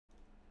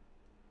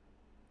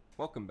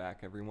Welcome back,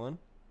 everyone.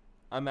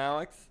 I'm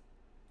Alex,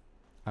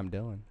 I'm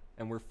Dylan.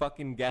 and we're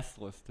fucking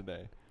guestless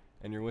today.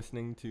 And you're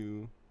listening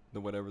to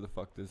the Whatever the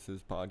Fuck This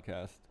Is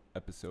podcast,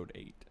 episode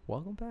 8.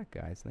 Welcome back,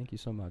 guys. Thank you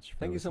so much.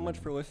 Thank you so much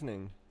for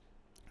listening.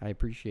 I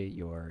appreciate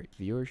your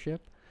viewership.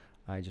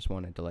 I just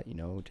wanted to let you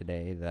know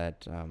today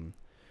that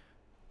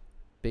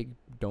Big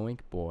Doink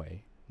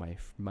Boy, my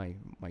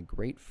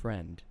great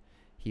friend,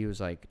 he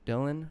was like,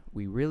 Dylan,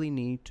 we really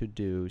need to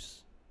do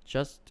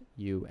just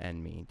you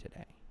and me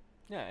today.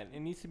 Yeah, and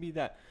it needs to be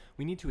that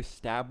we need to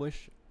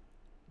establish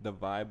the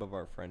vibe of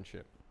our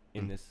friendship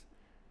in this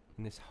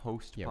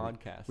host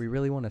podcast. We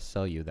really want to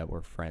sell you that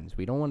we're friends.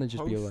 We don't want to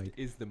just be like,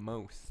 is the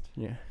most.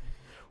 Yeah.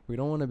 We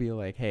don't want to be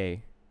like,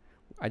 hey,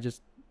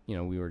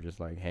 we were just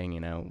like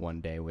hanging out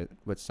one day with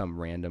some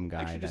random guy.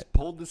 I actually that just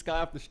pulled this guy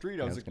off the street.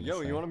 I was like,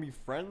 yo, say, you want to be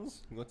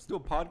friends? Let's do a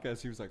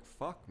podcast. He was like,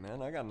 fuck,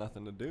 man, I got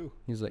nothing to do.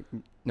 He was like,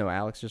 no,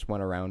 Alex just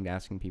went around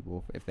asking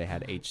people if they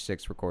had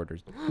H6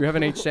 recorders. Do you have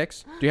an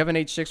H6? Do you have an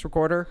H6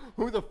 recorder?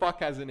 Who the fuck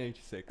has an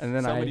H6? And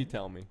then somebody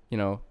tell me.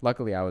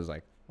 Luckily I was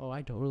like, oh,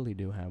 I totally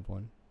do have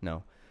one.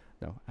 No,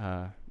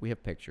 we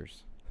have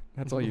pictures.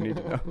 That's all you need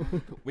to know.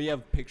 We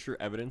have picture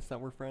evidence that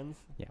we're friends.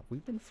 Yeah,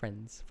 we've been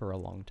friends for a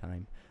long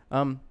time.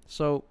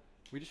 So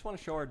we just want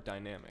to show our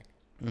dynamic.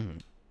 Mm-hmm.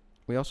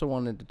 We also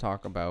wanted to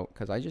talk about,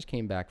 because I just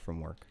came back from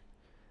work,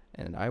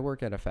 and I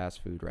work at a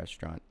fast food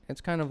restaurant.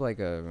 It's kind of like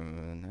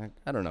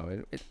I don't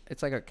know,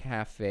 it's like a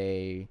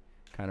cafe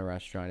kind of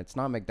restaurant. It's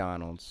not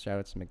McDonald's. Shout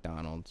out to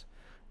McDonald's.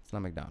 It's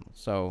not McDonald's.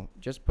 So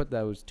just put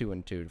those two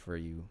and two for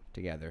you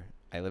together.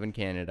 I live in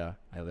Canada.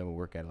 I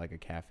work at like a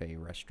cafe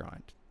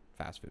restaurant,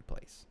 fast food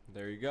place.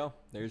 There you go.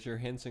 There's your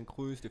hints and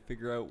clues to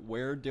figure out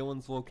where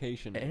Dylan's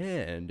location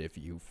is. And if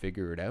you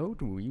figure it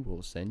out, we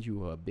will send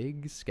you a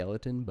big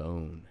skeleton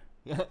bone.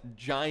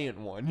 Giant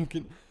one.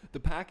 The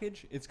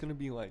package, it's going to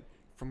be like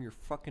from your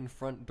fucking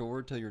front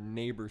door to your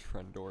neighbor's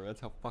front door.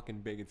 That's how fucking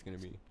big it's going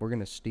to be. We're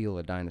going to steal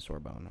a dinosaur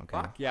bone, okay?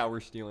 Fuck yeah,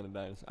 we're stealing a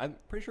dinosaur. I'm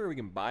pretty sure we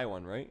can buy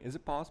one, right? Is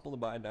it possible to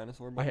buy a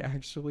dinosaur bone? I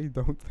actually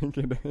don't think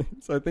it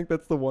is. I think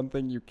that's the one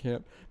thing you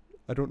can't.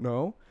 I don't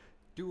know.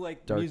 Do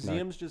like Dark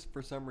museums just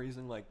for some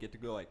reason like get to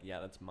go like, yeah,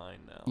 that's mine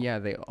now? Yeah,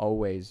 they are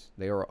always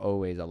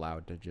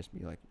allowed to just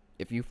be like,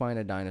 if you find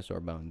a dinosaur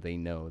bone, they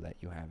know that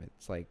you have it.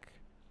 It's like,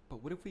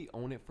 but what if we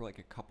own it for like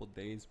a couple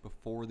days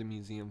before the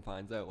museum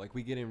finds out? Like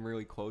we get in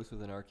really close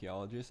with an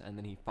archaeologist and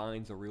then he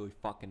finds a really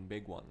fucking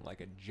big one,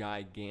 like a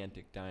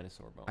gigantic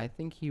dinosaur bone. I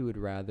think he would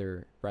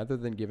rather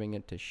than giving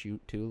it to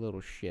shoot two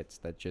little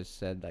shits that just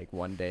said like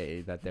one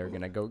day that they're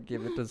going to go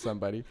give it to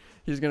somebody,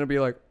 he's going to be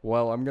like,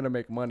 well, I'm going to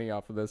make money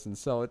off of this and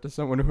sell it to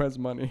someone who has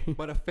money.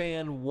 But a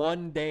fan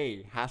one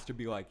day has to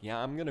be like, yeah,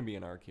 I'm going to be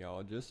an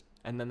archaeologist.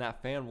 And then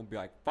that fan will be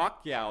like,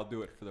 fuck yeah, I'll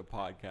do it for the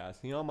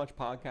podcast. You know how much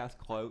podcast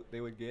clout they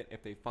would get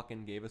if they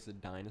fucking gave us a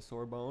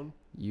dinosaur bone?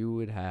 You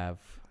would have...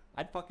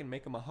 I'd fucking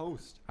make them a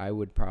host. I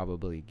would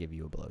probably give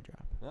you a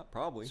blowjob. Yeah,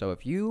 probably. So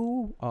if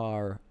you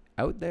are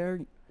out there...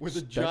 with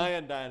a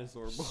giant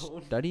dinosaur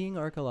bone. Studying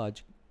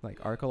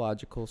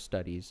archaeological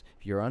studies,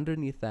 if you're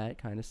underneath that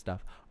kind of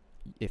stuff,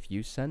 if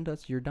you send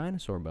us your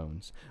dinosaur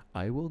bones,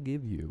 I will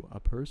give you a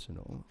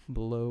personal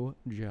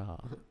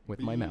blowjob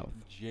with my mouth.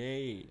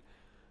 BJ.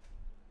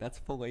 That's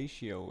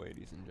fellatio,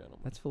 ladies and gentlemen.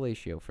 That's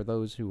fellatio for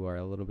those who are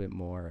a little bit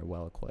more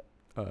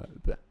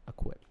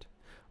equipped.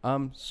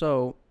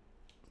 So,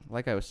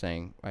 like I was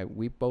saying,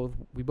 we both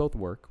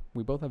work.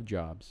 We both have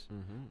jobs.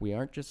 Mm-hmm. We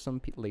aren't just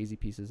some lazy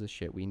pieces of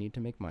shit. We need to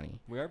make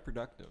money. We are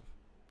productive.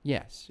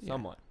 Yes.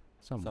 Somewhat.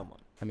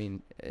 I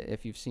mean,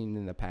 if you've seen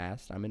in the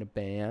past, I'm in a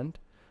band.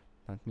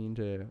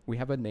 We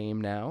have a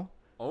name now.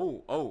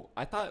 Oh!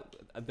 I thought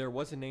there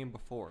was a name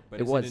before, but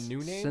it was a new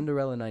name?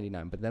 Cinderella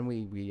 99. But then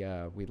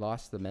we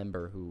lost the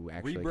member who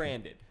actually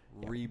rebranded.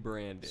 Yeah.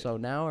 Rebranded. So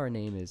now our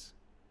name is,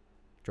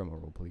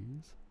 drumroll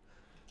please.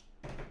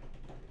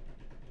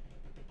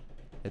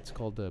 It's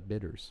called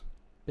Bitters.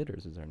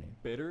 Bitters is our name.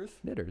 Bitters?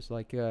 Bitters,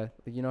 like you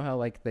know how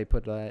like they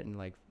put that in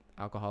like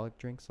alcoholic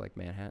drinks, like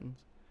Manhattans.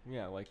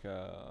 Yeah, like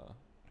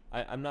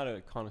I'm not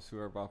a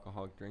connoisseur of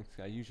alcoholic drinks.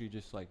 I usually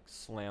just like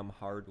slam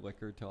hard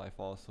liquor till I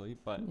fall asleep.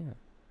 But yeah.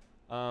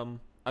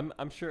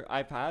 I'm sure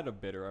I've had a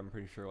bitter. I'm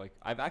pretty sure. Like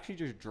I've actually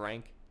just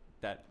drank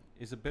that.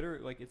 Is a bitter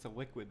like it's a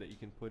liquid that you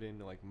can put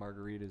into like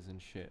margaritas and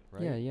shit,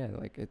 right? Yeah,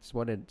 like it's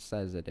what it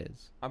says it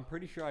is. I'm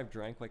pretty sure I've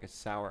drank like a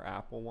sour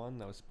apple one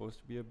that was supposed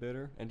to be a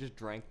bitter and just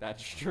drank that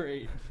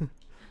straight.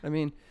 I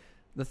mean,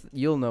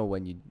 you'll know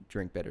when you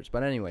drink bitters.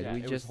 But anyways, yeah,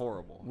 it was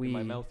horrible.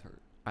 My mouth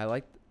hurt.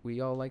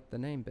 We all like the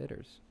name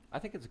Bitters. I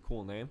think it's a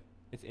cool name.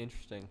 It's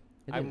interesting.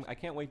 I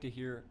can't wait to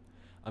hear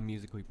a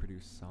musically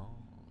produced song.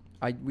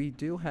 I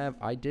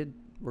did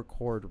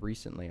record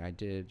recently. I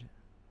did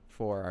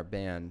for our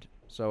band.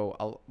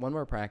 So when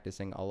we're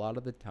practicing, a lot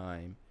of the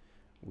time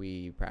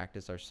we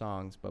practice our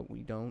songs, but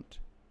we don't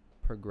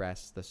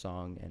progress the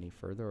song any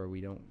further, or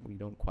we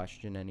don't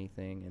question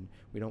anything, and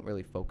we don't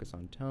really focus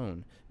on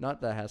tone.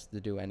 Not that has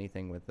to do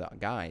anything with the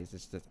guys.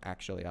 It's just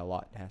actually a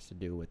lot has to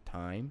do with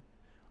time,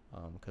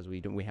 because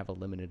we have a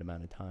limited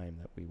amount of time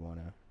that we want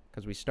to,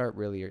 because we start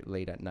really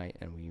late at night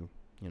and we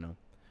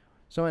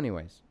So,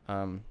 anyways,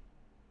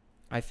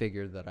 I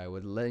figured that I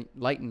would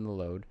lighten the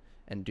load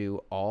and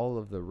do all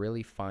of the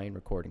really fine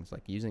recordings,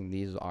 like using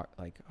these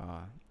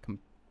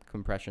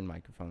compression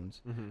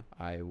microphones. Mm-hmm.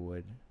 I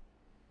would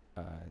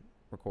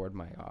record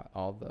my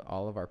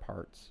all of our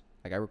parts.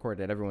 Like I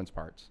recorded everyone's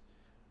parts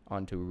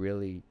onto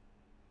really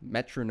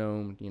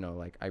metronome.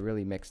 Like I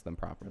really mixed them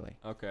properly.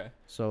 Okay.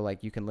 So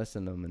like you can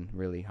listen to them in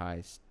really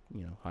high,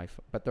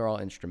 but they're all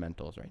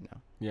instrumentals right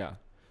now. Yeah.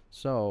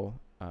 So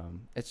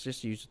it's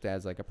just used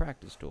as like a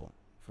practice tool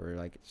for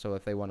like, so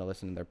if they want to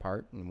listen to their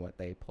part and what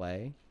they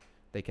play,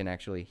 they can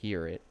actually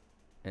hear it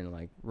and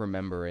like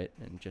remember it,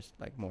 and just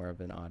like more of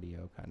an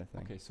audio kind of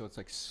thing. Okay, so it's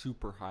like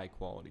super high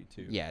quality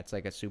too. Yeah, it's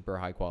like a super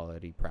high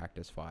quality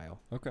practice file.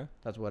 Okay.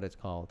 That's what it's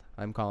called.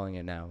 I'm calling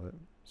it now a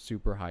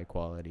super high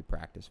quality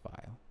practice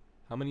file.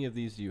 How many of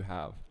these do you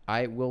have?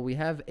 We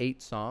have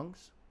 8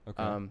 songs.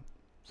 Okay.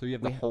 So you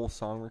have the whole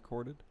song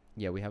recorded?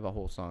 Yeah, we have a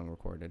whole song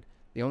recorded.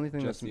 The only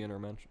thing just the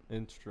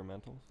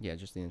instrumentals? Yeah,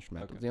 just the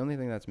instrumentals. Okay. The only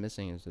thing that's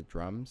missing is the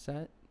drum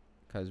set,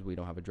 because we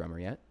don't have a drummer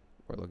yet.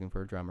 We're looking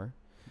for a drummer.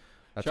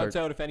 Shouts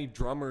out if any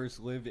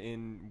drummers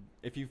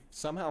if you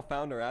somehow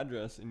found our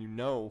address and you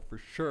know for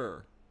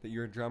sure that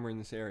you're a drummer in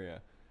this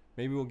area,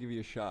 maybe we'll give you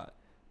a shot.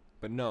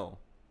 But no,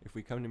 if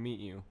we come to meet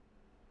you,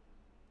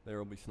 there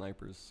will be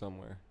snipers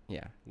somewhere.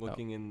 Yeah.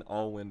 Looking in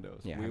all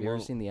windows. Yeah. Have you ever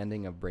seen the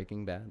ending of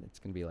Breaking Bad? It's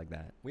going to be like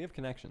that. We have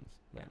connections,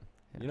 man.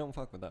 Yeah. You don't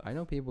fuck with us. I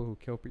know people who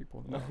kill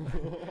people.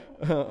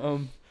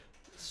 No.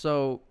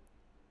 So,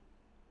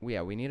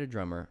 we need a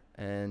drummer,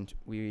 and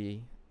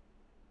we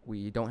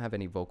don't have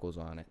any vocals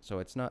on it. So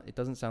it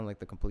doesn't sound like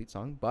the complete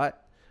song,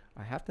 but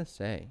I have to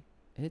say,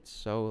 it's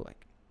so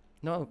like,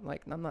 no,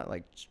 like I'm not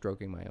like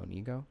stroking my own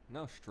ego.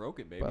 No, stroke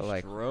it, baby. But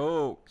like,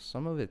 stroke.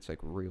 Some of it's like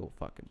real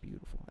fucking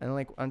beautiful. And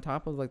like on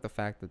top of like the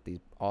fact that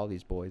all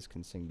these boys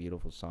can sing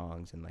beautiful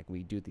songs, and like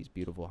we do these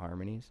beautiful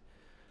harmonies,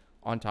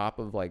 on top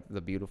of like the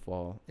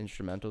beautiful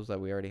instrumentals that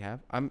we already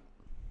have,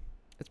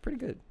 it's pretty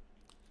good.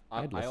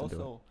 I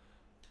also,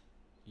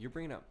 you're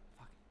bringing up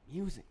fucking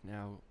music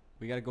now.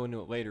 We got to go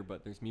into it later,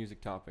 but there's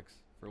music topics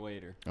for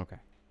later. Okay.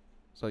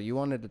 So you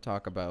wanted to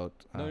talk about...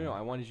 No.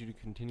 I wanted you to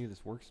continue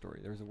this work story.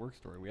 There was a work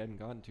story we hadn't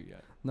gotten to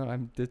yet. No,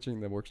 I'm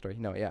ditching the work story.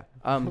 No, yeah.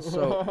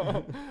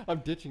 So... I'm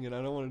ditching it.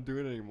 I don't want to do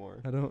it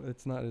anymore.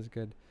 It's not as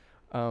good.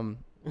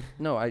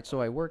 No, so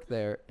I work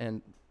there,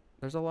 and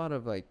there's a lot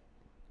of, like,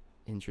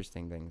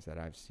 interesting things that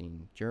I've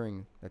seen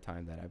during the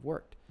time that I've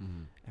worked.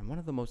 Mm-hmm. And one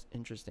of the most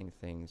interesting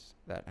things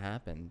that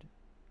happened,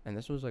 and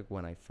this was, like,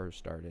 when I first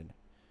started...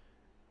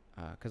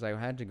 because I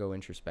had to go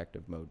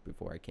introspective mode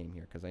before I came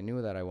here, because I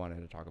knew that I wanted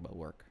to talk about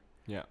work.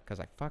 Yeah. Because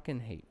I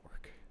fucking hate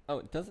work.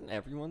 Oh, doesn't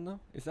everyone, though?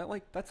 Is that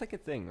like... That's like a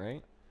thing,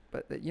 right?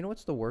 But you know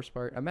what's the worst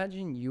part?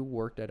 Imagine you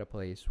worked at a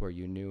place where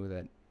you knew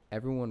that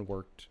everyone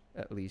worked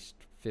at least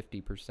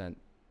 50%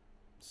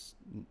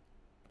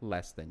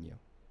 less than you.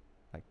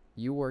 Like,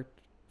 you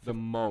worked... The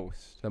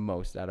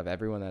most out of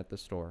everyone at the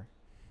store.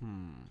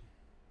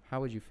 How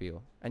would you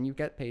feel? And you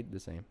get paid the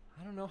same.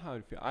 I don't know how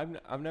I'd feel.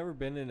 I've never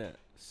been in a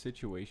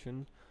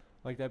situation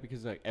like that,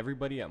 because like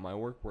everybody at my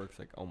work works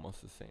like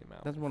almost the same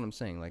hours. That's what I'm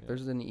saying. Like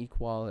there's an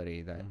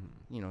equality that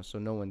so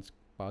no one's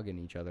bugging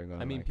each other.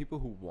 Going. I mean, like, people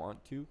who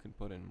want to can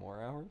put in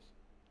more hours.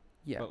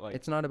 Yeah, but like,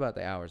 it's not about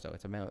the hours though.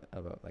 It's about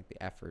like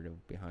the effort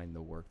behind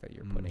the work that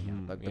you're putting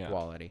out, like the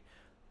quality.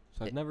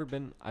 So I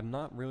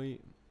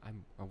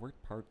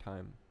worked part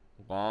time.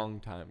 Long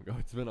time ago.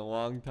 It's been a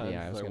long time.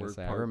 Yeah, I was gonna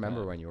say. I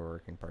remember when you were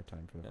working part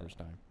time for the first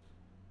time.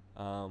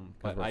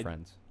 But we're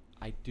friends.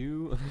 I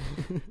do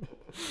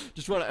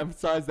just want to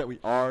emphasize that we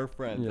are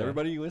friends. Yeah.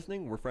 Everybody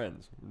listening, we're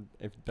friends.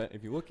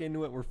 If you look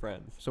into it, we're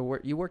friends. So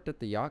you worked at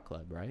the yacht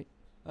club, right?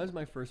 That was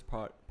my first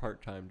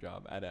part-time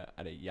job at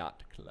a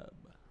yacht club.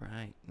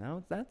 Right.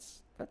 Now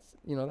that's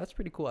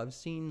pretty cool. I've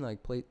seen like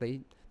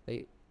they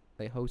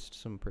host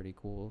some pretty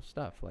cool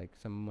stuff. Like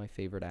some of my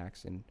favorite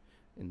acts in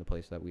the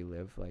place that we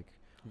live. Like.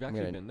 You've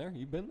actually been there?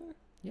 You've been there?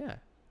 Yeah.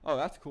 Oh,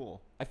 that's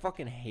cool. I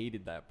fucking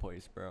hated that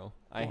place, bro.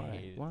 I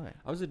hated it. Why?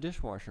 I was a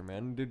dishwasher,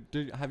 man.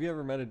 Have you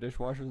ever met a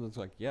dishwasher that's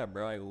like, yeah,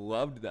 bro, I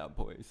loved that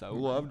place. I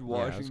loved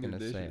washing the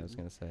dishes. I was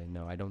going to say,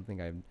 no, I don't think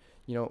I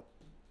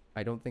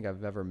don't think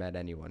I've ever met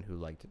anyone who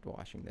liked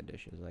washing the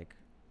dishes. Like,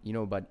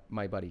 but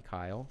my buddy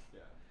Kyle,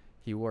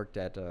 he worked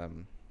at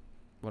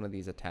one of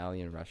these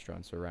Italian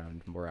restaurants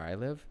around where I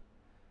live,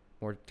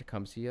 or to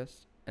come see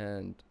us.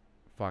 And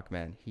fuck,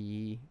 man,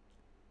 he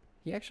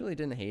actually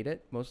didn't hate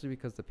it, mostly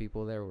because the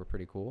people there were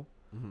pretty cool,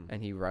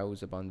 and he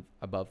rose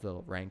above the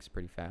ranks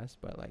pretty fast.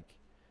 But like,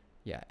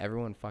 yeah,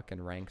 everyone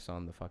fucking ranks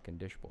on the fucking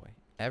dish boy.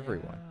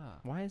 Everyone. Yeah.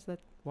 Why is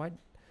that? Why?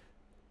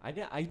 I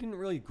didn't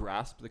really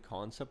grasp the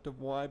concept of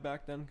why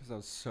back then, because I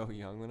was so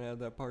young when I had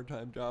that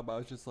part-time job. I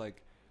was just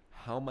like,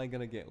 how am I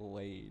gonna get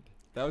laid?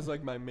 That was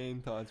like my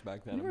main thoughts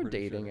back then. You were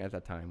dating at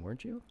that time,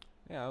 weren't you?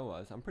 Yeah, I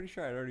was. I'm pretty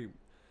sure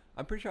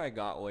I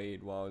got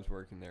laid while I was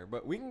working there,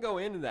 but we can go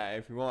into that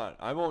if you want.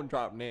 I won't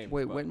drop names.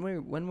 Wait,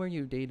 when were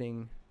you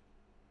dating?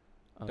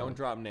 Don't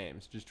drop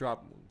names. Just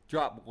drop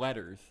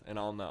letters, and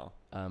I'll know.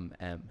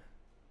 M.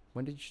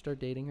 When did you start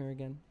dating her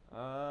again?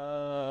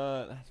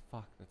 That's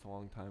That's a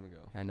long time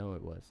ago. I know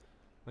it was.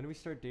 When did we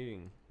start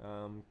dating?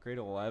 Grade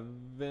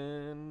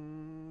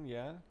 11.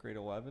 Yeah, grade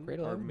 11. Grade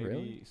Or 11, maybe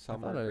really?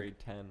 summer of grade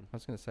 10. I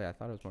was gonna say I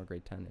thought it was more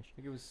grade 10ish. I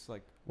think it was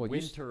like Well,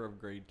 winter of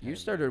grade 10. You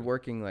started maybe.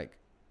 working like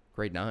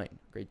grade 9,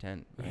 grade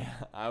 10. Right?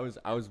 Yeah, I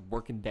was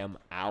working them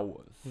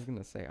hours. I was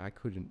gonna say I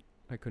couldn't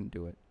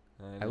do it.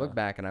 I know. look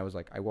back and I was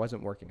like, I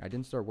wasn't working. I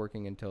didn't start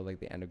working until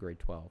like the end of grade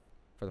 12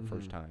 for the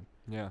first time.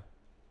 Yeah.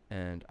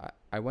 And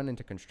I went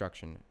into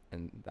construction,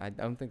 and I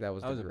don't think that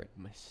was That the was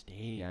a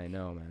mistake. Yeah, I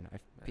know, man.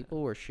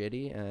 People were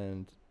shitty,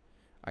 and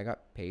I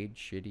got paid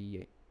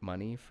shitty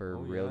money for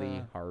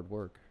really hard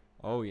work.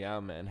 Oh, yeah,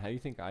 man. How do you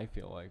think I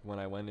feel like when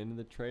I went into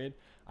the trade?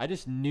 I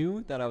just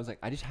knew that I was like,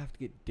 I just have to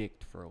get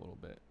dicked for a little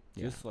bit.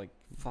 Yeah. Just like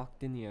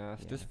fucked in the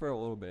ass just for a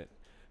little bit.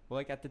 But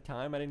like at the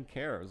time, I didn't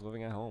care. I was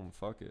living at home.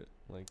 Fuck it.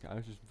 Like I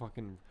was just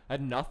fucking, I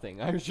had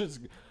nothing. I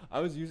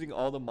was using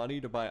all the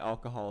money to buy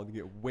alcohol to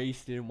get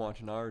wasted and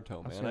watch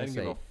Naruto, man. I didn't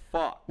give a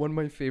fuck. One of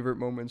my favorite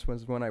moments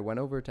was when I went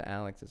over to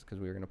Alex's because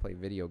we were going to play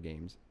video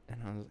games.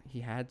 And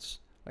he had,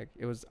 like,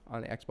 it was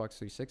on the Xbox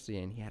 360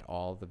 and he had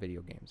all the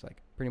video games.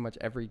 Like, pretty much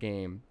every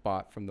game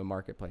bought from the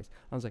marketplace.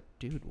 I was like,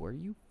 dude,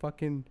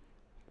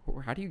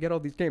 how do you get all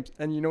these games?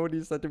 And you know what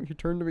he said to me? He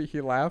turned to me,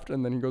 he laughed,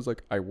 and then he goes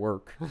like, I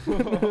work.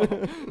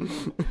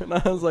 And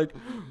I was like,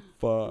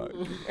 fuck.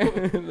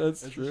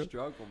 That's true. A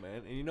struggle,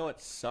 man. And you know what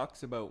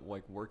sucks about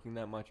like working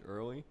that much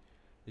early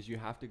is you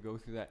have to go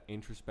through that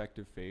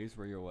introspective phase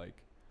where you're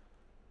like,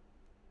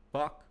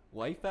 fuck,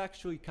 life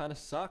actually kind of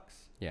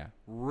sucks. Yeah.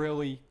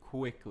 Really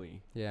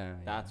quickly. Yeah.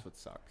 That's what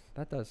sucks.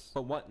 That does.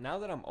 But now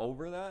that I'm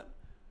over that,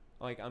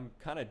 like I'm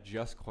kind of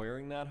just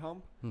clearing that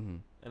hump. Mm-hmm.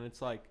 And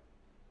it's like,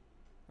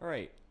 all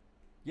right,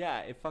 yeah,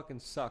 it fucking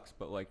sucks,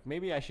 but like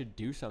maybe I should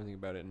do something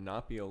about it and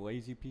not be a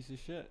lazy piece of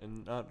shit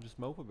and not just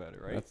mope about it,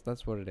 right?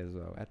 That's what it is,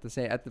 though. At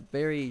the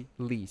very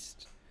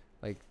least,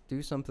 like,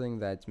 do something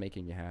that's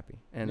making you happy.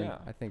 And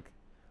I think,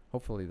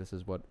 hopefully, this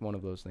is what one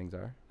of those things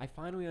are. I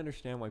finally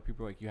understand why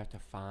people are like, you have to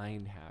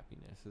find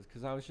happiness. Is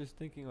because I was just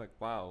thinking like,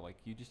 wow, like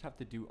you just have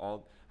to do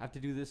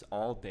this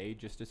all day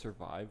just to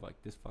survive.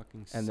 Like this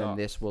fucking sucks. And then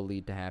this will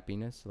lead to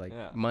happiness, like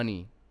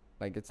money.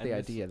 Like, it's the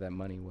idea that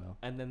money will.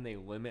 And then they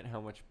limit how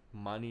much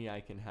money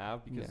I can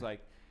have because, like,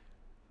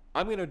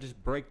 I'm going to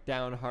just break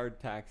down hard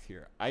facts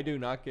here. I do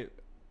not get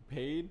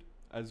paid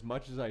as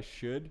much as I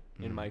should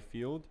in my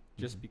field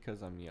just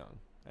because I'm young.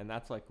 And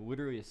that's, like,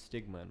 literally a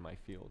stigma in my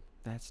field.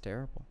 That's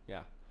terrible.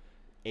 Yeah.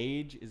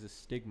 Age is a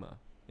stigma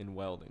in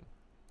welding.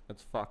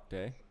 That's fucked,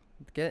 eh?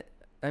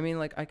 I mean,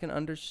 like, I can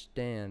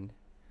understand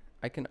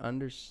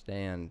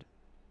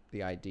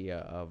the idea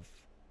of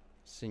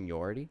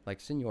seniority. Like,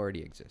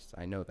 seniority exists.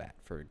 I know that,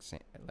 for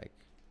example. Like,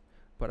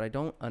 what I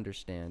don't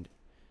understand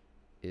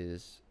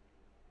is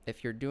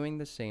if you're doing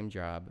the same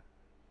job,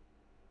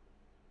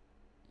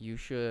 you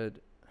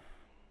should.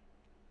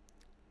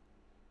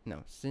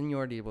 No,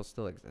 seniority will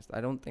still exist.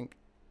 I think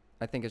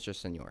it's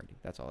just seniority.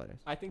 That's all it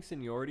is. I think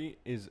seniority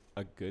is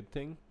a good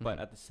thing, but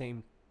at the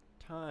same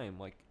time,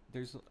 like,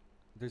 there's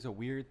a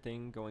weird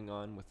thing going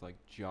on with, like,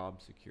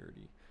 job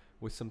security,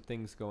 with some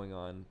things going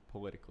on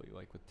politically,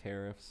 like with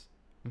tariffs.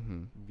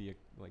 Via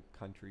like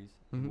countries.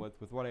 With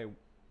when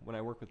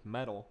I work with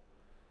metal,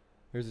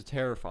 there's a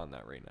tariff on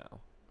that right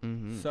now.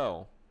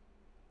 So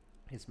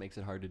this makes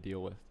it hard to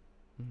deal with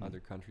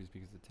other countries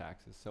because of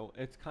taxes. So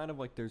it's kind of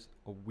like there's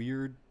a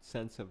weird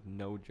sense of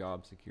no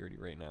job security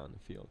right now in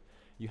the field.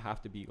 You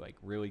have to be like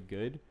really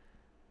good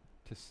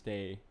to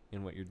stay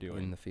in what you're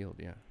doing in the field.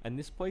 Yeah. And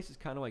this place is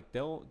kind of like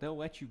they'll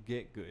let you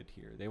get good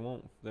here. They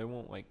won't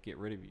like get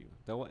rid of you.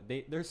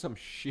 There's some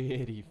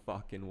shitty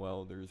fucking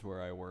welders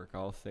where I work.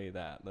 I'll say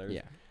that.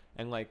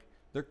 And like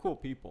they're cool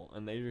people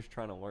and they're just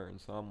trying to learn.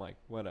 So I'm like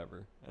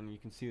whatever. And you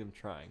can see them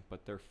trying,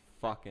 but they're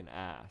fucking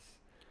ass.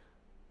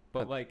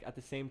 But like at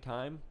the same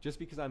time, just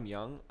because I'm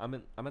young, I'm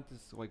at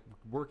this like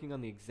working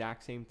on the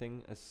exact same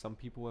thing as some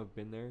people who have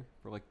been there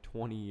for like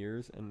 20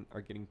 years and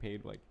are getting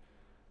paid like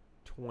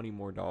 $20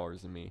 more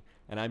than me,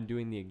 and I'm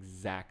doing the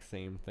exact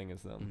same thing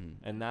as them.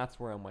 And that's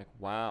where I'm like,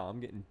 wow,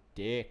 I'm getting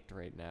dicked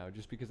right now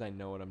just because I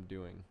know what I'm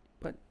doing.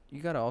 But you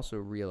gotta also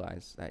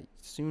realize that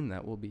soon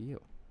that will be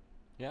you.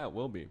 Yeah, it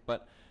will be.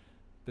 But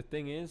the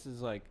thing is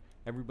like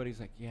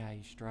everybody's like, yeah,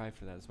 you strive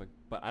for that. It's like,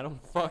 but I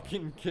don't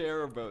fucking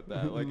care about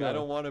that. Like, I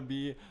don't want to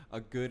be a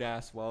good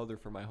ass welder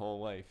for my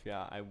whole life.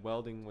 Yeah,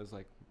 welding was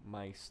like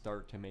my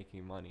start to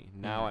making money.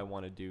 Now I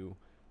want to do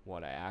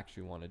what I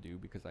actually want to do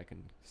because I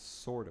can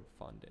sort of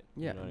fund it.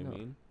 Yeah, you know what I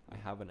mean? I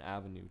have an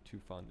avenue to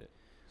fund it.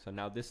 So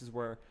now this is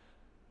where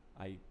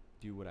I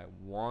do what I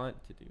want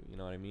to do. You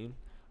know what I mean?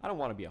 I don't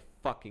want to be a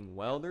fucking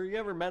welder. You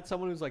ever met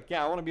someone who's like,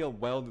 yeah, I want to be a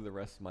welder the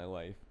rest of my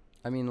life?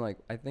 I mean, like,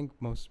 I think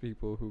most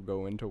people who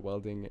go into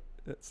welding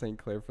at St.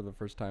 Clair for the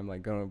first time,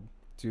 like, gonna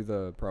do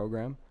the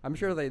program. I'm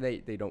sure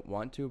they don't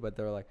want to, but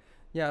they're like,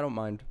 yeah, I don't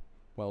mind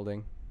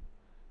welding.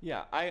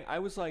 Yeah, I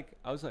was like,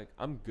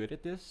 I'm good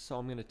at this, so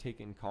I'm going to take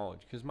it in college.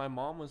 Because my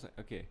mom was like,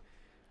 okay,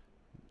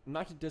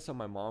 not to diss on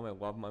my mom. I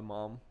love my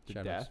mom to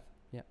death.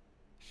 Yeah.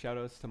 Shout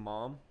outs to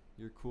mom.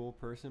 you're a cool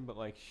person, but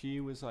like she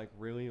was like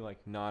really like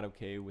not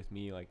okay with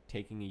me like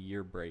taking a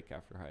year break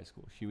after high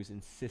school. She was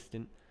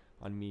insistent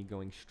on me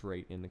going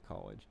straight into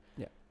college.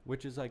 Yeah.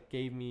 Which is like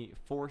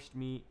forced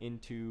me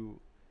into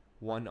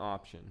one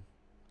option,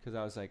 because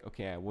I was like,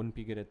 okay, I wouldn't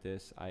be good at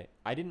this.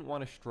 I didn't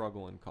want to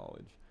struggle in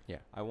college. Yeah.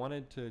 I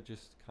wanted to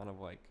just kind of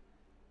like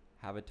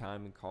have a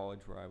time in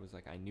college where I was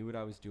like, I knew what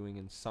I was doing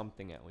in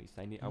something at least.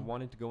 I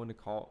wanted to go into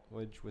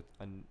college with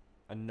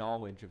a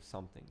knowledge of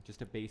something,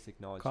 just a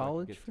basic knowledge. College so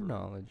I could get for through.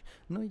 knowledge.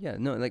 No, yeah,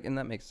 no, like, and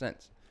that makes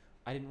sense.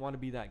 I didn't want to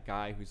be that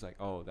guy who's like,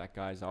 oh, that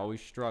guy's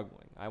always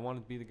struggling. I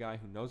wanted to be the guy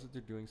who knows what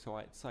they're doing. So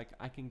it's like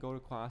I can go to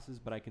classes,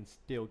 but I can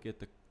still get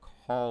the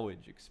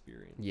college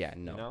experience. Yeah,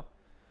 no. You know?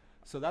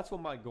 So that's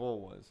what my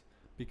goal was,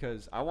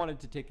 because I wanted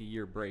to take a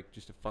year break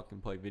just to fucking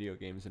play video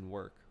games and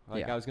work.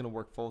 Like Yeah. I was gonna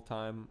work full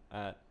time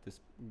at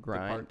this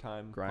Grind,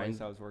 part-time grind,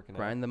 place I was working at.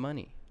 grind the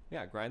money.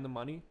 Yeah, grind the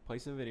money, play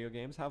some video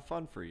games, have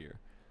fun for a year.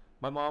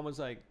 My mom was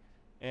like,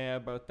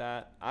 about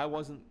that. I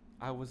was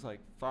like,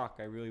 fuck,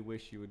 I really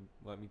wish you would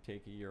let me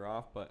take a year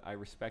off, but I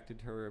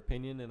respected her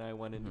opinion and I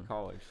went into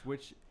college,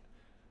 which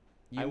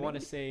I want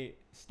to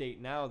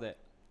state now that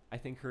I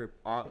think her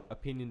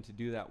opinion to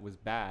do that was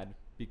bad,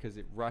 because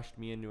it rushed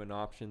me into an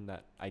option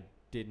that I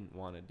didn't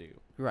want to do.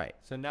 Right.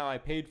 So now I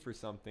paid for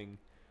something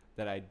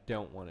that I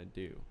don't want to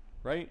do,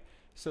 right?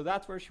 So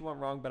that's where she went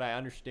wrong, but I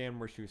understand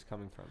where she was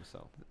coming from.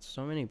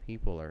 So many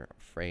people are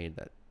afraid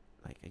that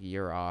like a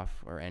year off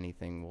or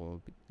anything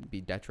will be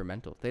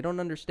detrimental. They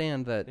don't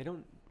understand that.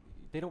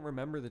 They don't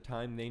remember the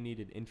time they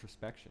needed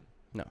introspection.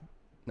 No,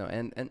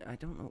 and I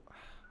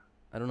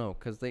don't know,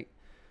 because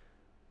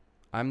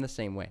I'm the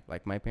same way.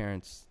 Like my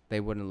parents, they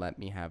wouldn't let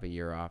me have a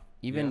year off,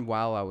 even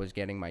while I was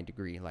getting my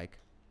degree. Like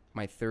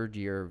my third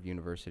year of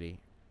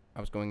university, I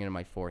was going into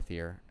my fourth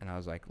year, and I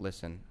was like,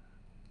 listen,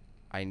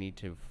 I need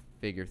to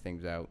figure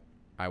things out.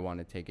 I want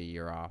to take a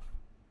year off.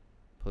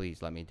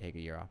 Please let me take a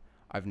year off.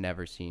 I've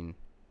never seen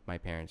my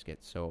parents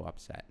get so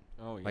upset.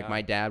 Oh, yeah. Like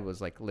my dad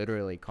was like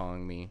literally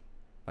calling me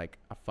like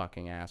a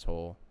fucking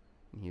asshole.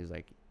 And he was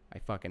like, I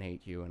fucking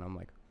hate you. And I'm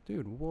like,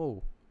 dude,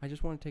 whoa, I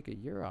just want to take a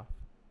year off.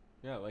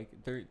 Yeah, like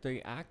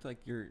they act like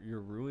you're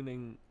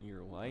ruining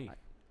your life.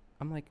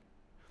 I'm like,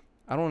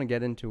 I don't want to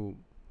get into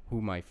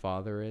who my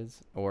father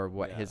is or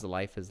what his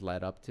life has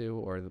led up to,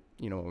 or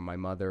or my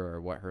mother,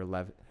 or what her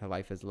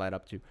life has led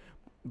up to.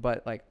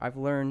 But like I've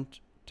learned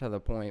to the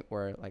point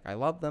where like I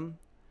love them,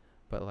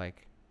 but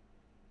like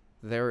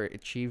their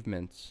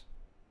achievements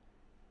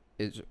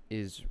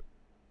is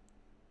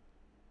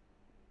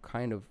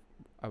kind of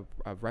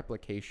a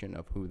replication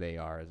of who they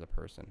are as a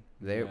person.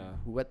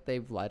 What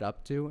they've led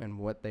up to and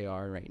what they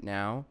are right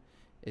now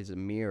is a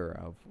mirror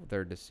of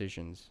their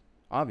decisions.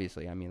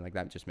 Obviously, I mean, like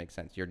that just makes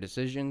sense. Your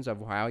decisions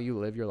of how you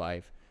live your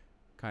life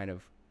kind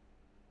of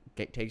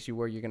takes you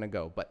where you're gonna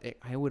go. But it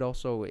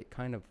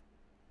kind of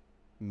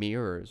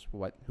mirrors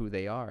who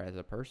they are as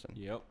a person.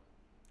 Yep.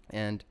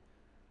 And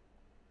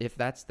if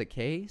that's the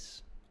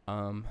case,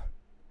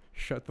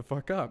 shut the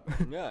fuck up.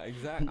 Yeah,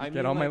 exactly. I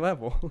Get on my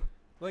level.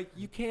 Like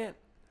you can't.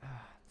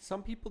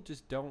 Some people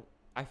just don't.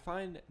 I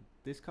find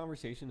this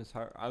conversation is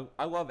hard.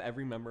 I love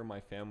every member of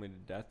my family to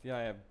death. Yeah,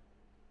 I have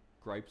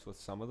gripes with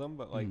some of them,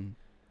 but like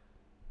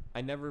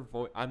I never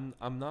I'm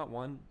not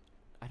one.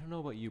 I don't know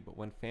about you, but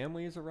when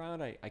family is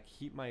around, I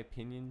keep my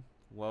opinion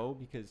low,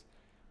 because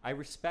I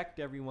respect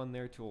everyone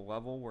there to a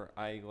level where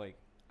I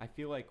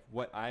feel like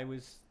what I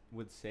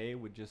would say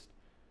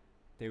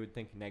they would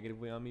think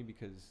negatively on me,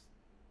 because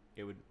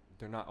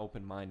they're not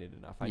open-minded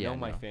enough. I know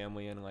my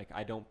family, and like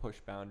I don't push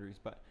boundaries,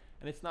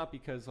 and it's not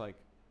because like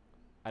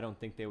I don't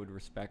think they would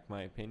respect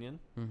my opinion.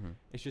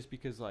 It's just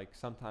because like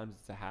sometimes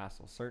it's a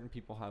hassle. Certain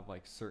people have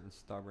like certain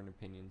stubborn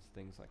opinions,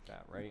 things like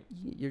that, right?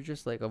 You're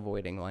just like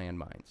avoiding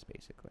landmines,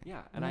 basically.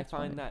 Yeah, and I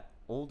find that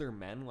older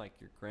men, like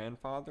your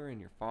grandfather and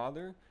your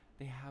father,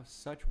 they have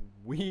such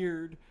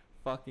weird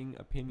fucking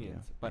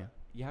opinions. But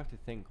you have to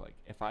think, like,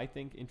 if I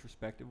think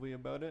introspectively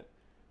about it,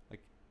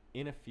 like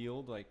in a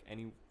field, like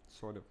any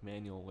sort of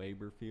manual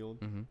labor field,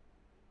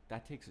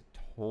 that takes a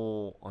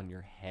toll on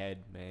your head,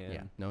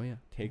 man.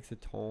 Takes a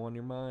toll on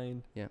your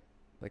mind. Yeah.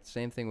 Like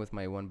same thing with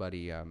my one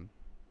buddy,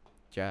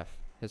 Jeff.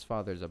 His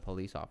father's a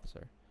police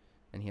officer,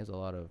 and he has a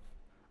lot of,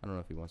 I don't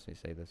know if he wants me to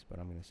say this, but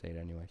I'm going to say it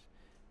anyways.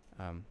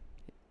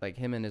 Like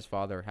him and his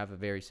father have a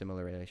very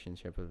similar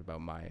relationship with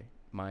about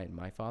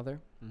my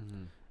father.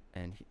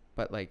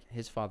 But like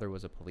his father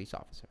was a police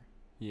officer.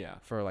 Yeah.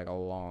 For like a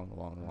long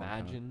time.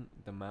 Imagine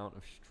the amount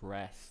of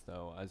stress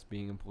though as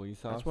being a police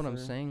officer. That's what I'm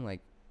saying.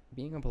 Like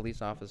being a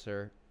police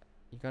officer,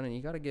 you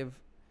gotta give,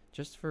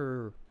 just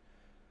for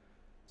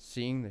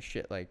seeing the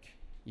shit like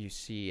you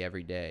see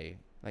every day.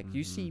 Like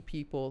you see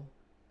people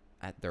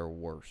at their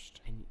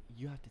worst, and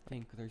you have to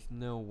think there's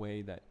no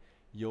way that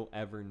you'll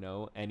ever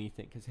know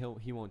anything, because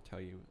he won't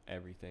tell you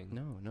everything.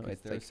 No,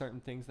 it's there like, are certain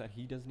things that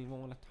he doesn't even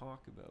want to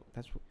talk about.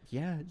 That's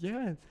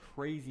it's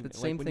crazy. The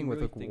same thing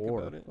with like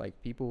war,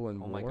 like people in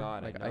war. Oh my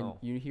god, like I know.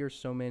 you hear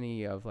so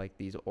many of like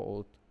these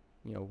old,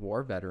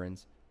 war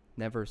veterans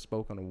never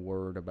spoken a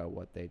word about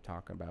what they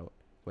talk about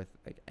with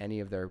like any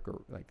of their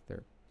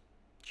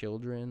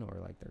children or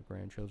like their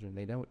grandchildren,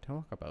 they don't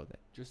talk about it.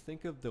 Just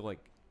think of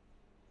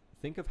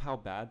think of how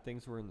bad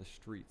things were in the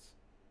streets,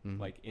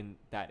 like in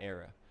that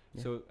era.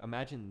 Yeah. So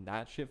imagine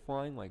that shit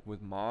flying, like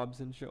with mobs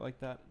and shit like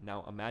that.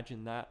 Now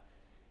imagine that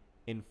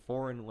in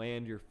foreign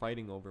land you're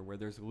fighting over where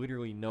there's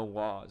literally no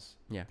laws.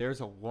 Yeah.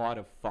 There's a lot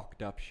of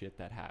fucked up shit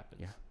that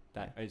happens. Yeah.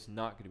 That is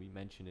not going to be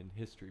mentioned in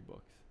history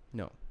books.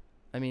 No.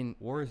 I mean,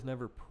 war is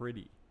never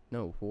pretty.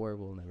 No, war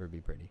will never be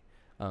pretty.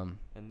 And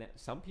that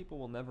some people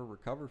will never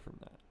recover from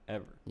that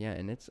ever. Yeah,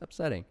 and it's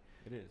upsetting.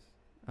 It is.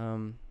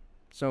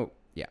 So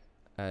yeah,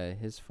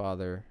 his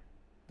father.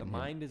 The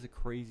mind is a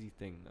crazy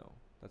thing, though.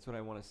 That's what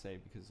I want to say,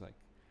 because like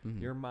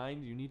your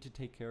mind, you need to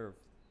take care of.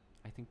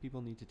 I think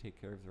people need to take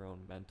care of their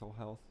own mental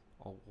health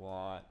a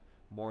lot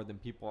more than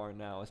people are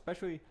now,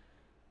 especially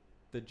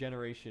the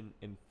generation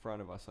in front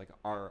of us, like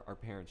our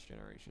parents'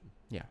 generation.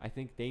 Yeah. I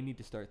think they need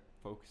to start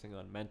focusing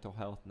on mental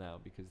health now,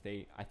 because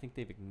I think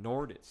they've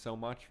ignored it so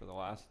much for the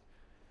last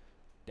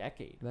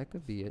decade. That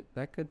could be it.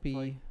 That could be.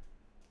 Like,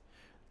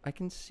 I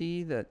can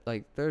see that.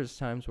 Like, there's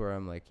times where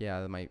I'm like,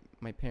 yeah,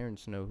 my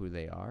parents know who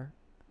they are,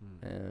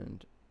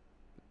 and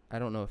I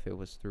don't know if it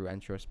was through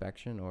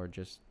introspection or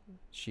just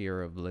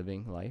sheer of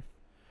living life,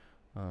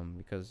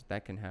 because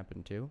that can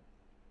happen too.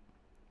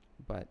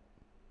 But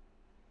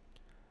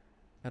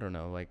I don't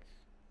know. Like,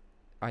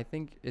 I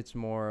think it's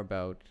more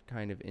about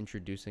kind of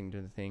introducing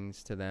the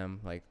things to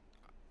them. Like,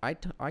 I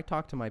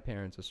talk to my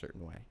parents a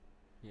certain way.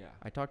 Yeah.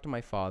 I talk to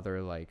my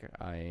father like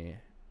I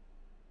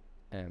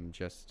am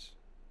just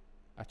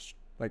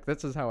like,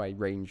 this is how I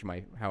range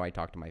how I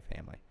talk to my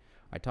family.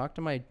 I talk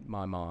to my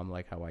mom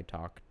like how I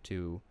talk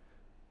to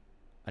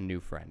a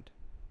new friend.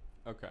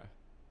 Okay.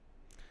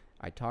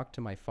 I talk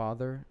to my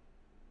father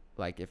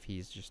like if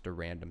he's just a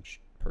random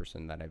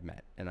person that I've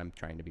met and I'm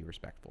trying to be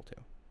respectful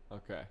to.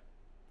 Okay.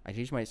 I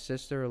teach my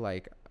sister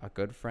like a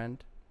good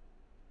friend.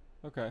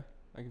 Okay.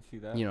 I can see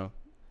that. You know,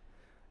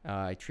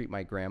 I treat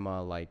my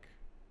grandma like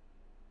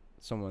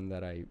someone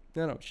that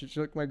she's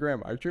like my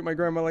grandma. I treat my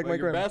grandma like my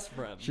your grandma. best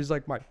friend. She's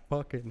like my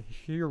fucking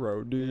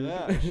hero, dude.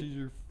 Yeah, she's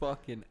your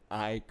fucking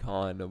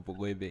icon of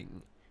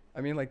living.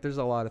 I mean, like, there's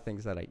a lot of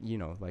things that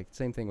like,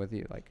 same thing with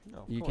you. Like,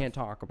 you can't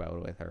talk about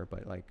it with her,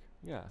 but like,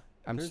 yeah,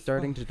 I'm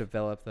starting to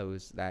develop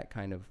that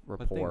kind of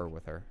rapport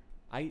with her.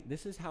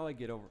 This is how I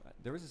get over.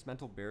 There was this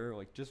mental barrier,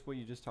 like just what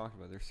you just talked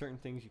about. There's certain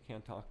things you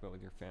can't talk about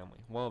with your family.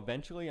 Well,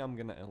 eventually, I'm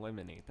gonna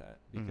eliminate that,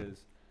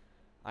 because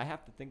I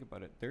have to think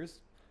about it. There's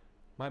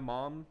my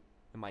mom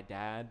and my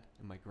dad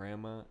and my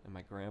grandma and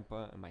my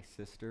grandpa and my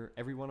sister.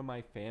 Every one of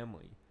my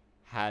family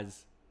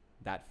has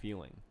that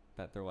feeling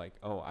that they're like,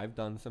 oh, I've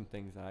done some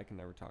things that I can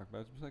never talk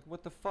about. It's like,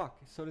 what the fuck?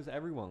 So does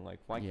everyone. Like,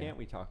 why can't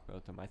we talk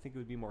about them? I think it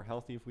would be more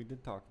healthy if we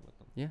did talk about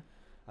them. Yeah.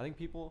 I think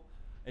people,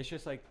 it's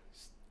just like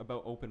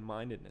about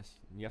open-mindedness.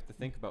 You have to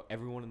think about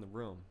everyone in the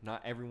room.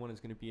 Not everyone is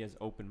going to be as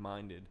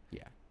open-minded.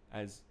 Yeah.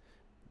 As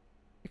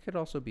it could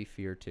also be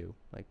fear too.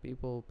 Like,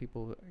 people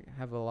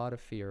have a lot of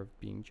fear of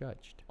being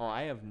judged. Oh,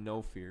 I have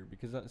no fear,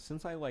 because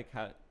since I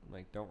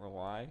don't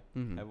rely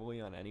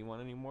heavily on anyone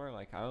anymore.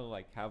 Like,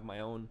 I have my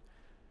own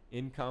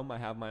income. I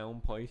have my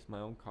own place, my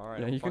own car.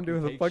 Yeah, you can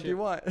do what the fuck you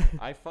want.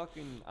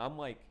 I'm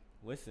like,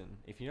 listen,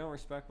 if you don't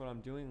respect what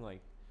I'm doing,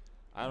 like,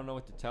 I don't know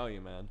what to tell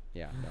you, man.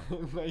 Yeah.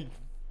 No. Like,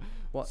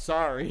 well,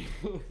 sorry.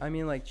 I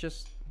mean, like,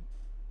 just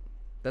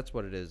that's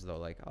what it is, though.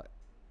 Like,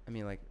 I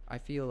mean, like, I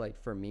feel like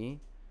for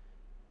me,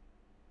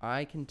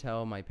 I can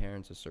tell my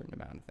parents a certain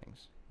amount of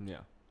things.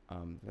 Yeah.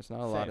 There's not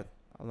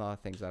a lot of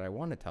things that I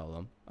want to tell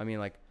them. I mean,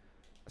 like,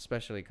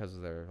 especially because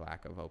of their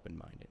lack of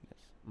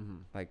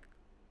open-mindedness. Like,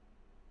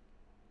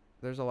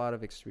 there's a lot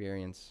of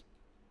experience,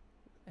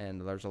 and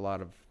there's a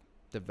lot of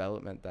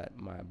development that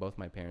both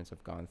my parents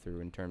have gone through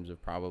in terms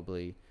of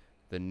probably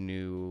the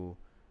new,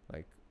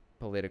 like,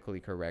 politically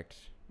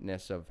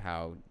correctness of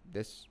how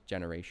this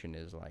generation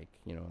is, like,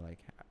 you know, like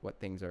what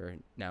things are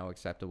now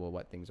acceptable,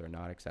 what things are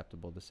not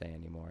acceptable to say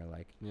anymore.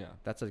 Like, yeah,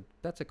 that's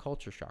a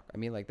culture shock. I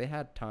mean, like, they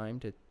had time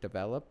to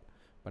develop,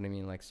 but I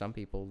mean, like, some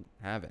people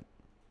haven't.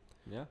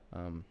 Yeah.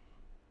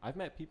 I've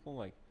met people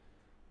like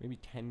maybe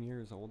 10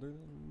 years older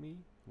than me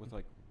with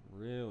like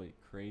really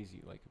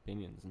crazy like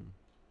opinions, and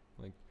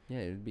like, yeah,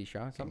 it'd be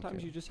shocking.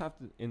 Sometimes you just have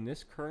to, in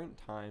this current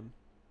time,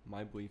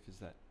 my belief is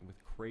that with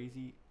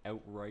crazy,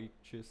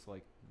 outrageous,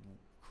 like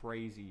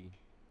crazy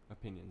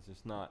opinions,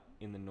 it's not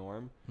in the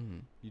norm.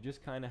 You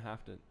just kind of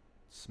have to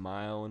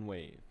smile and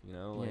wave, you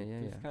know, like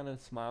just kind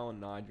of smile and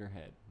nod your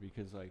head,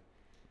 because like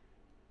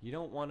you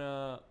don't want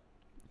to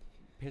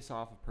piss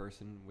off a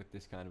person with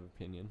this kind of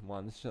opinion.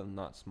 One, this is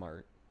not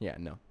smart. Yeah,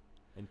 no.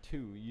 And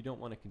two, you don't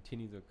want to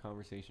continue the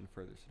conversation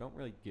further, so don't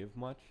really give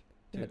much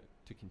to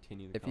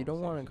continue the conversation. If you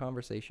don't want a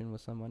conversation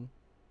with someone,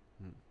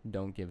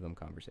 don't give them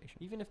conversation.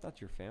 Even if that's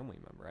your family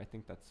member, I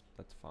think that's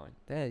fine.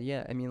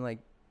 Yeah, I mean, like,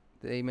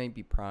 they might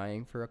be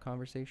prying for a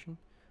conversation,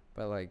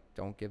 but like,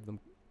 don't give them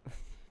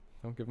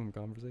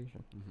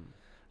conversation.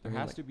 There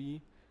has to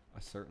be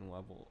a certain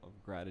level of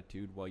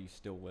gratitude while you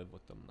still live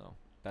with them, though.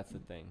 That's the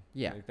thing.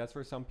 Yeah. Like, that's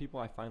where some people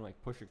I find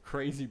push a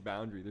crazy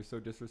boundary. They're so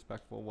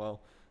disrespectful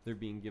while they're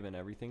being given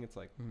everything. It's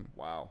like,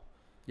 wow.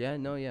 Yeah,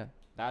 no, yeah.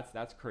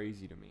 That's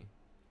crazy to me.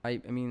 I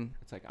mean,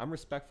 It's like I'm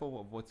respectful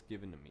of what's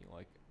given to me,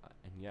 like,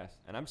 and yes,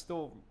 and I'm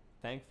still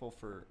thankful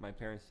for my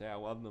parents. Say I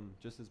love them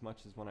just as much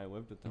as when I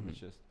lived with them. It's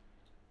just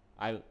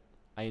I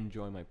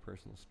enjoy my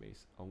personal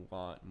space a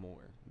lot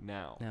more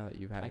now. now that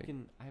you've had it.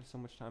 I have so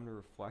much time to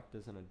reflect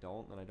as an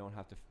adult, and I don't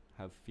have to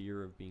have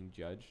fear of being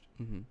judged.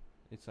 Mm-hmm.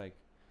 It's like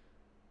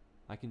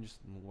I can just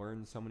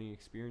learn so many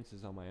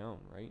experiences on my own,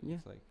 right? Yeah.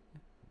 It's like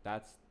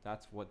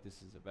that's what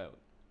this is about.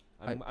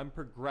 I'm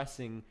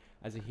progressing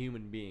as a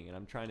human being, and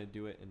I'm trying to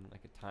do it in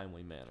like a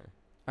timely manner.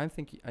 I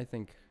think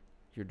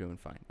you're doing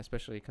fine,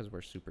 especially because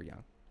we're super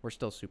young. We're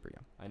still super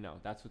young. I know,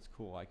 that's what's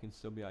cool. I can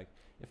still be like,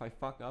 if I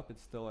fuck up,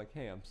 it's still like,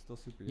 hey, I'm still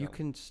super young. You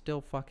can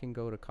still fucking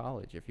go to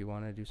college if you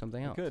want to do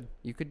something else.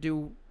 You could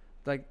do,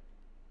 like,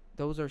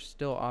 those are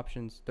still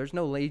options. There's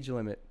no age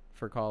limit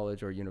for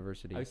college or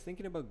university. I was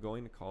thinking about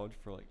going to college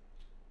for like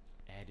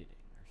editing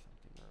or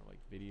something, or like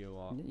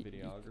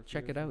videography.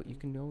 Check it out. You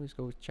can always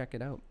go check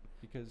it out.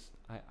 Because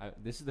I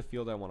this is the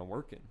field I want to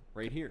work in,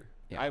 right here.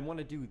 Yeah. I want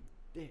to do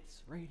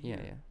this right here.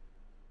 Yeah, yeah.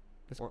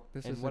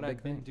 This and is what a big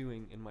I've been thing.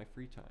 doing in my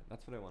free time.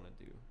 That's what I want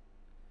to do.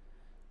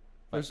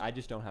 But I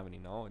just don't have any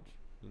knowledge,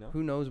 you know?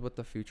 Who knows what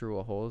the future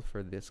will hold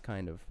for this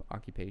kind of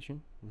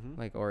occupation? Mm-hmm.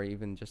 Like, or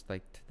even just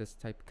like this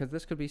type, because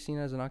this could be seen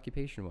as an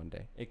occupation one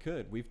day. It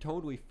could. We've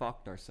totally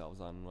fucked ourselves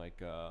on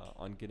like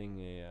on getting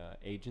a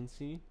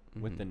agency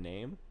with the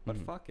name, but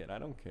fuck it, I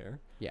don't care.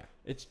 Yeah,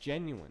 it's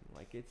genuine.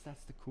 Like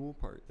that's the cool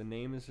part. The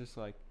name is just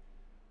like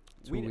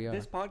we are.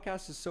 This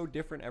podcast is so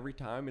different every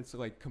time. It's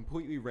like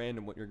completely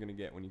random what you're gonna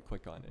get when you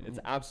click on it. It's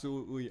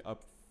absolutely a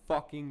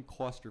fucking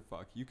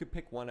clusterfuck. You could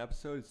pick one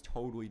episode. It's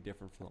totally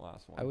different from the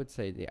last one. I would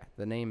say, yeah,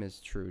 the name is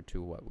true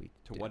to what we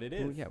do. What it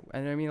is. Well, yeah,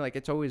 and I mean, like,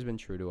 it's always been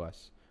true to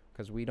us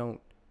because we don't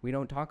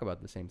talk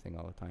about the same thing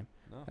all the time.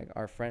 No. Like,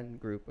 our friend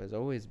group has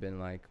always been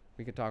like,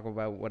 we could talk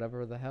about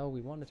whatever the hell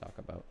we want to talk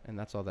about, and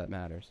that's all that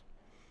matters.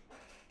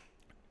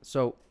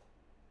 So,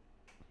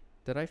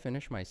 did I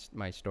finish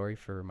my story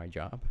for my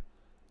job?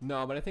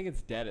 No, but I think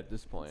it's dead at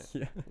this point.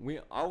 Yeah.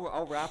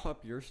 I'll wrap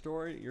up your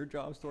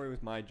job story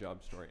with my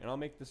job story, and I'll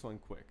make this one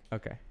quick.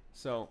 Okay.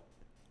 So,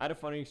 I had a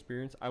funny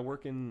experience. I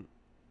work in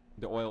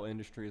the oil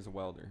industry as a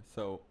welder.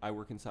 So, I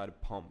work inside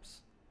of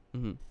pumps,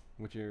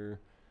 which are,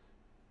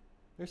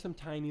 there's some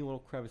tiny little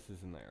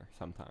crevices in there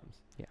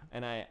sometimes. Yeah.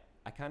 And I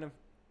kind of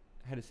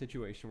had a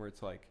situation where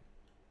it's like,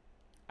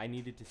 I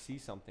needed to see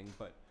something,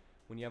 but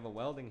when you have a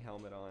welding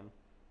helmet on,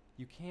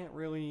 you can't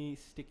really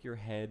stick your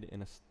head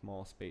in a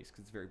small space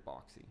because it's very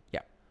boxy. Yeah.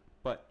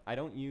 But I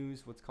don't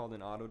use what's called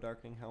an auto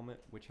darkening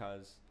helmet, which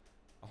has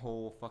a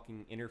whole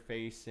fucking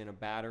interface and a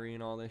battery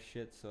and all this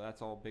shit. So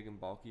that's all big and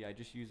bulky. I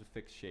just use a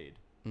fixed shade.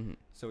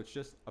 So it's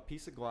just a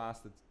piece of glass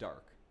that's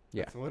dark.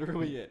 Yeah. That's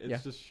literally it.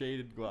 It's just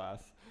shaded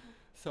glass.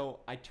 So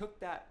I took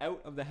that out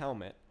of the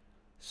helmet,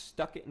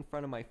 stuck it in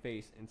front of my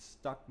face, and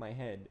stuck my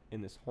head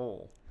in this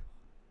hole.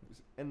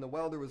 And the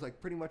welder was like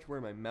pretty much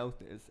where my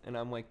mouth is. And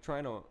I'm like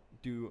trying to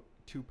do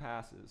 2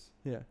 passes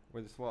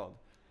with this weld.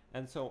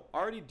 And so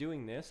already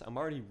doing this, I'm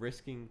already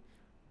risking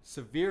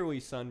severely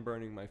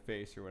sunburning my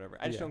face or whatever.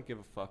 I just don't give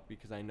a fuck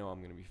because I know I'm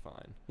going to be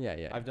fine.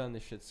 Yeah. I've done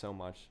this shit so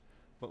much.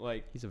 But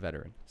like, he's a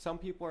veteran. Some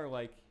people are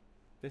like,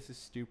 this is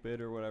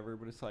stupid or whatever.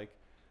 But it's like,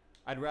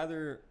 I'd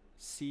rather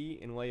see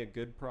and lay a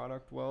good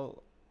product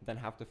well than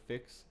have to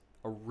fix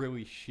a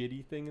really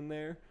shitty thing in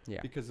there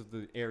because of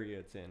the area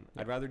it's in.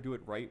 I'd rather do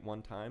it right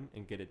one time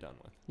and get it done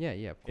with. Yeah,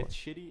 of course. It's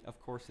shitty, of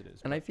course it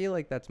is. And I feel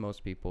like that's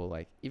most people,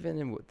 like, even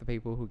in the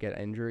people who get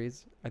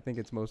injuries, I think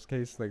it's most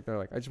cases, like, they're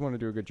like, I just want to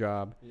do a good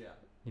job. Yeah.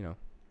 You know.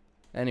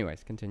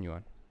 Anyways, continue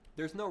on.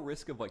 There's no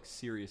risk of, like,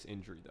 serious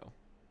injury, though.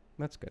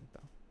 That's good,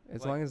 though.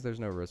 As long as there's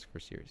no risk for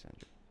serious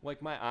injury. Like,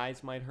 my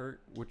eyes might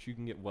hurt, which you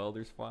can get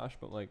welder's flash,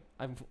 but, like,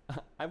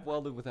 I've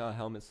welded without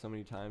helmets so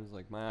many times,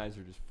 like, my eyes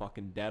are just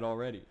fucking dead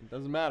already. It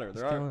doesn't matter.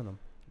 They're killing them.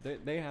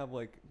 They have,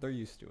 like, they're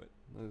used to it.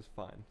 It's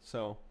fine.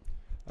 So,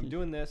 I'm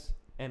doing this,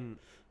 and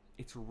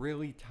it's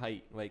really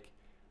tight. Like,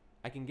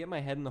 I can get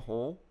my head in the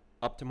hole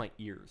up to my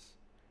ears.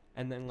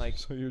 And then, like...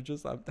 So you're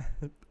just up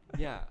there?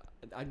 Yeah.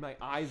 My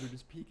eyes are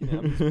just peeking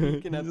at me. I'm just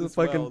peeking at this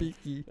fucking weld.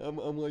 peaky.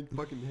 I'm like,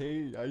 fucking,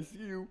 hey, I see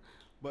you.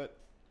 But...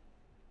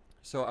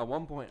 So at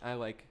one point, I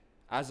like,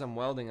 as I'm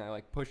welding, I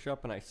like push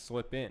up and I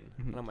slip in.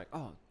 And I'm like,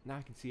 oh, now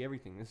I can see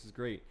everything. This is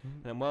great.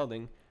 And I'm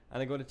welding,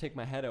 and I go to take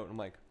my head out, and I'm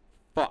like,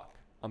 fuck,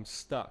 I'm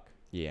stuck.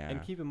 Yeah.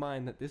 And keep in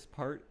mind that this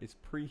part is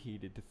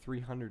preheated to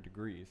 300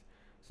 degrees.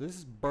 So this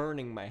is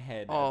burning my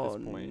head at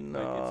this point. No.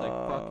 Like, it's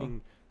like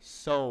fucking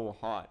so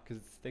hot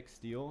because it's thick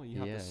steel. You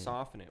have to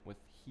soften it with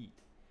heat.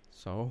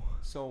 So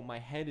my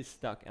head is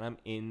stuck, and I'm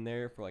in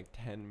there for like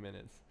 10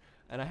 minutes.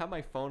 And I have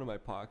my phone in my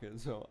pocket,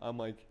 so I'm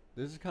like,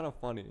 this is kind of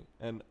funny.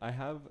 And I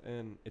have,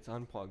 and it's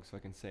unplugged, so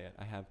I can say it.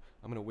 I'm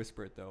going to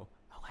whisper it, though.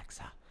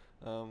 Alexa.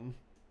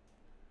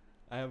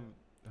 I have,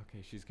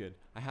 okay, she's good.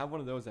 I have one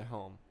of those at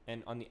home.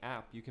 And on the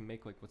app, you can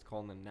make, like, what's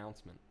called an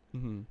announcement.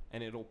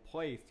 And it'll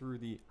play through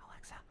the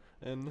Alexa.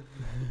 And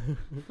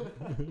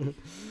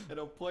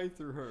it'll play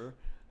through her.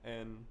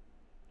 And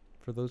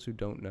for those who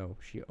don't know,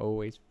 she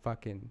always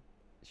fucking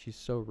She's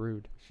so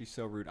rude. She's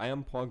so rude. I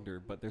unplugged her,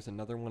 but there's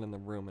another one in the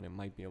room, and it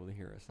might be able to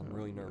hear us. I'm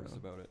really nervous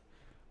about it.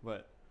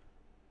 But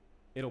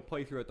it'll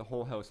play throughout the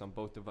whole house on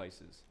both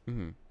devices.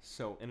 Mm-hmm.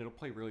 So, and it'll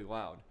play really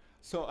loud.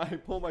 So I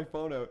pull my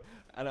phone out,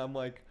 and I'm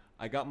like,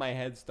 I got my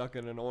head stuck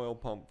in an oil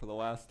pump for the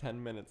last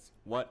 10 minutes.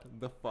 What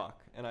the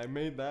fuck? And I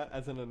made that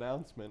as an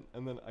announcement,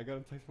 and then I got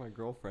to text my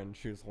girlfriend.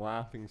 She was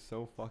laughing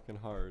so fucking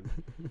hard.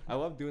 I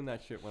love doing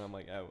that shit when I'm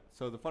like out.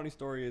 So the funny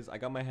story is I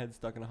got my head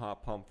stuck in a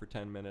hot pump for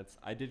 10 minutes.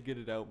 I did get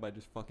it out by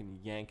just fucking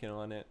yanking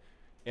on it.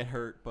 It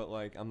hurt, but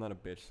like I'm not a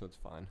bitch, so it's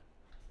fine.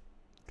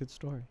 Good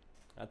story.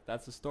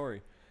 That's the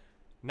story.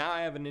 Now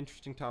I have an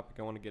interesting topic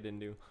I want to get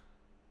into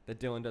that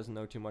Dylan doesn't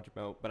know too much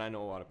about, but I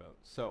know a lot about.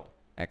 So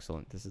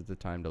Excellent. This is the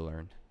time to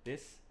learn.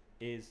 this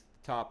is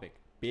the topic.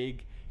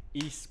 Big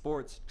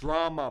esports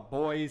drama,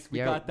 boys. We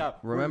got that.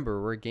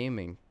 Remember, we're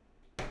gaming.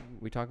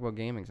 We talk about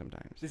gaming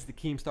sometimes. This is the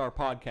Keemstar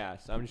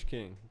podcast. I'm just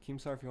kidding.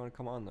 Keemstar, if you want to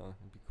come on, though,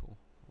 it'd be cool.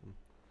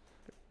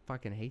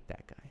 Fucking hate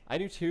that guy. I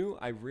do too.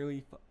 I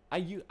really, I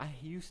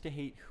used to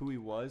hate who he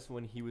was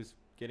when he was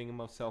getting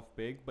himself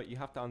big, but you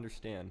have to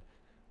understand,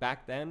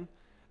 back then,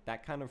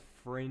 that kind of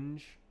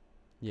fringe,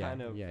 Yeah.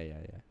 kind of Yeah.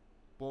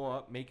 blow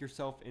up, make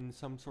yourself in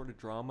some sort of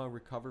drama,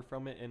 recover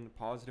from it in a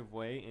positive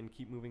way, and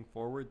keep moving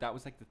forward. That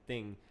was like the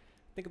thing.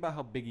 Think about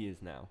how big he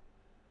is now.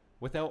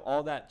 Without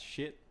all that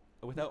shit,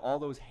 without all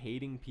those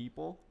hating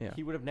people, Yeah.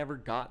 he would have never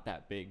got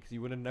that big, because he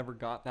would have never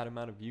got that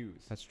amount of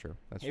views. That's true.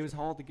 It was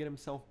all to get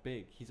himself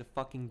big. He's a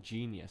fucking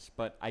genius.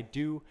 But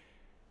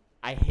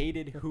I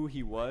hated who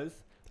he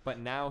was, but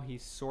now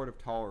he's sort of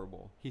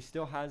tolerable. He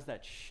still has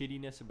that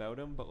shittiness about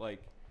him, but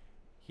like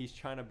he's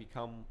trying to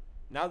become,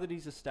 now that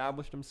he's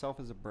established himself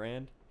as a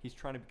brand, he's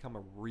trying to become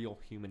a real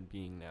human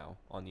being now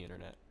on the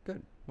internet.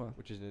 Good. Well,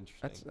 which is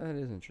interesting. that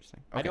is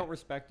interesting. Okay. I don't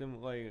respect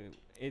him. Like,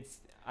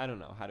 I don't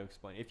know how to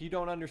explain. If you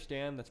don't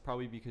understand, that's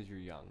probably because you're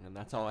young, and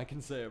that's all I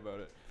can say about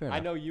it. Fair I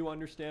enough. know you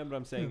understand, but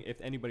I'm saying if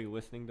anybody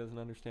listening doesn't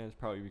understand, it's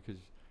probably because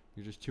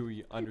you're just too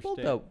People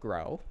understand. don't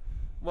grow.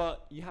 Well,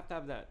 you have to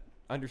have that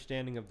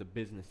understanding of the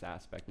business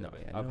aspect of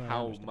it, of I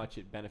how understand. much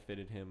it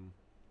benefited him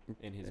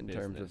in his in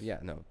business. terms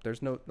of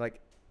there's no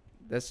like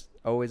this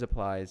always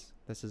applies.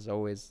 This is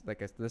always like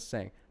this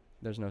saying.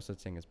 There's no such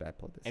thing as bad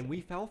publicity. And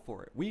we fell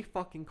for it. We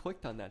fucking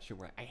clicked on that shit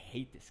where I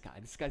hate this guy.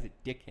 This guy's a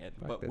dickhead.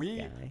 Fuck but this we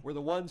guy. were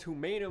the ones who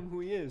made him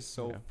who he is.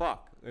 So Yeah.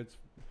 fuck. It's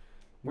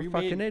We're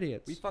fucking made,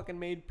 idiots. We fucking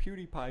made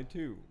PewDiePie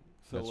too.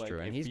 So That's like, true,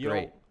 and if he's you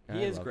great. don't-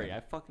 He I is love great. him. I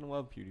fucking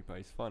love PewDiePie.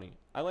 He's funny.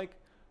 I like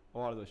a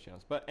lot of those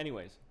channels. But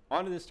anyways,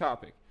 on to this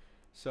topic.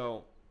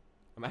 So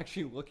I'm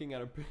actually looking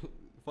at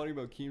funny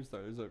about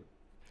Keemstar. There's a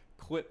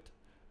clipped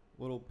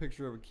little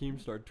picture of a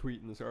Keemstar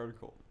tweet in this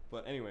article.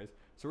 But anyways,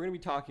 so we're gonna be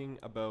talking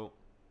about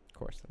Of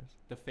course, there's.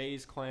 the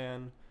FaZe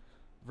Clan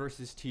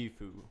versus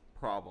Tfue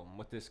problem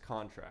with this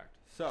contract.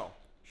 So,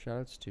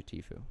 Shoutouts to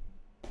Tfue.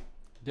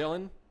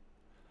 Dylan,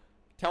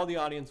 tell the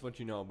audience what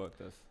you know about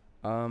this.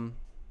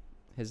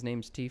 His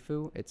name's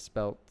Tfue. It's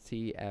spelled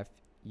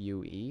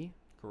Tfue.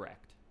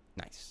 Correct.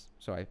 Nice.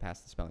 So I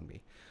passed the spelling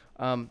bee.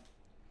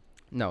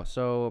 No.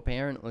 So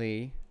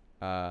apparently,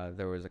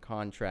 there was a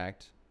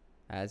contract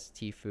as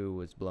Tfue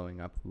was blowing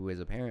up, who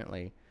is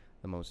apparently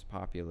the most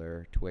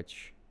popular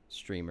Twitch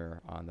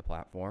streamer on the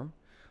platform.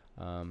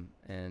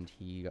 And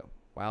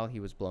while he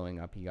was blowing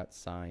up, he got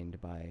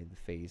signed by the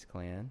FaZe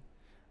Clan.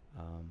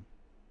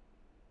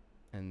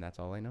 And that's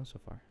all I know so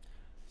far.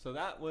 So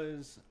that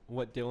was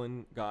what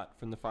Dylan got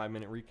from the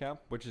 5-minute recap,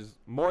 which is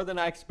more than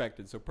I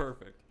expected, so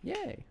perfect.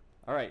 Yay.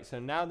 All right, so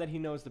now that he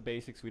knows the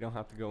basics, we don't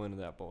have to go into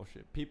that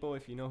bullshit. People,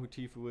 if you know who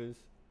Tfue is,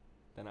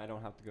 then I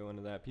don't have to go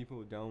into that. People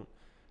who don't,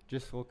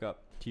 just look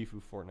up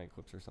Tfue Fortnite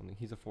clips or something.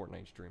 He's a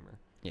Fortnite streamer.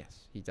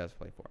 Yes, he does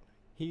play Fortnite.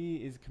 He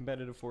is a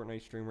competitive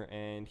Fortnite streamer,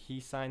 and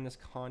he signed this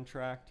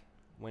contract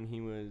when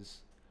he was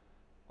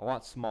a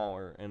lot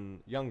smaller and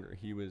younger.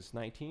 He was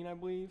 19, I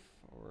believe,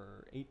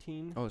 or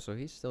 18. Oh, so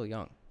he's still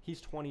young. He's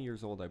 20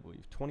 years old, I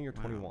believe. 20 or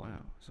 21. Wow.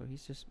 So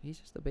he's just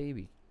a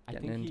baby I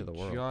getting think into he the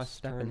world,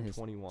 just turned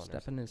 21 or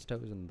stepping his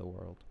toes into the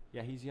world.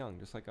 Yeah, he's young,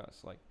 just like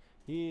us. Like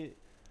He's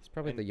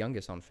probably And- the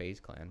youngest on FaZe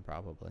Clan,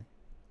 probably.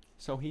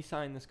 So he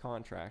signed this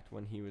contract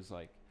when he was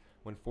like,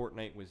 when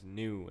Fortnite was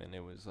new, and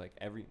it was like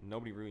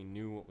nobody really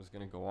knew what was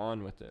gonna go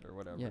on with it or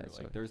whatever. Yeah, like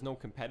so- there's no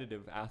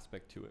competitive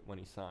aspect to it when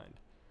he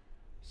signed.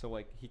 So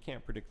like he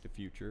can't predict the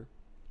future.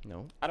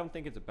 No. I don't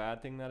think it's a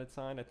bad thing that it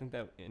signed. I think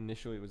that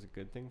initially it was a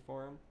good thing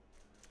for him.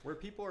 Where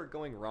people are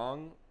going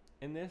wrong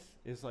in this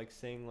is like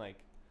saying like,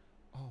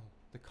 oh,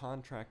 the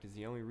contract is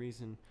the only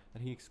reason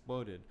that he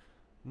exploded.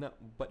 No,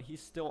 but he's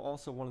still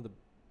also one of the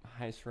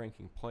highest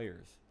ranking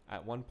players.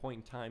 At one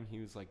point in time, he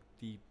was like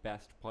the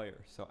best player.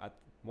 So at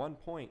one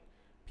point,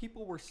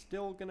 people were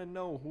still going to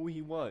know who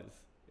he was.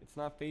 It's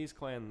not FaZe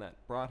Clan that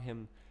brought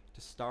him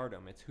to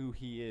stardom. It's who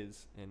he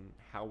is and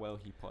how well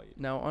he played.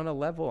 Now, on a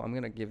level, I'm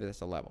going to give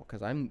this a level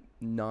because I'm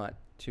not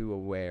too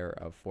aware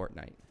of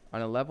Fortnite.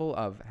 On a level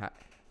of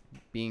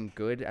being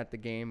good at the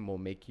game will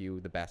make you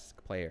the best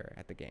player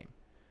at the game.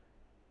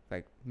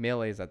 Like,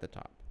 Melee's at the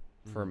top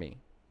for me.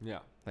 Yeah.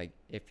 Like,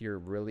 if you're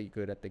really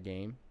good at the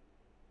game,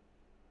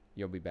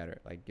 you'll be better.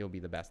 Like you'll be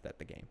the best at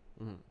the game.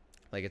 Mm-hmm.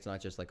 Like it's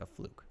not just like a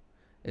fluke.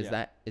 Is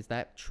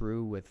that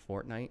true with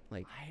Fortnite?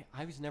 Like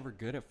I was never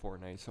good at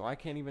Fortnite, so I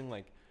can't even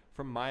like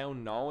from my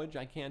own knowledge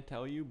I can't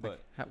tell you.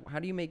 But like, how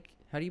do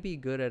you be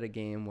good at a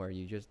game where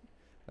you just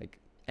like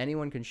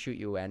anyone can shoot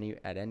you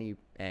at any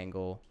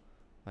angle?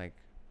 Like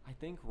I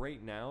think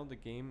right now the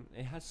game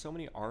it has so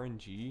many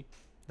RNG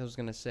I was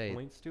gonna say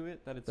points to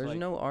it that it's there's like,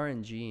 no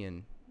RNG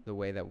in the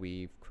way that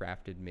we've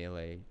crafted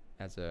Melee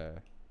as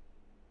a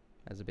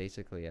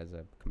basically as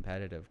a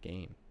competitive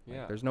game. Like,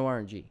 yeah. there's no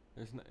RNG.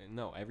 There's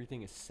no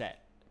everything is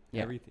set.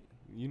 Yeah. Everything.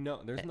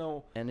 There's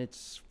no. And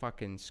it's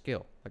fucking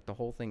skill. Like the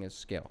whole thing is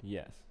skill.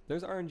 Yes.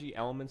 There's RNG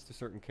elements to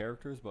certain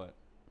characters, but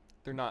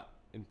they're not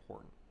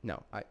important.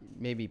 No,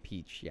 maybe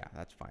Peach. Yeah,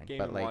 that's fine. Game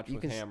but and like Watch you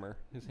with can Hammer.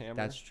 His Hammer.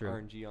 That's true.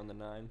 RNG on the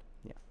 9.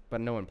 Yeah, but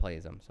no one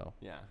plays them, so.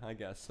 Yeah, I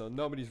guess. So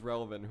nobody's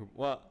relevant.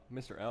 Well,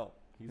 Mr. L,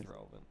 he's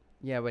relevant.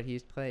 Yeah, but he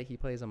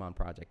plays them on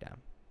Project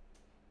M.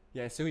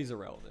 Yeah, so he's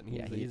irrelevant.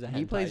 He's a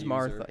he plays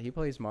Martha. He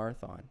plays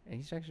Marathon, and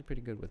he's actually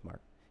pretty good with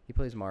Mark. He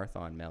plays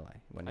Marathon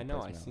Melee when he I know.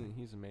 plays I Melee. see.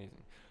 He's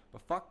amazing.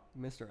 But fuck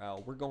Mr.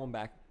 L. We're going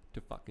back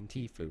to fucking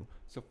Tfue.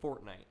 So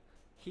Fortnite.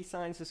 He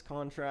signs this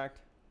contract.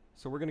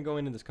 So we're gonna go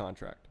into this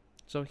contract.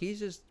 So he's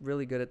just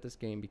really good at this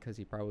game because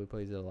he probably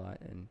plays it a lot,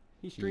 and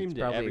he streamed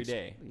it every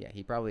day. Yeah,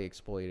 he probably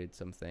exploited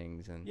some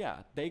things, and yeah,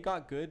 they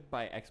got good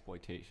by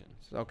exploitation.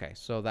 Okay,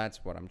 so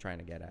that's what I'm trying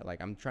to get at.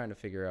 Like, I'm trying to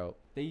figure out,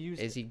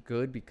 is he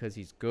good because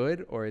he's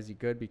good, or is he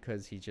good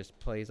because he just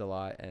plays a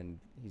lot and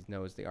he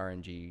knows the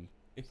RNG?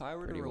 If I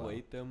were to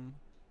relate them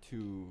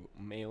to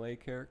Melee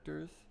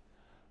characters,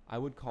 I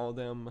would call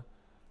them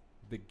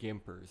the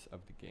gimpers of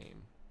the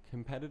game.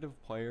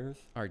 Competitive players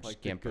are just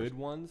like gimpers. The good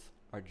ones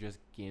are just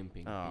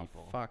gimping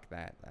people. Fuck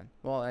that then.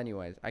 Well,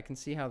 anyways, I can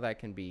see how that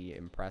can be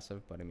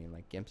impressive, but I mean,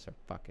 like, gimps are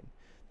fucking...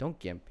 Don't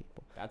gimp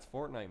people. That's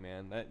Fortnite,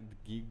 man. That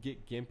you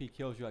get gimpy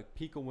kills. You like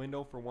peek a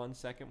window for 1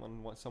 second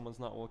when someone's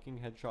not looking,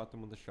 headshot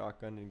them with a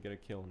shotgun and get a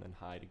kill and then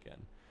hide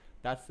again.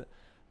 That's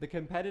the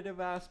competitive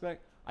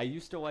aspect. I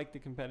used to like the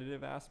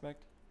competitive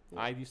aspect. Yeah.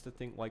 I used to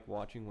think like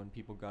watching when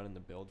people got in the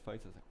build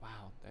fights. I was like,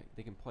 wow,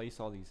 they can place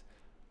all these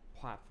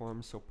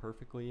platforms so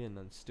perfectly and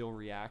then still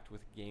react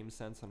with game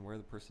sense on where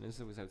the person is.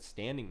 It was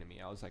outstanding to me.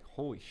 I was like,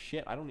 holy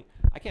shit,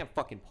 I can't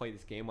fucking play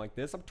this game like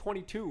this. I'm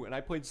 22 and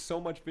I played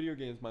so much video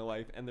games in my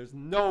life, and there's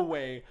no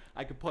way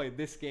I could play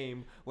this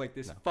game like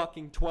this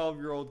fucking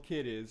 12-year-old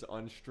kid is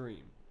on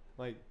stream.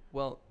 Like,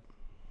 well,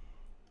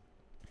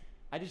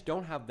 I just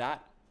don't have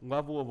that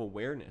level of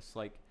awareness.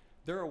 Like,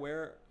 they're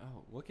aware.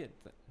 Oh, look at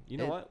you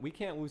know what? We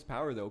can't lose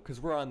power though,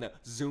 because we're on the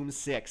Zoom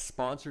 6,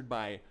 sponsored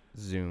by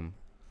Zoom.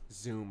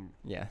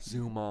 Yeah.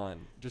 Zoom on.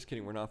 Just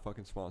kidding. We're not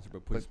fucking sponsored,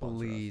 but please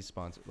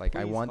sponsor. Like,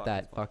 please, I want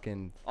that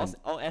fucking.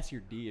 I'll S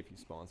your D if you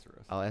sponsor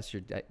us. I'll S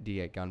your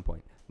D at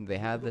gunpoint. They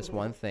have this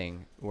one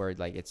thing where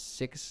like it's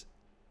 6,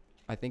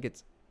 I think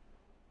it's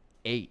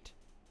 8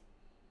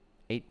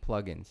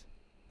 plugins.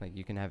 Like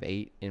you can have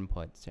 8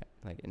 inputs,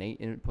 like an 8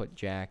 input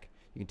jack.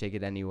 You can take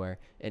it anywhere,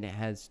 and it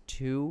has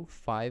 2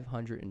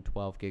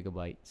 512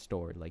 gigabyte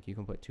stored. Like you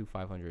can put 2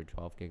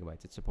 512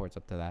 gigabytes. It supports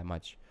up to that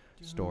much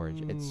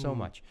storage. It's so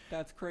much.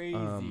 That's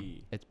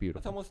crazy. It's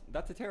beautiful.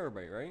 That's a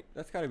terabyte, right?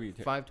 That's got to be a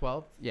terabyte.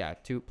 512. Yeah,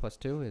 2 plus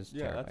 2 is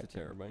yeah, terabyte. That's a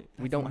terabyte.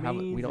 We don't have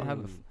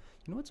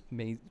you know what's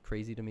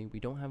crazy to me? We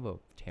don't have a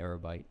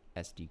terabyte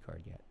SD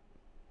card yet.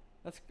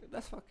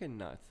 That's fucking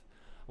nuts.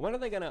 When are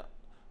they gonna?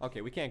 Okay,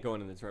 we can't go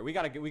into this, right? We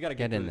gotta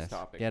get into this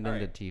topic. Get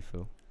into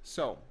Tfue.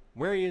 So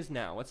where he is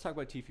now. Let's talk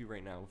about Tfue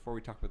right now before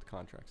we talk about the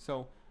contract.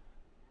 So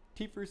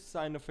Tfue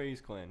signed to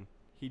FaZe Clan.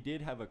 He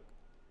did have a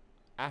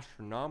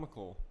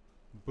astronomical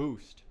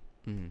boost.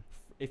 Mm-hmm.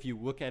 If you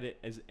look at it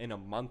as in a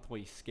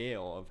monthly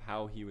scale of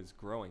how he was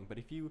growing, but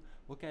if you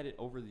look at it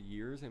over the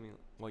years, I mean,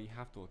 well, you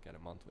have to look at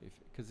it monthly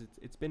because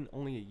it's been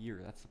only a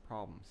year. That's the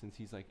problem since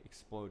he's like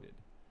exploded.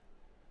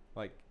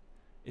 Like,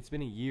 it's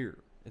been a year.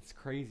 It's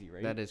crazy,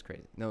 right? That is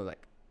crazy. No,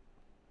 like,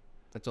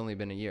 it's only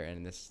been a year,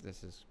 and this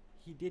is.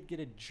 He did get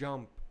a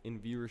jump in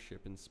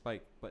viewership and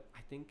spike, but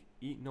I think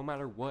no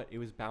matter what, it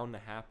was bound to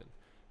happen.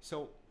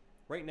 So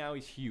right now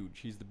he's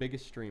huge. He's the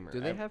biggest streamer. Do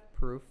they have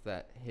proof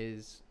that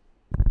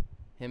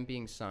him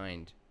being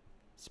signed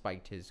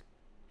spiked his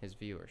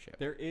viewership?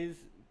 There is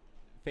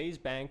FaZe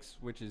Banks,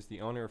 which is the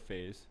owner of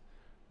FaZe,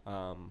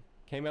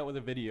 came out with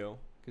a video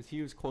because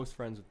he was close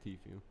friends with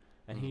Tfue,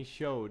 and he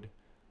showed,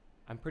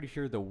 I'm pretty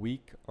sure the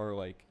week or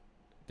like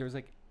there's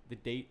like the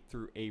date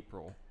through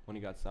April when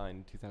he got signed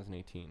in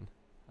 2018.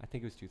 I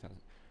think it was 2000.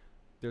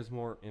 There's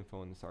more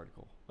info in this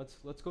article.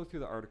 Let's go through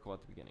the article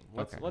at the beginning.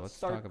 Let's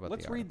start.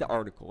 Let's read the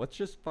article. Let's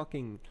just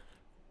fucking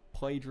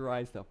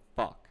plagiarize the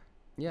fuck.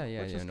 Yeah.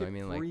 Let's just get I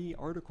mean, free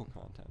like, article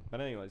content. But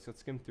anyways,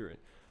 let's skim through it.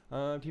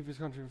 Tfue's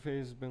contract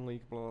phase has been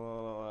leaked. Blah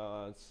blah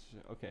blah. It's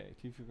okay.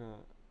 Tfue.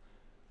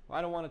 Well,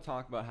 I don't want to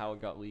talk about how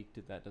it got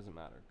leaked. That doesn't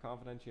matter.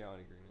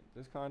 Confidentiality agreement.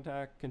 This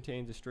contract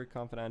contains a strict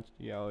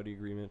confidentiality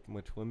agreement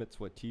which limits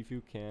what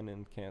Tfue can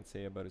and can't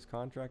say about his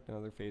contract and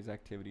other FaZe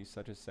activities,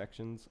 such as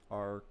sections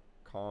are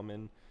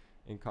common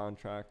in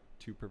contract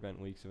to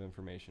prevent leaks of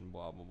information.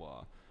 Blah blah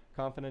blah.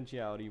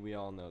 Confidentiality, we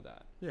all know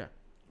that. Yeah.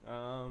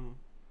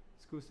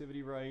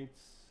 Exclusivity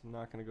rights, I'm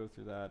not going to go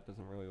through that.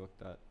 Doesn't really look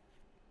that.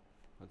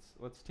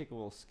 Let's take a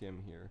little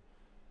skim here.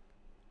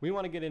 We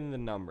want to get into the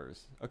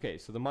numbers. Okay,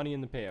 so the money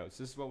and the payouts.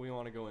 This is what we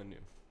want to go into.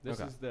 This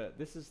is what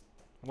This is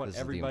the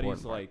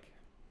everybody's important like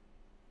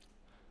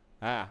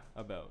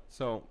about.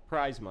 So,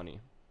 prize money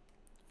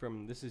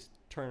this is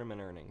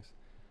tournament earnings.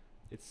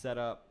 It's set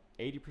up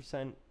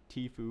 80%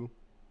 Tfue,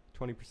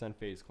 20%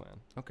 FaZe Clan.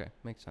 Okay,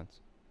 makes sense.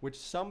 Which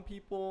some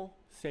people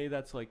say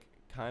that's like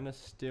kind of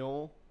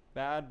still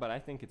bad, but I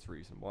think it's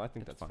reasonable. I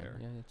think that's fine. fair.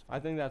 Yeah, it's fine. I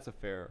think that's a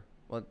fair.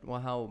 Well,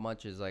 how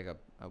much is like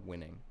a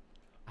winning?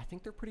 I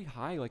think they're pretty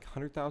high, like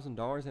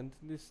 $100,000. And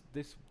this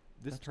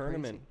That's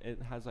tournament,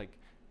 it has like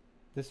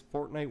this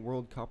Fortnite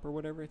World Cup or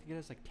whatever. I think it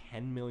has like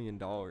 $10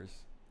 million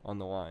on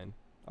the line,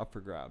 up for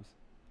grabs.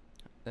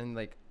 And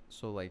like,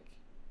 so like,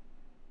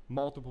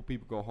 Multiple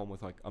people go home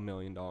with like $1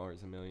 million,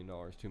 $1 million,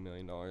 $2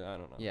 million. I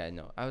don't know. yeah,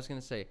 no. I was gonna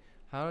say,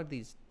 how are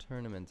these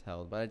tournaments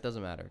held? But it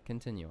doesn't matter.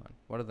 Continue on.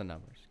 What are the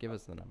numbers? Give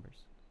us the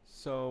numbers.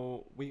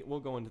 So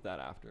we'll go into that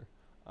after.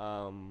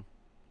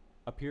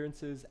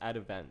 Appearances at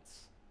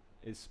events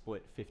is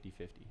split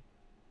 50-50.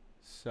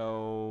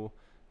 So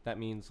that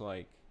means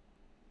like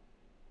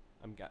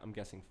I'm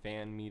guessing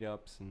fan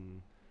meetups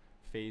and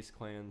FaZe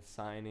Clan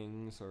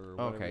signings or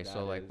whatever. Okay, so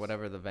that like is.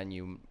 whatever the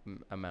venue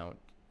amount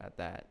at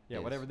that. Yeah,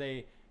 is. whatever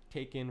they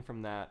take in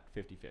from that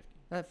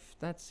 50-50.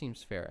 That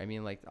seems fair. I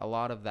mean, like a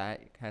lot of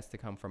that has to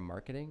come from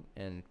marketing,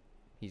 and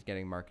he's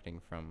getting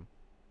marketing from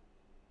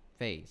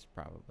FaZe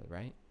probably,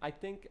 right? I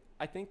think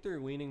they're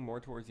leaning more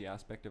towards the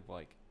aspect of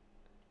like,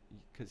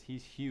 because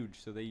he's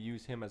huge, so they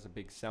use him as a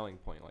big selling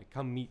point. Like,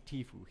 come meet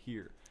Tfue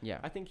here. Yeah.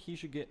 I think he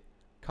should get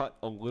cut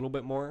a little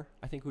bit more.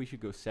 I think we should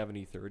go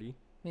 70-30.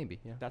 Maybe,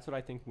 yeah. That's what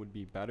I think would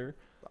be better.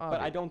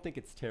 But I don't think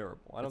it's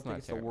terrible. I don't think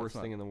it's the worst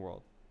thing in the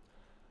world.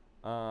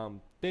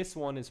 This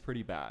one is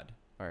pretty bad.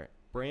 All right.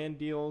 Brand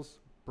deals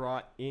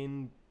brought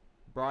in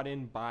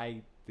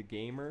by the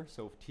gamer.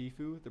 So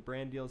Tfue, the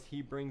brand deals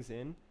he brings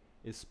in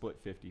is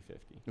split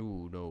 50-50.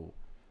 Ooh, no.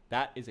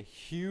 That is a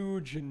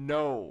huge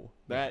no.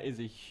 That is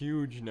a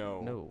huge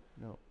no.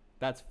 No.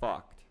 That's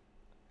fucked.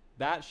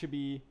 That should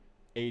be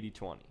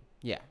 80-20.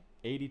 Yeah.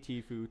 80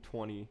 Tfue,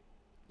 20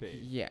 FaZe.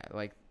 Yeah,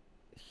 like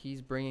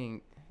he's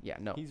bringing. Yeah,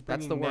 no. He's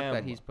That's the bringing work that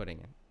them. he's putting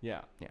in.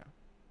 Yeah. Yeah.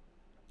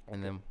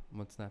 And then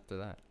what's after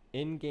that?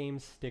 In-game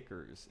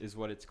stickers is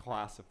what it's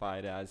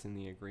classified as in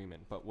the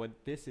agreement. But what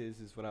this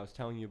is what I was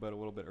telling you about a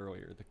little bit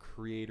earlier, the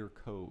creator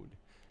code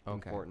in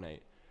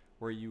Fortnite,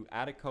 where you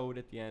add a code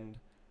at the end,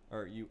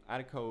 or you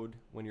add a code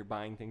when you're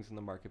buying things in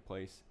the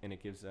marketplace, and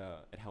it gives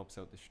it helps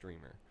out the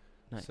streamer.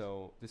 Nice.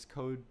 So this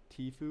code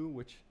Tfue,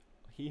 which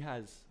he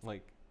has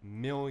like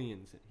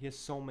millions, he has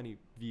so many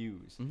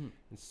views, Mm-hmm.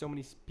 and so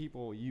many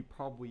people you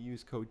probably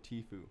use code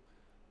Tfue.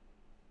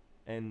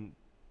 And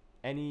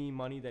any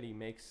money that he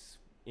makes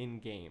in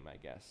game, I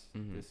guess.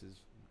 Mhm. This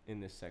is in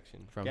this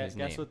section. From Guess his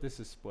name. what this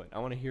is split. I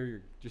want to hear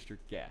your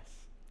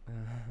guess.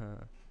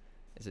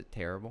 Is it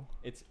terrible?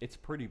 It's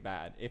pretty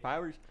bad. If I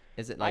were,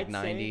 Is it like I'd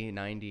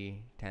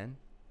 90, 10?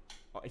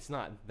 oh, it's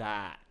not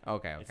that.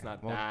 Okay. It's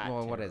not well, that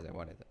Well, what is it? terrible.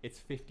 What is it? It's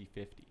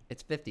 50-50.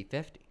 It's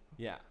 50-50.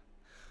 Yeah,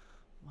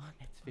 What?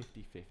 it's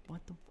 50-50.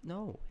 What the?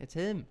 No, it's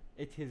him.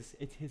 It's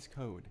his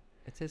code.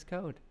 It's his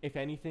code. If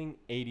anything,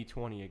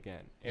 80-20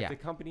 again. If Yeah.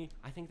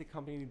 I think the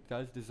company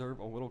does deserve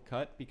a little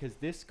cut because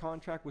this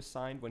contract was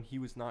signed when he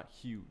was not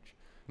huge.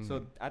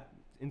 So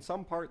in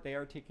some part, they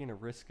are taking a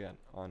risk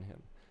on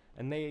him.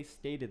 And they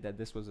stated that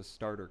this was a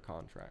starter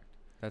contract,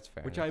 That's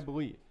fair. which I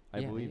believe. I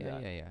yeah, believe yeah,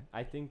 that. Yeah.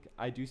 I think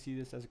I do see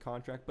this as a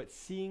contract, but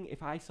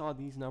if I saw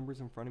these numbers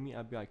in front of me,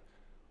 I'd be like,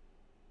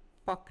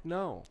 fuck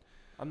no.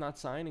 I'm not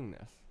signing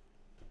this.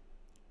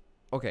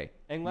 Okay.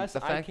 Unless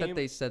the I fact came, that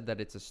they said that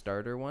it's a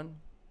starter one,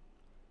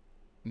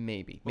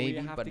 maybe, but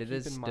you have but to it keep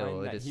is in still. mind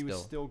It that is he was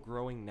still. still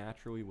growing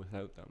naturally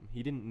without them.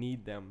 He didn't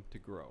need them to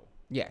grow.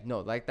 Yeah.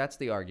 No. Like that's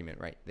the argument,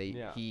 right?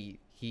 Yeah. He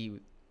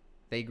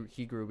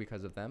grew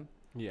because of them.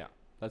 Yeah,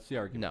 that's the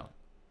argument. No.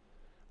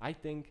 I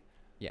think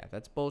Yeah,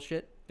 that's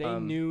bullshit. they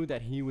knew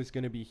that he was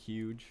going to be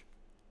huge,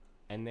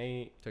 and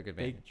they Took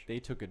advantage. They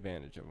took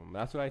advantage of him.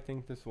 That's what I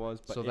think this was.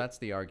 But So that's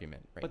the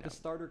argument right But now. the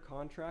starter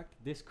contract,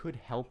 this could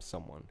help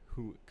someone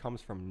who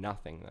comes from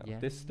nothing, though. Yeah.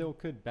 This still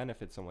could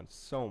benefit someone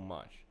so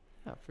much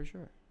Yeah, for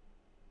sure.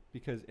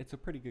 because it's a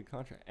pretty good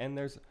contract. And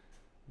there's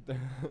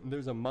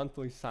a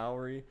monthly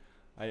salary.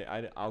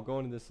 I'll go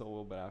into this a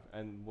little bit after.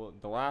 And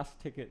the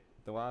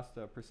last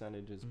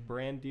percentage is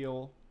brand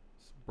deal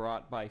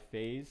brought by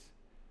FaZe.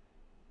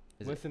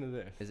 Listen to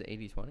this. Is it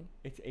 80-20?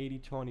 It's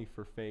 80-20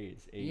 for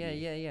FaZe. 80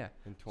 Yeah.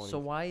 And 20. So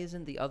why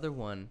isn't the other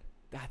one?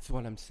 That's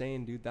what I'm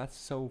saying, dude. That's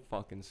so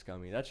fucking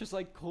scummy. That's just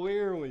like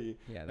clearly.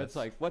 Yeah, That's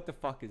like, what the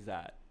fuck is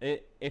that?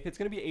 If it's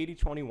going to be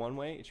 80-20 one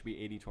way, it should be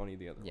 80-20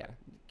 the other Yeah, way.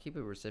 keep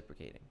it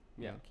reciprocating.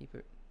 Yeah. Keep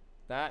it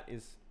That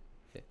is,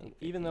 50.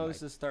 even though this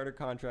is a starter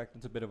contract,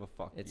 it's a bit of a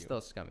fuck It's you.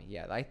 still scummy.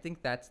 Yeah, I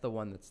think that's the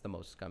one that's the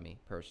most scummy,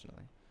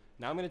 personally.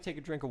 Now I'm going to take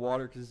a drink of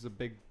water because this is a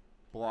big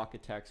block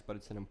of text, but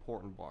it's an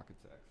important block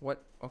of text.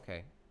 What?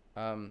 Okay.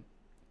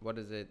 what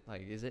is it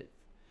like? Is it?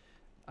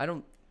 I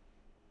don't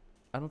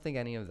think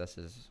any of this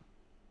is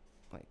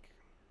like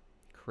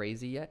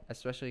crazy yet,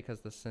 especially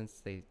because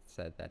since they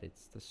said that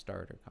it's the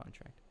starter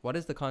contract. What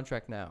is the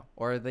contract now,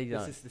 or are they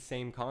done? This is the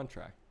same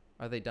contract.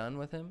 Are they done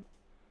with him?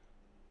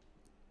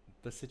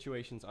 The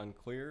situation's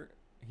unclear.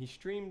 He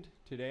streamed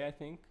today, I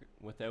think,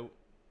 without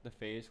the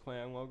FaZe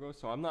Clan logo,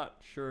 so I'm not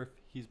sure if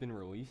he's been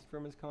released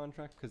from his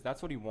contract, because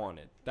that's what he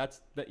wanted. That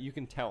you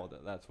can tell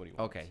that's what he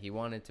wants. Okay, he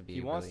wanted to be.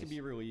 He wants to be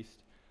released,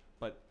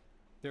 but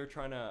they're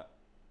trying to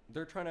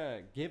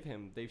give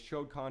him. They've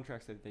showed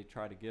contracts that they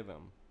try to give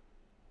him.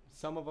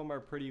 Some of them are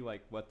pretty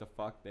like, what the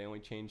fuck? They only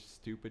change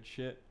stupid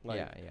shit. Like,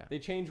 yeah. They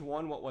changed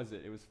one. What was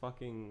it? It was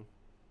fucking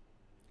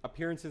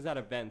appearances at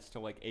events to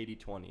like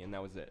 80-20, and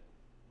that was it.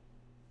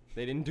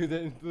 They didn't do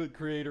the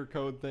creator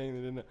code thing.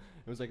 They didn't.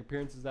 It was like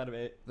appearances out of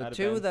it. The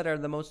two that are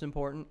the most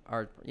important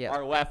are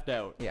left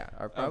out. Yeah,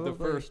 are probably the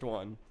first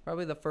one.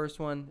 Probably the first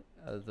one,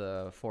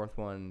 the fourth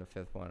one, the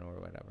fifth one, or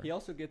whatever. He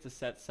also gets a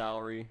set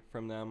salary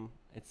from them.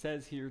 It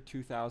says here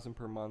 $2,000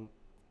 per month,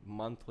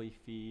 monthly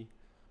fee.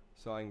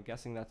 So I'm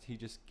guessing that's he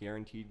just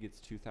guaranteed gets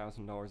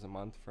 $2,000 a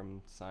month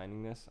from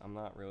signing this. I'm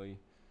not really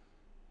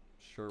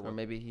sure. Or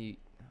maybe he.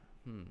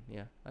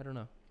 Yeah, I don't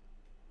know.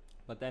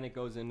 But then it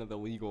goes into the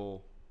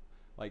legal.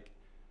 Like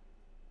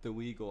the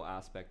legal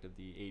aspect of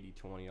the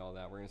 80-20, all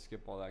that. We're going to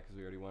skip all that because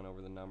we already went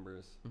over the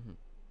numbers. Mm-hmm.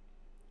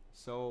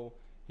 So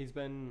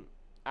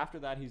after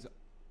that, he's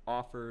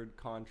offered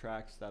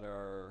contracts that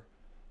are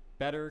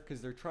better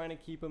because they're trying to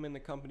keep him in the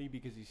company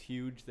because he's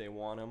huge. They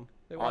want him.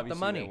 They want the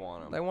money. They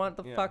want him. They want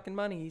the fucking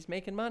money. He's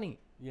making money.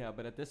 Yeah,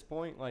 but at this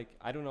point, like,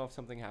 I don't know if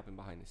something happened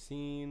behind the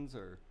scenes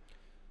or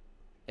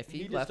if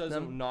he just left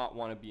doesn't them, not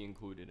want to be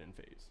included in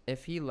FaZe.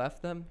 If he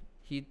left them,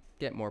 he'd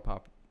get more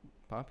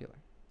popular.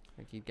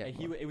 Like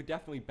it would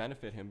definitely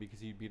benefit him because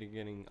he'd be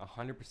getting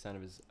 100%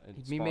 of his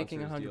he'd be making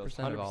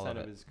 100% of all of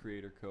it. His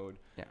creator code.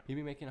 Yeah. He'd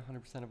be making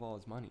 100% of all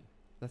his money.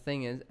 The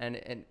thing is,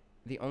 and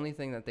the only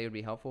thing that they would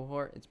be helpful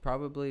for, it's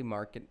probably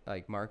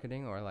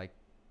marketing or like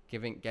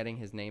getting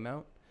his name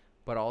out,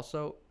 but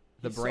also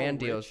the brand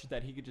deals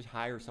that he could just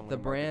hire someone. The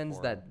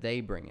brands that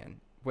they bring in,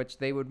 which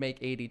they would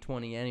make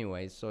 80-20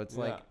 anyways, so it's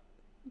like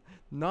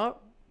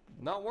not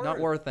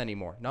worth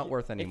anymore. Not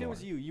worth anymore. If it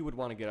was you, you would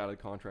want to get out of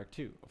the contract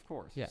too, of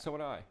course. Yeah. So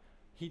would I.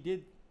 He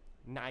did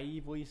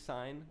naively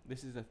sign.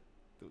 This is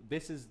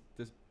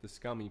the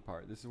scummy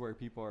part. This is where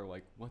people are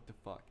like, what the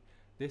fuck?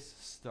 This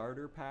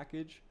starter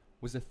package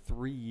was a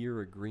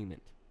 3-year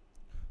agreement.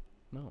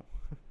 No.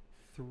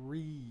 3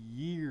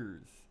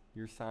 years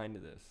you're signed to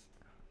this.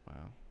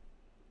 Wow.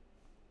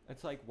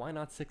 It's like, why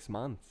not 6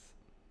 months?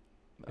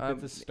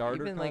 If it's a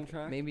starter even contract.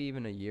 Like maybe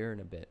even a year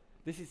and a bit.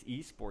 This is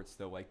esports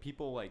though. Like,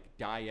 people like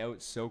die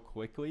out so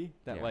quickly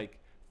that like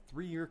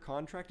 3-year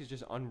contract is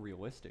just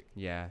unrealistic.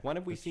 Yeah. When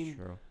have we seen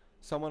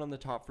someone on the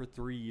top for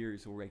 3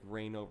 years who like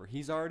reign over?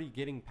 He's already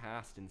getting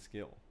past in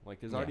skill. Like,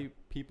 there's already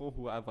people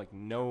who have like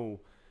no.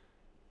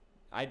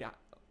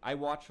 I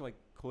watch like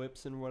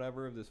clips and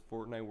whatever of this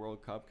Fortnite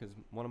World Cup because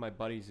one of my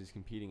buddies is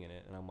competing in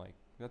it, and I'm like,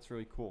 that's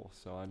really cool.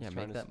 So I'm just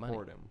trying to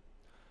support him.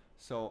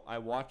 So I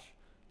watch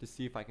to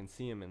see if I can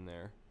see him in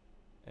there,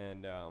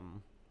 and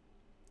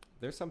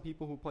there's some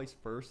people who place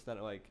first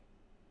that like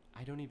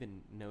I don't even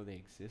know they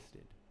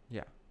existed.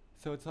 Yeah.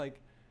 So it's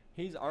like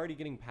he's already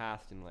getting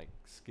past in like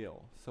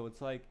skill. So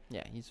it's like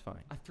he's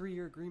fine. A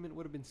 3-year agreement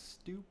would have been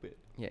stupid.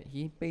 Yeah,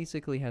 he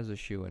basically has a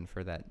shoe-in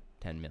for that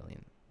 10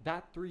 million.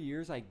 That 3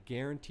 years, I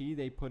guarantee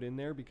they put in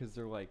there because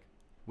they're like,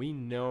 we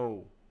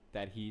know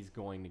that he's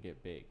going to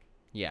get big.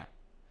 Yeah.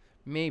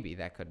 Maybe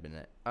that could have been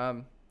it.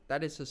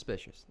 That is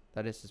suspicious.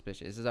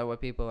 Is that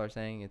what people are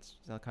saying? It's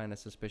kind of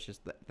suspicious,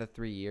 the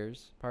 3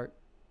 years part?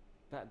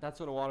 That's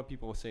what a lot of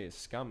people say is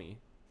scummy.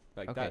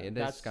 Like okay, it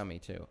is scummy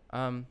too.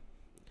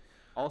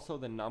 Also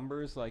the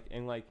numbers, like,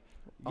 and like,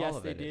 yes,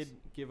 they did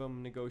give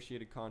him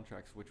negotiated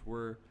contracts, which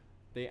were,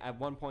 at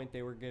one point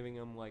they were giving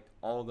him like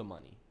all the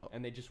money,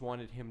 and they just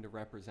wanted him to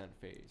represent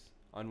FaZe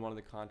on one of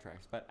the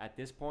contracts. But at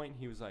this point,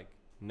 he was like,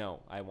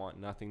 no, I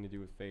want nothing to do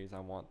with FaZe. I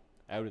want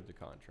out of the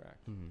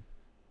contract. Mm-hmm.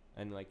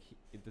 And like,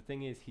 the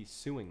thing is, he's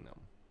suing them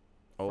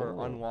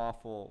for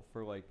unlawful,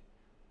 for like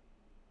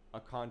a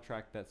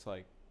contract that's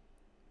like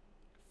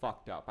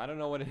fucked up. I don't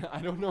know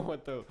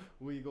what the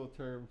legal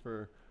term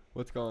for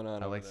what's going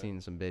on. I like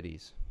seeing some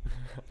biddies.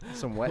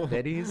 Some wet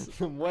biddies.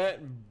 Some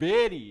wet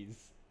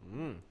biddies.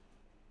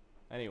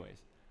 Anyways,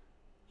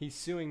 he's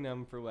suing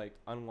them for like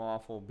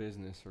unlawful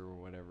business or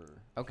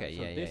whatever. Okay,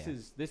 so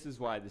this is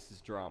why this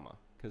is drama,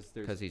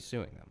 because he's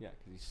suing them. Yeah,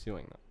 because he's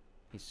suing them.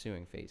 He's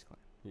suing FaZe Clan.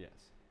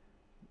 Yes.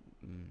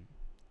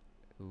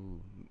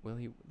 Ooh. Well,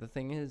 the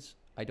thing is,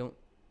 I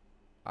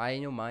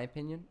know my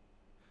opinion.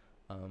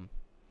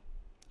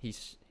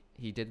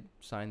 He did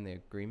sign the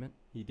agreement.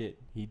 He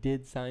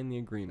did sign the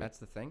agreement. That's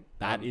the thing.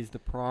 That is the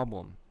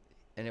problem.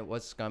 And it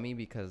was scummy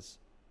because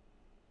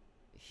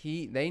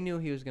they knew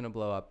he was going to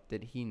blow up.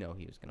 Did he know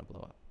he was going to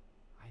blow up?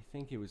 I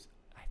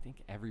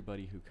think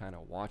everybody who kind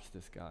of watched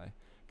this guy,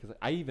 because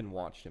I even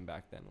watched him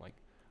back then. Like,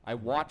 I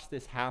watched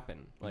this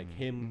happen, like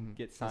him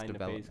get signed to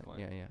FaZe Clan.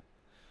 Yeah.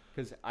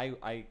 Because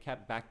I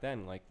kept back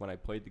then, like when I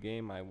played the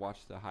game, I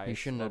watched the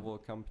highest shouldn't have- level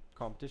of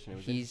competition. It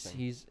was He's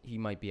interesting. he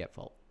might be at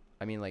fault.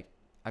 I mean, like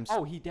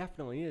Oh, he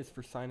definitely is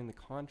for signing the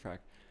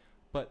contract.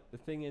 But the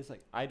thing is,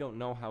 like, I don't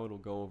know how it'll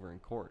go over in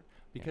court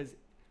because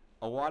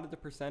a lot of the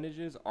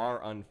percentages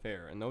are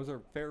unfair, and those are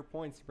fair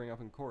points to bring up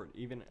in court.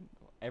 Even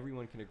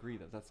everyone can agree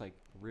that that's like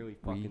really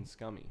fucking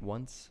scummy.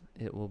 Once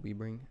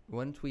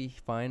we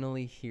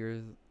finally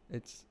hear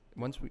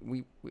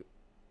we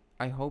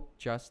I hope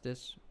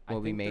justice I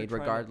will be think they're made trying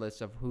to-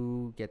 regardless of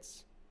who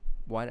gets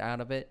what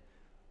out of it.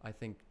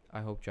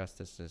 I hope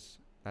justice is,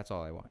 that's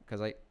all I want,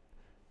 because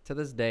to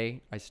this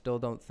day I still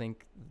don't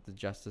think the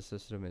justice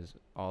system is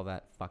all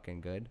that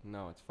fucking good.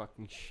 No, it's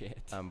fucking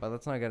shit. But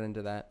let's not get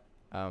into that.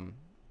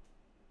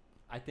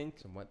 I think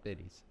Some wet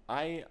biddies.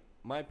 my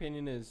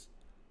opinion is,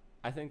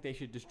 I think they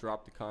should just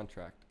drop the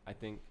contract. I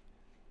think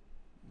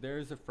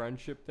there's a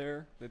friendship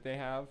there that they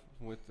have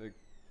with the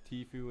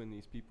Tfue and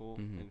these people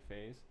in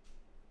FaZe,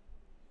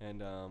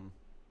 and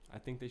I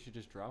think they should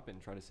just drop it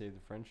and try to save the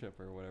friendship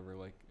or whatever.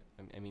 Like,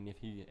 I mean,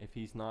 if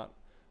he's not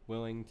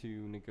willing to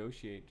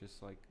negotiate,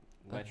 just like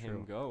let That's him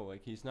true. go.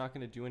 Like, he's not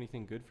going to do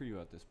anything good for you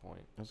at this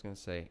point. I was gonna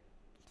say,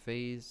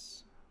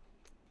 FaZe.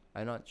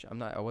 I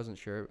wasn't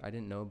sure. I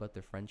didn't know about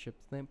the friendship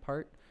thing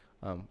part.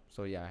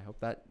 So yeah, I hope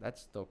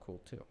that's still cool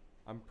too.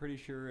 I'm pretty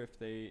sure if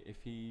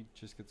he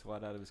just gets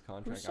let out of his Who's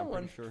contract, I'm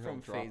someone pretty sure he'll from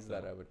drop FaZe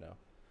that. that I would know?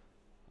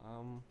 I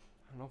don't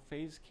know.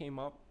 FaZe came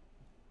up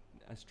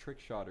as trick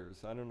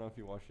shotters. I don't know if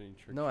you watched any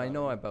trick. No, I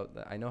know about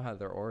that. I know how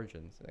their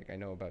origins. Like, I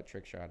know about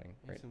trick shotting.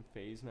 There's Right. some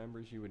FaZe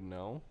members you would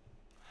know.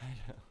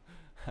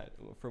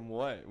 From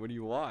what? What do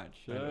you watch?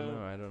 I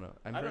don't know.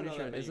 I'm I don't pretty know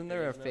sure. that many Isn't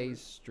there a FaZe FaZe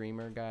members.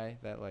 streamer guy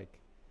that like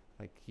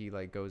he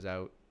like goes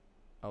out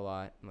a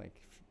lot and like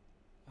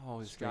Oh,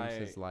 this streams guy.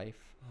 his life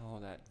Oh,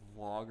 that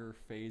vlogger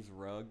FaZe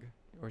Rug.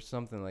 or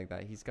something like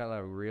that? He's got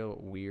a real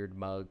weird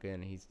mug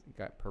and he's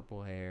got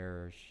purple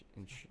hair.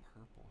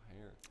 Purple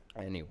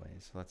hair.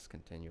 Anyways, let's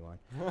continue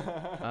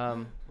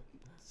on.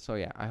 So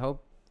yeah, I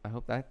hope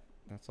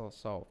that's all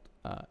solved,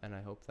 and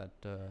I hope that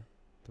the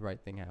right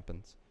thing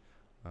happens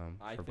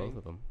I for both think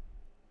of them.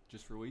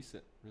 Just release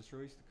it. Just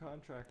release the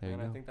contract, There you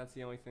man. I go. think that's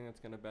the only thing that's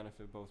going to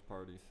benefit both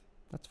parties.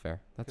 That's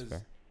fair. That's 'Cause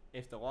fair.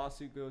 if the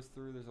lawsuit goes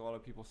through, there's a lot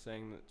of people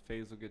saying that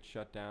FaZe will get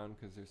shut down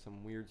because there's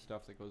some weird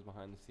stuff that goes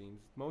behind the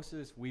scenes. Most of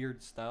this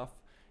weird stuff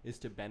is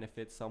to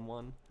benefit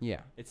someone.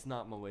 Yeah. It's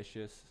not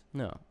malicious,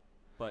 No.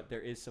 but there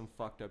is some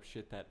fucked up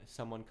shit that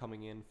someone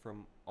coming in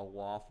from a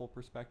lawful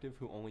perspective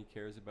who only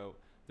cares about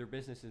their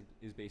business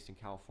is based in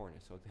California,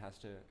 so it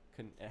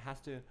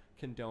has to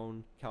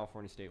condone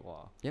California state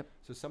law. Yep.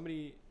 So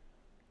somebody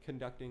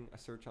conducting a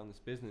search on this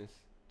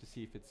business to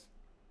see if it's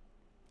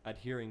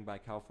adhering by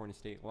California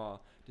state law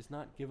does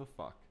not give a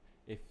fuck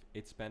if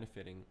it's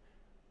benefiting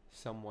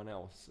someone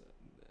else,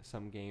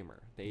 some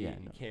gamer. They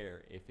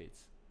care if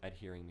it's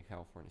adhering to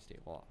California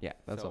state law. Yeah,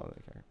 that's So all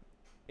they care.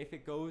 if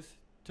it goes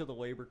to the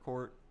labor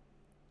court,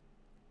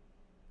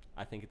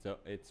 I think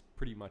it's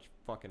pretty much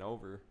fucking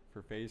over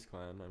for FaZe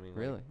Clan. I mean,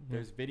 Really? like, Yeah.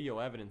 there's video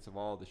evidence of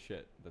all the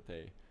shit that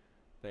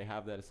they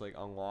have that it's like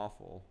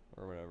unlawful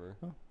or whatever.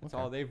 Oh, It's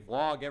okay. all, they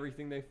vlog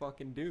everything they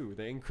fucking do.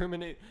 They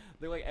incriminate.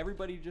 They're like,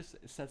 everybody just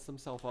sets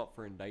themselves up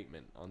for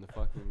indictment on the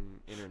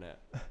fucking internet.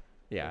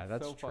 Yeah, It's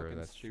that's so true. fucking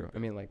That's true. I stupid.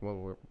 mean, like,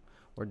 well,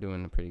 we're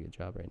doing a pretty good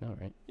job right now,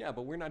 right? Yeah,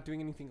 but we're not doing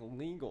anything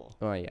illegal.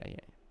 Oh yeah, yeah.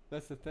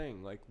 That's the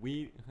thing. Like,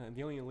 the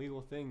only illegal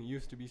thing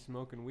used to be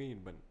smoking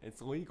weed, but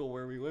it's legal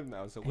where we live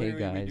now. So Hey,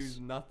 literally we guys,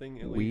 do nothing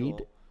illegal.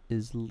 Weed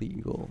is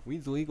legal.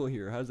 Weed's legal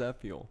here. How's that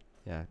feel?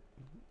 Yeah,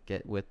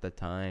 get with the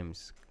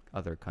times,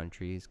 other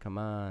countries. Come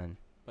on.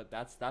 But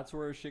that's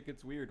where shit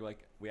gets weird.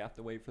 Like, we have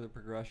to wait for the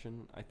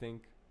progression. I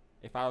think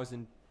if I was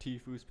in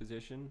Tfue's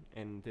position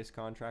and this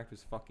contract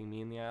was fucking me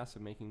in the ass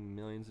of making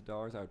millions of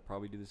dollars, I would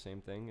probably do the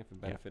same thing if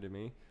it benefited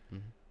me.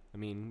 Mm-hmm. I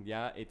mean,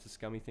 yeah, it's a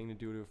scummy thing to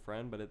do to a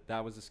friend, but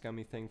that was a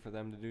scummy thing for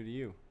them to do to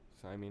you.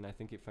 So, I mean, I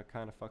think it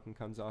kind of fucking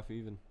comes off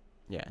even.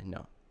 Yeah,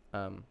 no.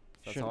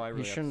 That's all I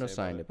really he have to shouldn't have say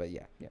about signed it. it, but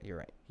yeah, you're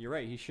right. You're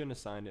right. He shouldn't have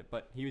signed it,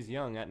 but he was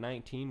young. At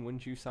 19,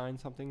 wouldn't you sign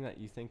something that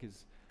you think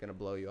is... Gonna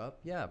blow you up?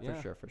 Yeah, Yeah,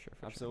 for sure.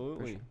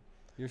 absolutely.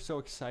 You're so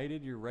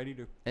excited. You're ready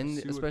to And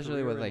pursue a especially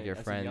career with, in like, it your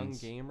as a young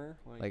friends. gamer.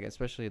 Like,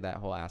 especially that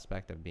whole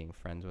aspect of being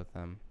friends with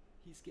them.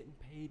 He's getting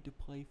paid to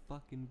play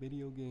fucking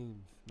video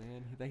games,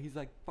 man. He's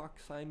like, fuck,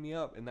 sign me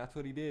up. And that's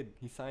what he did.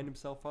 He signed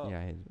himself up.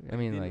 Yeah, But I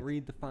mean, he didn't like,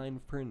 read the fine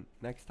print.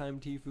 Next time,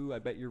 Tfue, I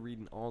bet you're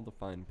reading all the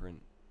fine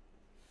print.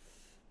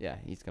 yeah,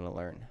 he's gonna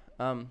learn.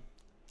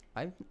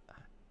 I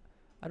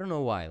don't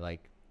know why.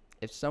 Like,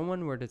 if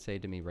someone were to say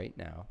to me right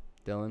now,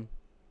 Dylan,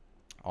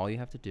 all you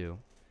have to do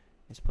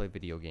is play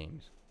video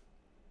games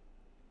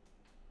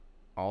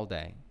all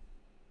day,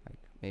 like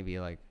maybe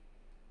like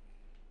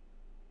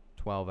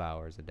 12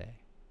 hours a day,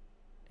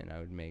 and I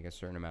would make a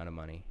certain amount of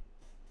money.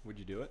 Would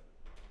you do it?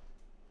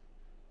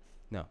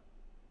 No.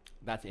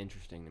 That's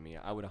interesting to me.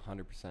 I would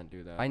 100%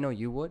 do that. I know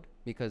you would,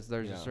 because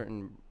there's Yeah. a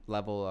certain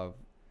level of,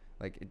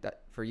 like,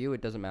 for you, it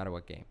doesn't matter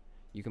what game.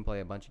 You can play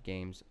a bunch of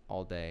games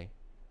all day,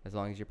 As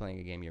long as you're playing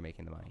a game, you're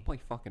making the money. I'll play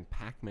fucking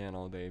Pac-Man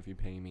all day if you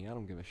pay me. I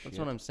don't give a shit. That's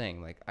what I'm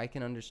saying. Like, I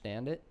can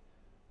understand it.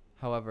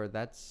 However,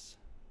 let's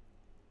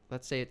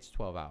say it's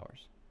 12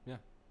 hours. Yeah.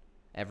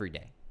 Every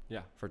day.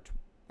 Yeah.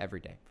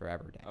 Every day.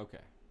 Forever day. Okay.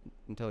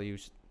 Until you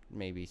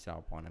maybe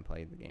stop wanting to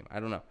play the game.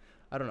 I don't know.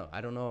 I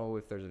don't know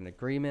if there's an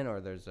agreement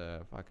or there's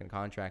a fucking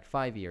contract.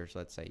 5 years,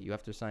 let's say. You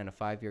have to sign a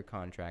 5-year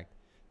contract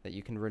that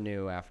you can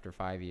renew after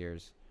 5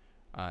 years.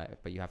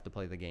 But you have to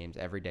play the games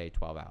every day,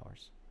 12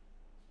 hours.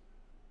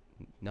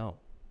 No.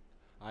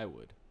 I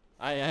would.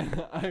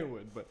 I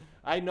would, but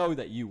I know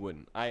that you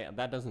wouldn't.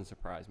 That doesn't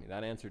surprise me.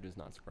 That answer does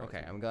not surprise me.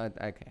 Okay, I'm glad.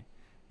 Okay.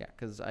 Yeah,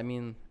 because, I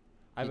mean...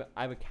 I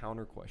have a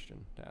counter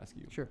question to ask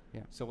you. Sure,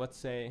 yeah. So let's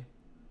say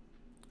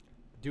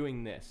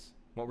doing this,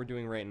 what we're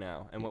doing right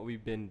now, and what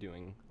we've been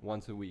doing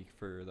once a week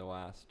for the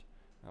last,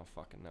 oh,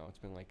 fucking no, it's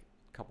been like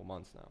a couple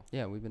months now.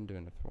 Yeah, we've been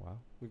doing it for a while.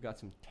 We've got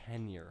some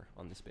tenure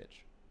on this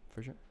bitch.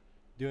 For sure.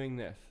 Doing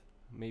this,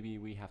 maybe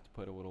we have to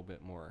put a little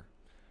bit more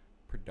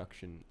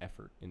production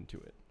effort into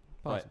it.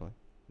 Possibly.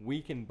 But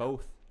we can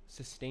both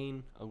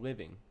sustain a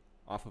living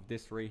off of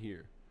this right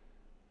here.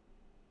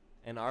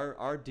 And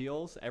our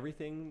deals,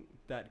 everything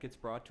that gets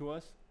brought to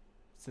us,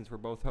 since we're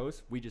both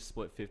hosts, we just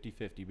split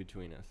 50-50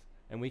 between us.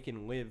 And we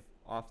can live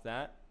off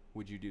that.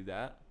 Would you do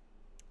that?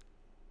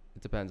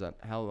 It depends on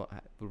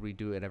would we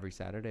do it every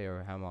Saturday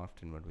or how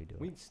often would we do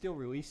it? We'd still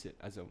release it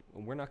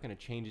we're not going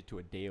to change it to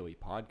a daily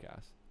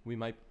podcast. We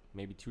might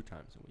maybe 2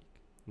 times a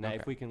week. Now, Okay.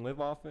 if we can live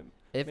off it,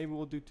 maybe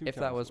we'll do 2 times if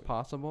that was a week.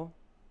 possible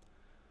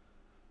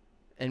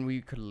and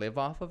we could live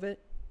off of it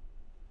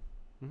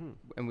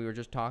and we were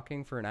just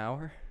talking for an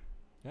hour.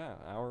 Yeah, an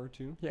hour or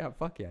 2. Yeah,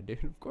 fuck yeah,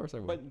 dude. Of course I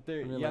would. But there,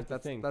 I mean, you like, have to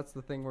think. that's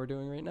the thing we're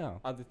doing right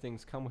now. Other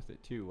things come with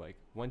it too. Like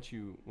once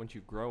you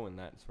grow in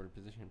that sort of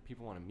position,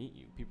 people want to meet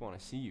you. People want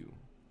to see you.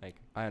 Like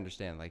I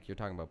understand. Like you're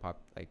talking about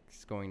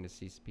going to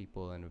see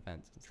people and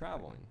events and stuff like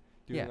traveling.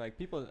 that. Doing Yeah. like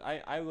people.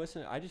 I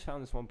listen. I just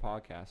found this one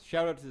podcast.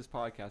 Shout out to this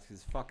podcast because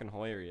it's fucking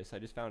hilarious. I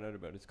just found out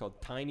about it. It's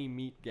called Tiny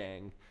Meat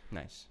Gang.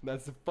 Nice.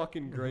 That's a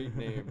fucking great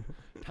name.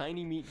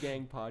 Tiny Meat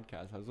Gang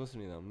podcast. I was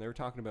listening to them. They were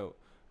talking about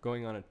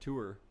going on a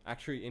tour,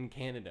 actually in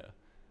Canada.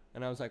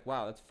 And I was like,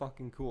 wow, that's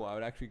fucking cool. I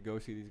would actually go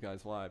see these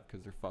guys live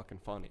because they're fucking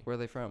funny. Where are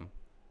they from?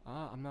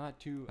 I'm not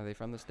too... Are they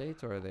from the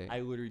States or are they... I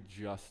literally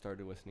just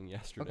started listening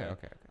yesterday.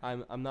 Okay.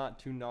 I'm not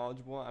too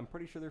knowledgeable. I'm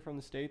pretty sure they're from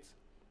the States.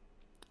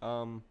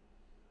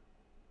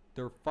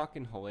 They're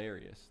fucking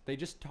hilarious. They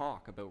just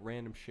talk about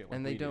random shit like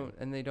and they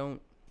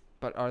don't...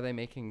 But are they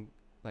making,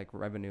 like,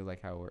 revenue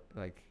like how...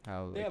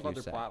 They have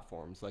other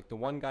platforms. Like, the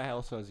one guy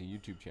also has a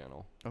YouTube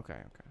channel. Okay.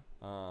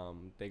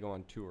 They go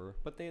on tour,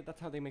 but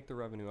that's how they make the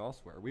revenue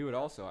elsewhere. We would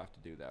also have to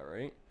do that,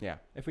 right? Yeah.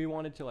 If we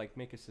wanted to like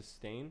make a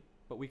sustain,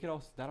 but we could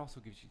also that also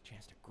gives you a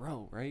chance to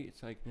grow, right?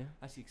 It's like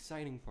that's the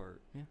exciting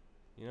part. Yeah.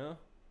 You know?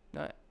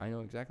 No, I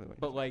know exactly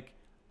what. But like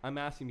I'm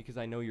asking because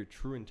I know your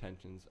true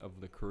intentions of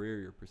the career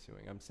you're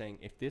pursuing. I'm saying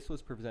if this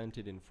was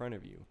presented in front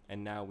of you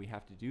and now we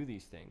have to do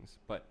these things,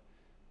 but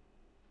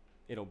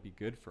it'll be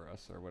good for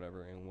us or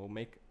whatever and we'll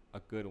make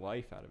a good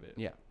life out of it.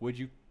 Yeah. Would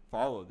you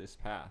follow this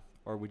path?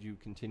 Or would you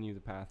continue the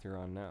path you're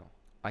on now?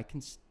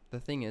 The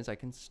thing is, I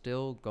can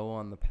still go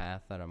on the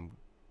path that I'm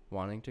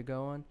wanting to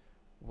go on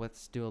with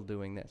still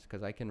doing this.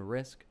 Because I can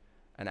risk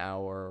an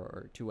hour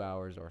or 2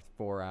 hours or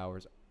 4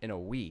 hours in a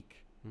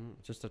week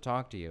just to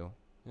talk to you.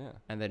 Yeah.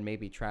 And then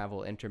maybe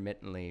travel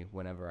intermittently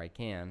whenever I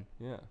can.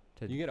 Yeah.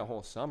 You get a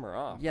whole summer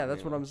off. Yeah,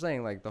 that's what I'm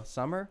saying. Like the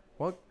summer?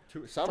 What?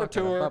 Summer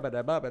tour.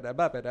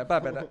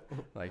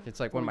 Like it's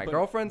like when my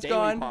girlfriend's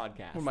gone.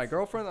 Podcast. When my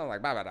girlfriend, I'm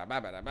like no.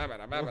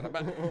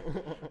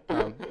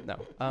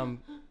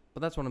 But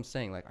that's what I'm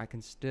saying. Like I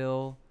can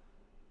still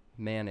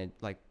manage.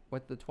 Like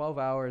with the 12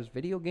 hours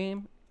video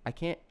game, I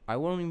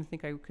won't even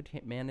think I could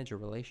manage a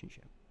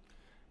relationship.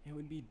 It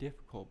would be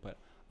difficult, but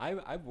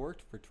I've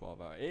worked for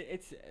 12 hours.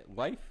 It's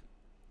life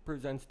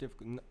presents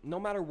difficult. No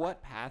matter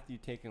what path you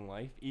take in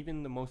life,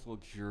 even the most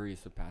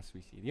luxurious of paths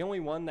we see, the only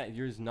one that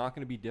is not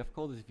going to be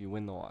difficult is if you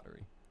win the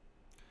lottery.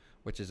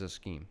 Which is a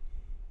scheme.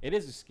 It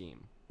is a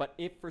scheme. But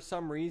if for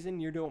some reason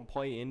you don't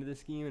play into the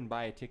scheme and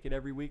buy a ticket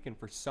every week and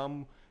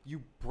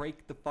you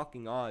break the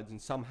fucking odds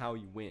and somehow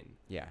you win.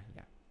 Yeah.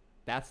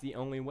 That's the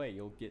only way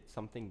you'll get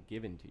something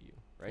given to you,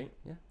 right?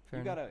 Yeah,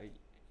 fair enough.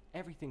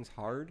 Everything's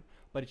hard,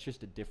 but it's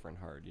just a different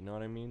hard, you know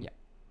what I mean?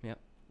 Yeah.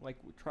 Like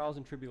trials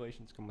and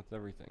tribulations come with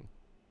everything.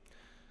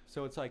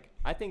 So it's like,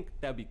 I think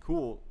that'd be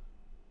cool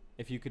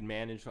if you could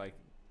manage, like,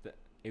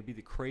 it'd be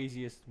the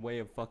craziest way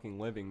of fucking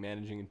living,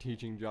 managing a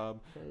teaching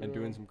job and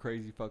doing some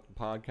crazy fucking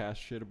podcast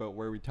shit about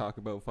where we talk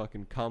about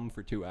fucking cum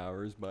for 2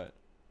 hours, but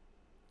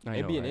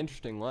it'd be an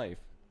interesting life.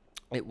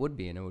 It would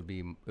be, and it would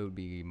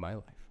be my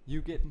life.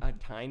 You get a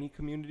tiny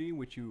community,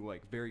 which you,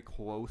 like, very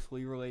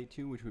closely relate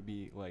to, which would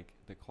be, like,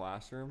 the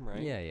classroom,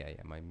 right? Yeah,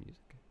 my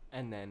music.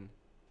 And then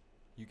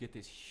you get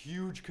this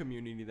huge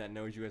community that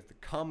knows you as the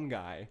cum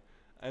guy.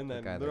 And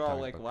then they're all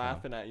like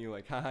laughing at you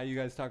like, haha, you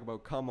guys talk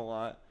about cum a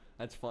lot.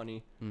 That's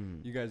funny.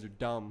 You guys are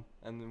dumb.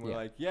 And then we're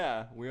like,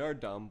 yeah, we are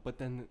dumb. But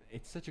then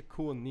it's such a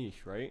cool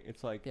niche, right?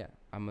 It's like... Yeah,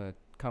 I'm a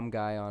come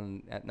guy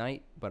on at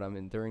night, but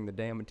during the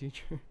day I'm a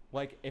teacher.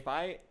 Like,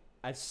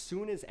 as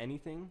soon as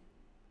anything,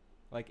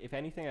 like, if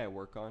anything I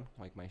work on,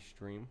 like my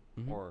stream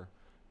or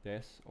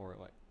this, or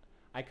like,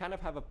 I kind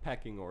of have a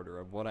pecking order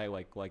of what I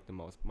like the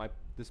most.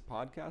 This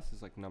podcast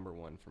is like number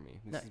one for me.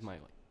 This is my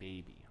like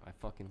baby. I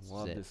fucking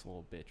love this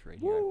little bitch right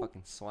here. I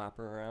fucking slap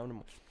her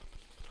around.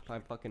 I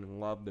fucking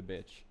love the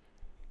bitch.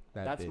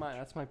 That's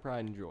my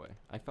pride and joy.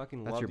 I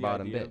fucking love the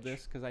idea of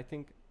this because I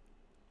think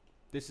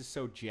this is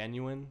so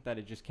genuine that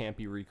it just can't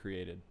be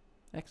recreated.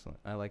 Excellent.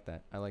 I like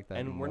that.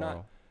 And we're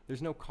not.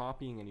 There's no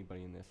copying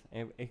anybody in this,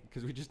 and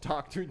because we just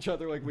talk to each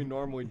other like we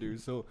normally do.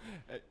 So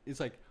it's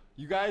like.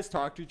 You guys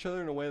talk to each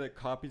other in a way that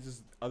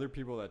copies other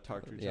people that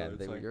talk to each other.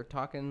 Yeah, you're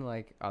talking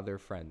like other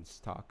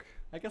friends talk.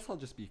 I guess I'll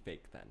just be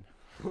fake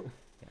then.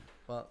 Yeah.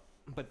 Well,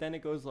 but then it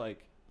goes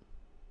like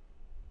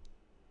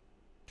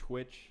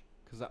Twitch,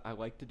 because I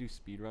like to do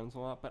speedruns a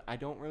lot, but I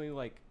don't really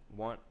like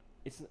want.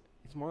 It's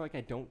more like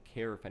I don't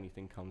care if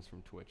anything comes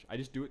from Twitch. I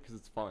just do it because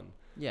it's fun.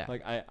 Yeah.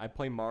 Like I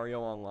play Mario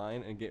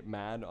online and get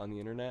mad on the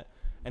internet,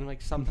 and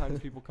like sometimes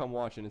people come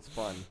watch and it's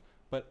fun,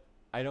 but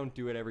I don't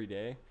do it every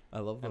day. I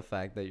love the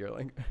fact that you're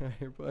like,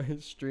 I play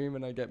stream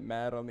and I get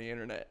mad on the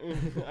internet.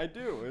 I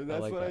do. And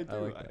that's what I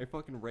do. I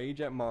fucking rage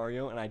at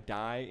Mario and I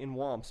die in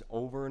Womps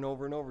over and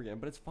over and over again.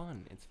 But it's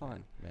fun. It's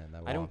fun. Man,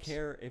 that I don't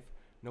care if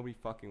nobody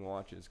fucking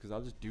watches because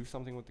I'll just do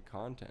something with the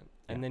content.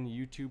 Yeah. And then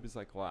YouTube is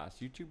like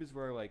last. YouTube is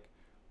where like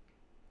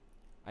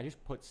I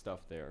just put stuff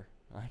there.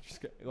 I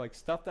just get, like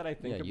stuff that I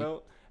think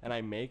about and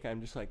I make.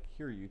 I'm just like,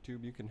 here,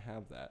 YouTube, you can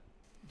have that.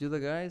 Do the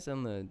guys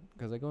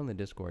because I go on the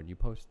Discord, you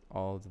post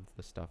all of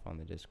the stuff on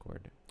the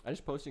Discord. I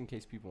just post it in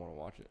case people want to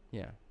watch it.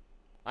 Yeah.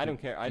 I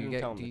don't care. I don't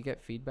tell them. Do you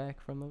get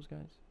feedback from those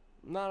guys?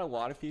 Not a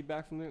lot of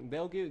feedback from them.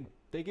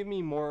 They give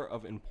me more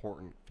of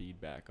important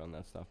feedback on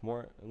that stuff.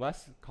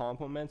 Less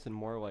compliments and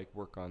more like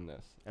work on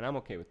this. And I'm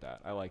okay with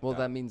that. I like that. Well,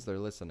 that means they're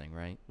listening,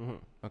 right?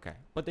 Mm-hmm. Okay.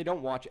 But they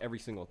don't watch every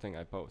single thing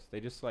I post. They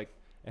just like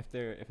if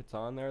it's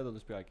on there, they'll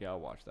just be like, yeah, I'll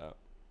watch that.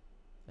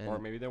 And or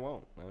maybe they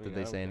won't. Did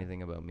they say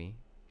anything about me?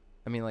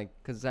 I mean, like,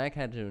 because Zach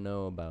had to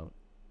know about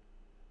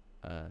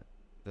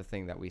the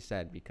thing that we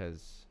said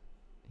because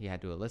he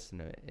had to listen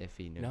to it if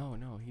he knew.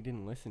 No, he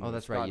didn't listen to it. Oh,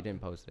 that's right. You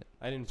didn't post it.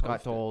 I didn't post it.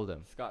 Scott told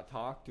him. Scott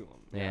talked to him.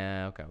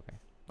 Yeah, okay.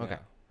 Yeah.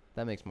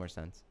 That makes more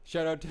sense.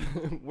 Shout out to...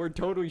 we're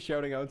totally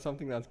shouting out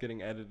something that's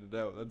getting edited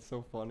out. That's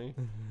so funny.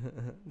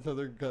 So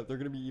they're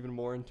going to be even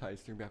more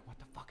enticed. They're going to be like,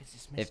 what the fuck is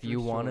this mystery If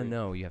you want to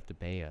know, you have to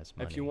pay us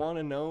money. If you want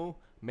to know,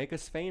 make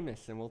us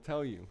famous and we'll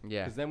tell you.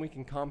 Yeah. Because then we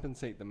can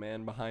compensate the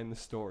man behind the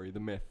story, the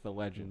myth, the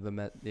legend.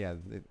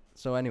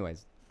 So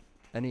anyways,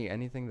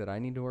 anything that I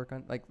need to work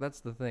on? Like,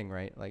 that's the thing,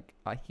 right? Like,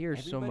 I hear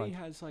so much. Everybody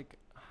has, like...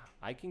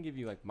 I can give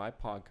you, like, my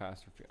podcast.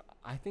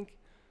 I think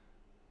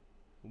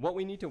what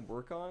we need to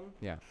work on...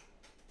 Yeah.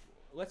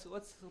 Let's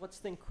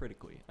think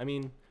critically. I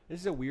mean, this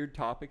is a weird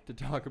topic to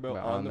talk about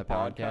on the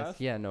podcast.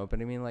 Yeah, no, but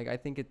I mean, like, I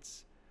think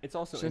it's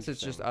also since it's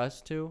just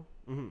us two,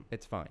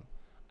 it's fine.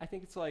 I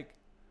think it's like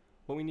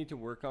what we need to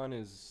work on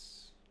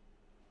is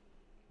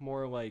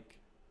more like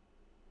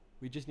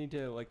we just need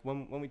to like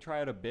when we try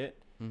out a bit,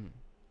 we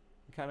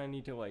kind of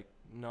need to like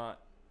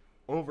not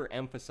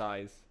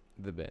overemphasize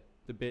the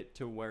bit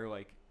to where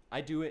like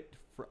I do it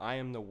for I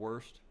am the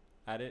worst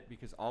at it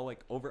because I'll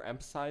like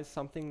overemphasize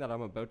something that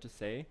I'm about to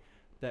say.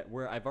 That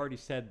where I've already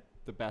said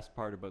the best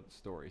part about the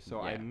story.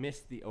 So I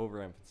missed the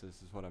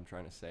overemphasis is what I'm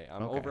trying to say.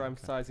 I'm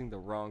overemphasizing the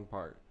wrong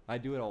part. I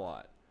do it a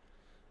lot.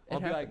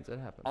 It happens.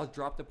 I'll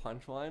drop the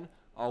punchline.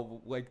 I'll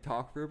like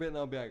talk for a bit and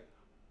I'll be like,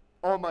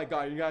 oh my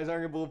God, you guys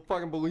aren't going to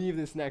fucking believe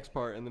this next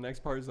part. And the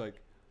next part is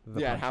like,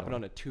 it happened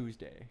on a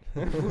Tuesday.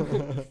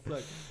 It's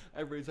like,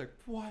 everybody's like,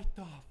 what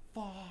the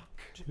fuck?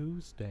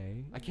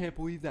 Tuesday? I can't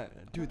believe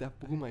that. Dude, that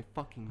blew my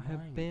fucking mind. I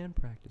have band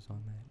practice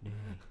on that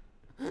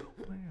day.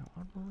 Wow,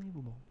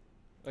 unbelievable.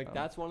 Like,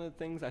 that's one of the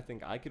things I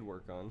think I could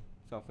work on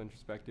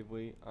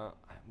self-introspectively.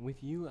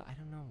 With you, I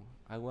don't know.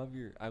 I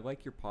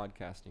like your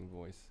podcasting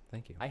voice.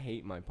 Thank you. I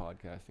hate my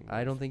podcasting voice.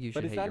 I don't think you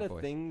should hate your voice. But is that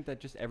a thing that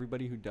just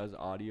everybody who does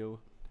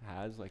audio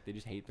has? Like, they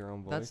just hate their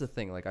own voice? That's the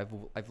thing. Like,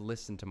 I've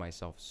listened to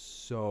myself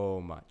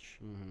so much.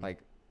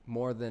 Like,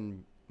 more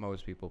than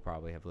most people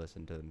probably have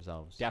listened to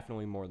themselves.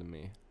 Definitely more than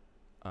me.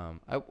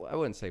 I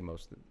wouldn't say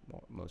most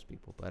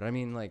people, but I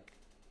mean, like,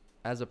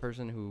 as a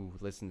person who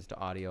listens to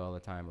audio all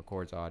the time,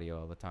 records audio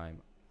all the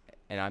time,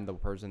 and I'm the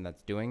person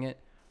that's doing it,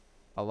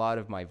 a lot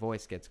of my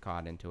voice gets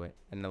caught into it.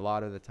 And a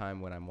lot of the time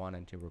when I'm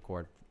wanting to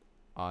record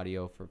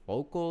audio for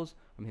vocals,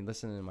 I mean,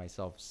 listening to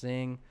myself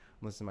sing,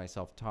 listening to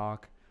myself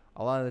talk,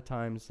 a lot of the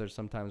times there's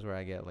sometimes where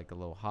I get like a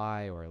little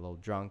high or a little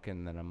drunk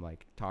and then I'm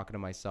like talking to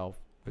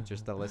myself, but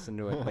just to listen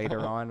to it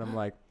later on, I'm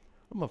like,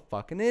 I'm a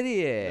fucking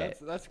idiot.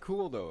 That's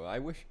cool though. I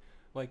wish,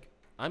 like,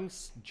 I'm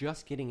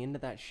just getting into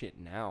that shit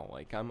now.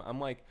 Like, I'm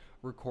like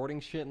recording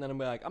shit and then I'm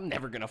like, I'm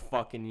never gonna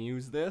fucking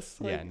use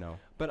this. Like, yeah, no.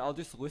 But I'll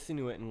just listen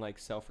to it and like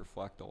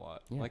self-reflect a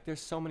lot. Yeah. Like, there's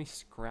so many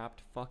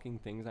scrapped fucking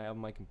things I have on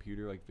my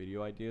computer, like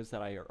video ideas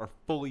that are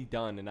fully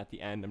done, and at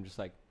the end I'm just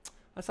like,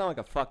 I sound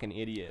like a fucking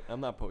idiot. I'm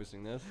not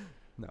posting this.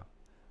 No.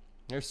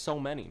 There's so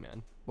many,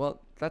 man.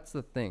 Well, that's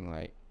the thing,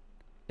 like,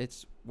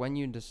 it's when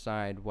you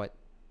decide what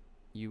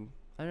you,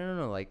 I don't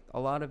know, like, a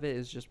lot of it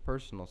is just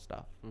personal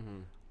stuff.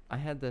 Mm-hmm. I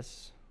had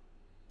this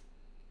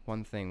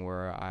one thing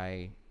where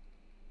a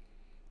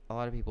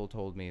lot of people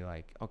told me,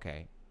 like,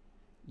 okay,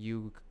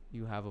 you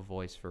have a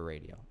voice for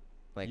radio.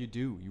 Like, You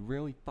do. You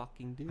really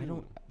fucking do. I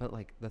don't, but,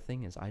 like, the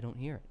thing is, I don't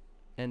hear it.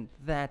 And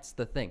that's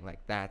the thing, like,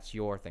 that's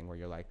your thing where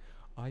you're like,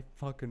 I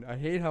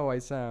hate how I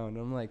sound.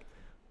 I'm like,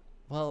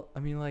 well, I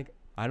mean, like,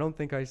 I don't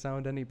think I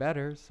sound any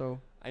better, so.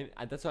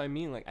 That's what I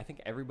mean. Like, I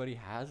think everybody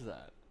has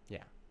that.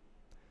 Yeah.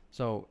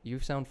 So, you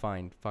sound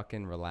fine.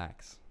 Fucking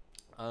relax.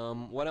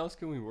 What else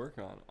can we work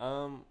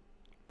on?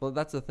 Well,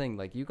 that's the thing.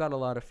 Like, you got a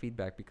lot of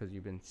feedback because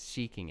you've been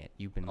seeking it.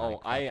 You've been,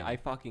 Oh, I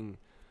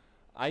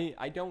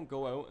don't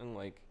go out and,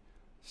 like,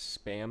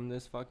 spam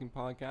this fucking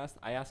podcast.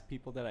 I ask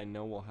people that I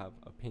know will have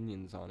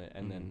opinions on it,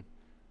 and then,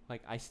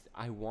 like,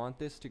 I want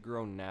this to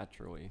grow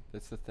naturally.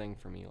 That's the thing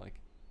for me. Like,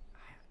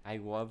 I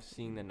love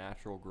seeing the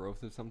natural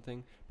growth of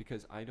something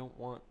because I don't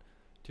want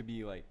to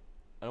be, like,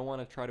 I don't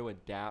want to try to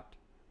adapt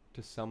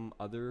to some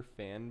other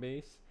fan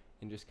base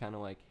and just kind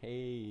of like,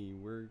 hey,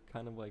 we're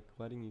kind of like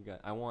letting you guys.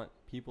 I want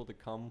people to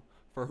come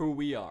for who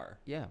we are.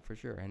 Yeah, for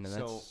sure. And So-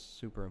 that's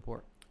super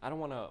important. I don't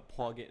want to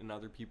plug it in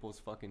other people's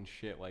fucking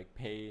shit. Like,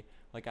 pay.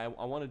 Like, I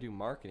want to do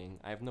marketing.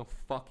 I have no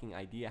fucking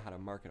idea how to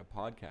market a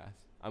podcast.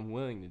 I'm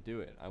willing to do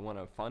it. I want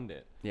to fund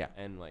it. Yeah.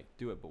 And, like,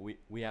 do it. But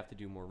we have to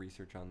do more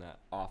research on that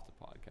off the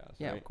podcast.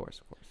 Yeah, right? of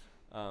course.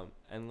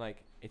 And,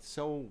 like, it's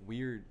so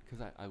weird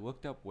because I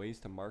looked up ways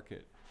to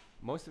market.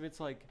 Most of it's,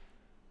 like,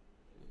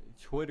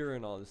 Twitter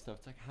and all this stuff.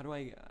 It's like, how do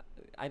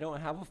I don't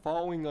have a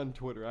following on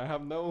Twitter. I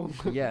have no.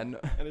 Yeah. No.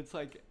 And it's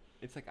like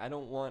I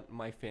don't want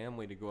my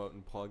family to go out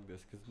and plug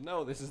this because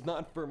no, this is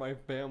not for my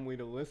family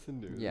to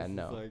listen to. Yeah, This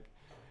no.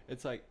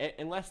 It's like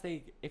unless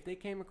if they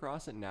came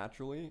across it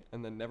naturally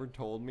and then never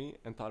told me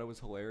and thought it was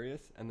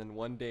hilarious, and then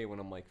one day when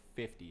I'm like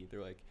 50,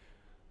 they're like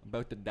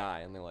about to die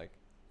and they're like,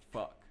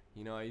 fuck,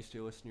 you know, I used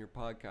to listen to your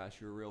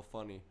podcast. You were real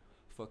funny.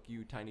 Fuck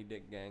you, tiny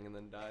dick gang, and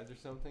then dies or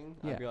something.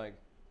 Yeah. I'd be like,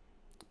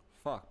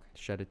 fuck.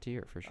 Shed a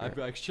tear for sure. I'd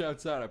be like,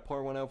 shouts out. I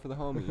pour one out for the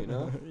homie, you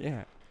know?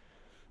 Yeah.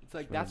 It's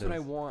like, That's that's what what it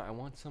I is. want. I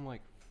want some,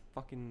 like,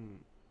 fucking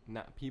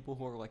not people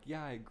who are like,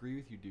 yeah, I agree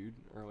with you, dude.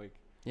 Or, like,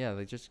 Yeah,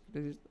 they just,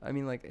 I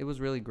mean, like, it was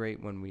really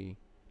great when we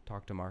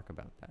talked to Mark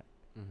about that.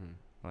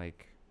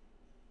 Like,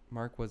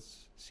 Mark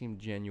seemed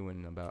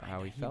genuine about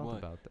how he felt was.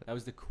 about that. That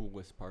was the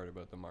coolest part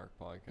about the Mark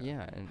podcast.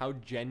 Yeah, and How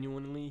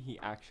genuinely he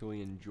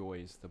actually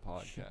enjoys the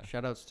podcast.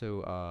 shout outs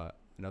to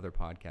another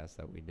podcast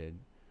that we did.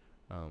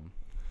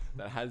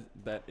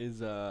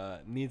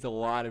 Needs a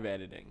lot of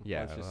editing.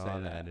 Yeah, Let's just a say lot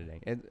of that.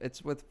 editing.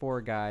 It's with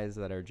 4 guys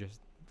that are just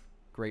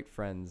great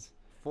friends.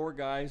 4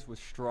 guys with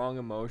strong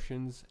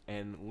emotions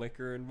and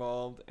liquor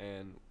involved,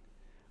 and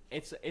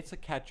it's a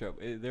catch up.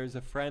 There's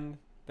a friend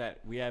that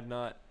we have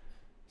not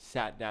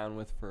sat down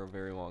with for a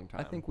very long time.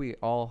 I think we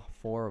all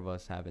 4 of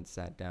us haven't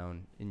sat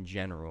down in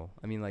general.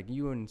 I mean, like,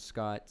 you and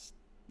Scott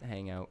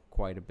hang out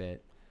quite a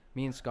bit.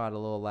 Me and Scott a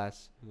little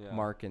less. Yeah.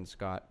 Mark and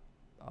Scott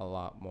a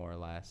lot more or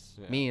less.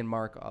 Yeah. Me and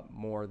Mark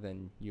more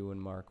than you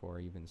and Mark, or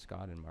even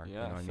Scott and Mark.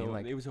 Yeah, You know what so I mean?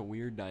 Like, it was a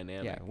weird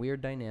dynamic. yeah,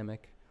 weird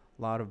dynamic.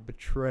 A lot of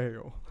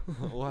betrayal.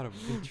 A lot of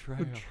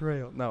betrayal.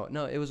 Betrayal. No,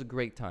 it was a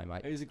great time.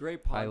 It was a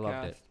great podcast. I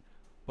loved it.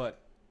 But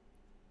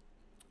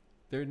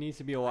there needs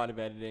to be a lot of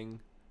editing,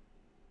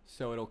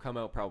 so it'll come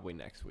out probably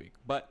next week.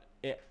 But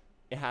it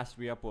has to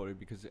be uploaded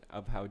because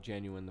of how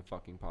genuine the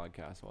fucking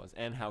podcast was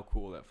and how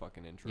cool that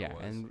fucking intro Yeah,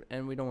 was.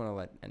 and we don't want to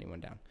let anyone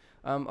down.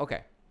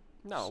 Okay.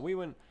 No, we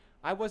wouldn't.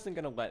 I wasn't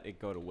gonna let it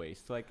go to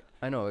waste. Like,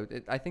 I know.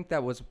 I think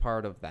that was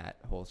part of that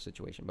whole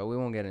situation, but we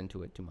won't get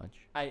into it too much.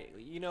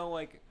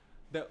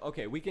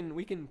 we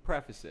can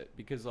preface it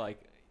because like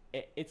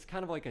it's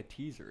kind of like a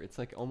teaser. It's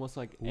like almost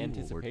like Ooh, we're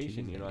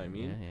anticipation. You know what I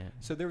teasing. mean? Yeah, yeah.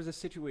 So there was a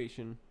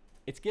situation.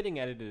 It's getting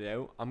edited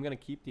out. I'm gonna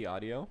keep the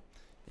audio.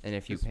 And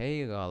if you 'Cause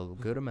pay a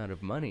good amount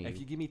of money, If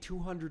you give me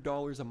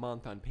 $200 a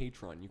month on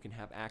Patreon, you can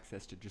have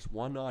access to just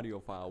one audio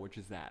file, which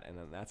is that, and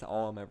then that's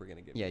all I'm ever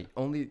gonna give. yeah, you.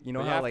 only you know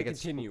But you how have like to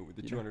it's continue with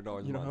the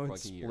 $200 you a know month how for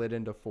it's like a year. split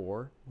into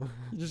 4.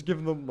 You just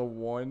give them the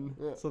one,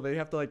 Yeah. so they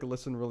have to like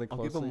listen really I'll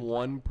closely. give them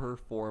one per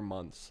 4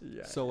 months.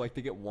 Yeah, So like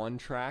they get one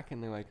track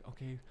and they're like,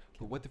 okay,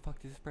 but what the fuck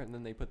is this? And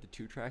then they put the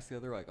 2 tracks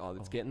together, like, oh,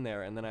 it's getting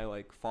there. And then I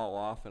like fall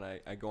off and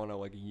I go on a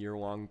like a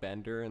year-long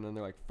bender, and then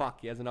they're like,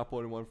 fuck, he hasn't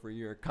uploaded one for a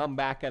year. Come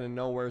back out of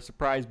nowhere,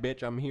 surprise,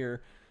 bitch, I'm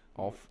here.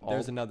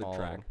 There's another all of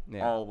track. them.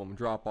 Yeah. All of them.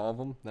 Drop all of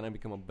them. Then I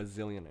become a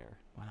bazillionaire.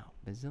 Wow,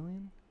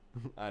 bazillion?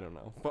 I don't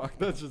know. Fuck,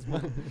 that's just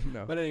my.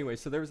 No. But anyway,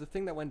 so there was a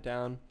thing that went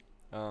down.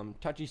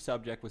 Touchy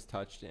subject was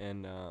touched,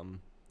 and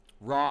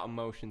raw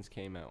emotions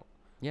came out,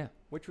 Yeah,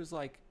 which was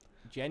like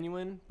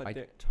genuine. But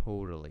I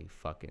totally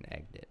fucking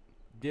egged it.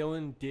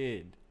 Dylan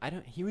did.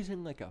 He was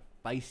in like a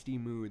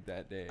feisty mood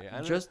that day.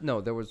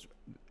 There was.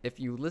 If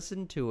you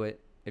listen to it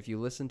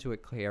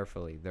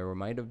carefully, there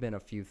might have been a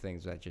few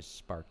things that just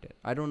sparked it.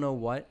 I don't know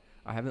what.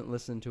 I haven't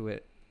listened to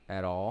it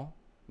at all.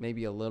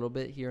 Maybe a little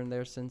bit here and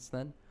there since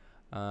then.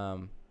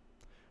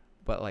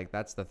 But like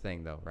that's the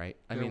thing though, right?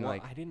 I mean,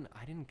 like I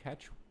didn't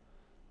catch.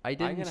 I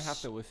didn't. I'm gonna have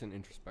to listen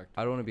introspectively.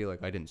 I don't want to be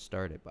like I didn't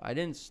start it, but I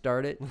didn't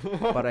start it,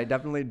 but I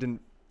definitely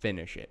didn't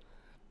finish it.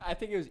 I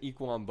think it was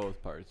equal on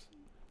both parts.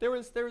 There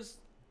was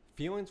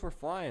feelings were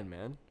flying,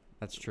 man.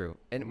 That's true.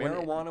 And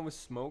Marijuana was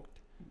smoked.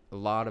 a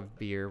lot of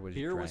beer was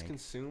Was drank.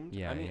 consumed.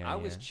 Yeah, I mean, yeah, I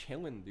was yeah.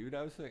 chilling, dude.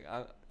 I was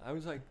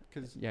like,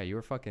 cause Yeah, you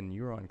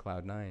were on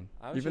cloud nine.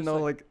 I was Even just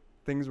though like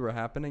things were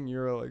happening, you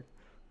were like,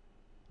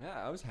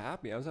 yeah, I was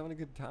happy. I was having a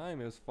good time.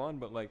 It was fun.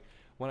 But like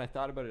when I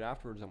thought about it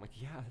afterwards, I'm like,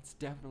 yeah, it's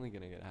definitely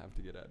gonna have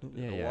to get edited.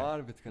 Yeah, a yeah. lot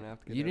of it's gonna have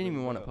to get. You didn't edited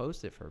even want to out.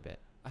 post it for a bit.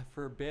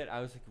 For a bit, I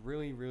was like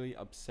really, really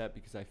upset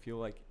because I feel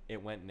like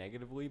it went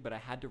negatively. But I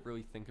had to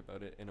really think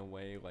about it in a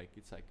way like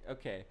it's like,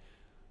 okay,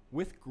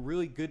 with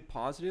really good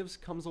positives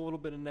comes a little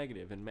bit of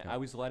negative, and Yeah. I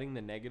was letting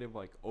the negative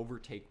like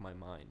overtake my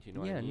mind. You know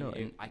what Yeah, I mean? no,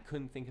 and I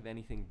couldn't think of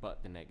anything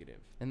but the negative.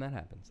 And that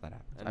happens. That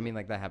happens. I And- mean,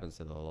 like that happens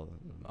to all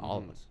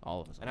of us. All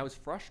of us. And I was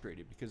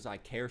frustrated because I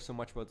care so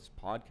much about this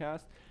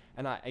podcast.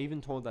 And I even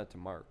told that to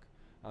Mark.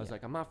 I was Yeah.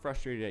 like, I'm not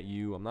frustrated at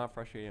you. I'm not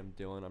frustrated at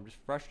Dylan. I'm just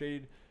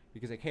frustrated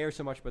because I care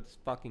so much about this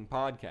fucking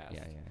podcast.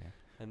 Yeah, yeah, yeah.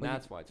 And Well,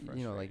 that's why it's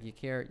frustrating. You know, like you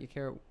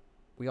care.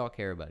 We all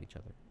care about each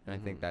other, and I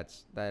think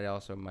that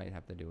also might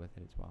have to do with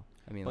it as well.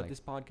 I mean, but like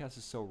this podcast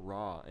is so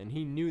raw. And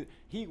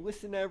he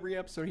listened to every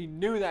episode. He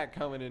knew that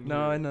coming in.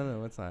 no, here.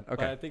 no, it's not. But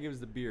Okay, I think it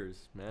was the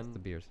beers, man. it's the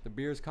beers. The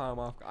beers caught him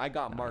off. I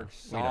got Nah, Mark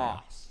we don't know.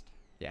 sauced.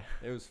 Yeah,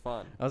 It was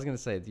fun. I was gonna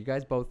say you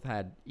guys both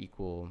had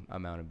equal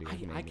amount of beers.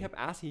 I maybe. kept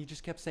asking. He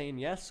just kept saying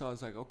yes. So I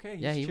was like, okay,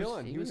 he's Yeah, he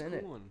chilling. was. He was in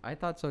it. cooling. I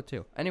thought so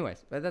too.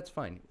 Anyways, but that's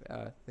fine.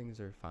 Things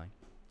are fine.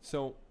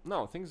 So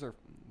no, things are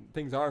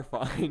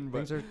fine, but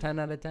Things are 10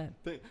 out of 10.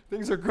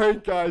 things are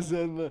great, guys,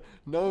 and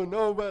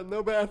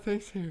no bad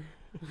things here.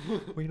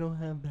 We don't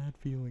have bad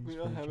feelings. We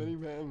don't have any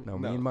bad. No,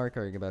 me and Mark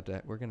are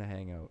we're gonna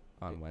hang out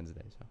on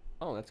Wednesday. So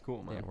Oh, that's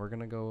cool, man. yeah, we're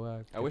gonna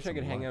go. I wish I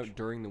could hang lunch. out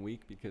during the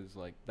week because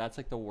like that's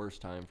like the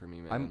worst time for me,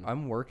 man.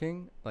 I'm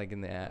working like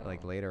in the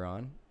like Oh. later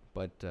on,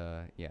 but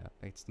yeah,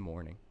 it's the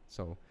morning,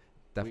 so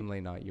definitely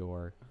not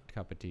your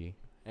cup of tea.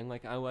 and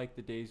like I like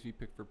the days we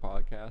pick for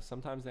podcasts.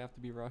 Sometimes they have to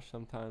be rushed.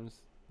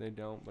 Sometimes they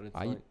don't. But it's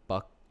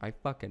I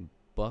fucking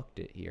bucked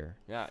it here.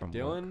 yeah. from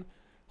Dylan work.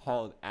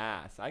 hauled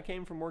ass. I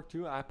came from work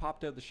too. I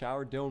popped out the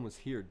shower. Dylan was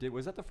here.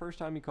 Was that the first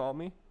time you called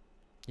me?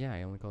 Yeah,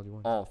 I only called you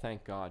once. Oh,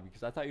 thank God,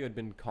 because I thought you had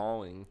been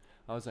calling.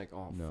 I was like,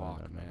 oh No,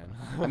 fuck, no, no,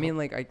 man. I mean,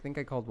 like I think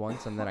I called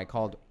once, and then I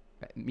called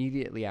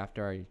immediately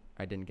after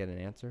I didn't get an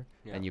answer,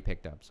 Yeah. and you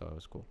picked up, so it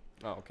was cool.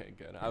 Oh, okay,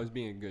 good. I was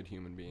being a good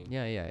human being.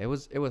 Yeah, yeah, it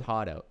was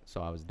hot out,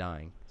 so I was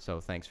dying. So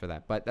thanks for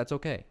that, but that's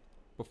okay.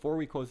 Before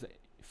we close,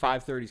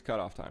 5:30's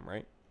cutoff time,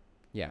 right?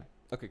 Yeah.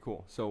 Okay,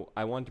 cool. So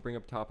I wanted to bring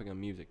up a topic on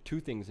music. Two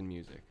things in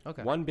music.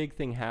 Okay. One big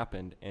thing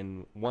happened,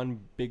 and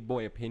one big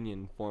boy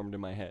opinion formed in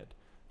my head.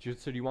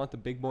 So do you want the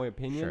big boy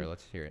opinion? Sure,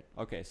 let's hear it.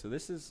 Okay, so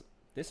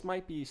this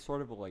might be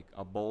sort of like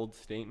a bold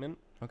statement,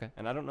 Okay.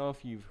 and I don't know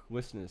if you've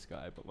listened to this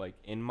guy, but like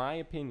in my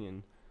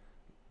opinion,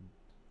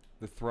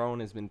 the throne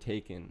has been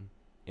taken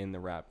in the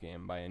rap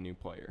game by a new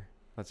player.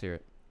 Let's hear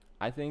it.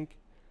 I think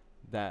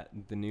that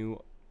the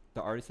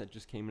artist that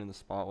just came in the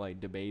spotlight,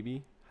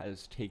 DaBaby,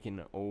 has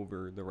taken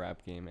over the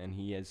rap game, and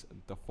he has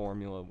the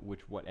formula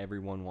what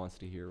everyone wants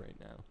to hear right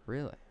now.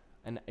 Really?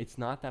 And it's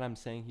not that I'm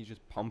saying he's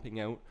just pumping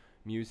out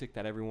music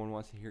that everyone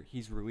wants to hear.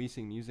 He's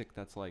releasing music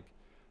that's like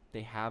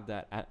they have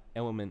that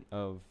element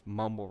of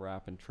mumble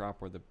rap and trap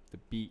where the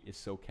beat is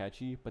so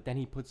catchy, but then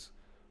he puts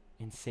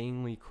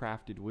insanely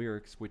crafted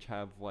lyrics which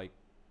have like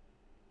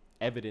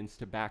evidence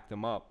to back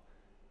them up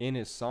in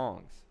his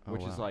songs, Oh,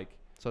 which is wow. like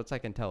So it's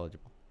like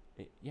intelligible.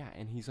 yeah,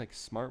 and he's like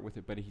smart with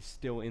it, but he's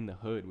still in the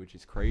hood, which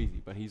is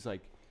crazy. But he's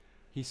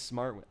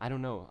smart with, I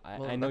don't know.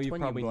 Well, I know that's you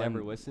when you probably never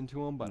blend- listened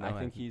to him, but No, I I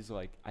think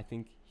haven't. I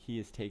think he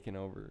has taken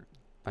over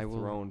the I will.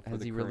 throne for Has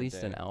the he current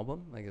released day. an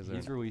album? Like, is there?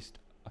 He's released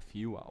a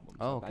few albums.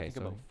 Oh, I okay, think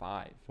so- about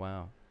 5.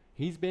 Wow.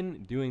 He's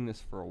been doing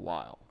this for a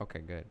while. Okay,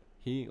 good.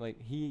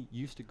 He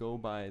used to go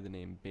by the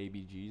name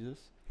Baby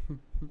Jesus,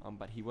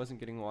 but he wasn't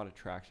getting a lot of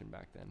traction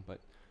back then. But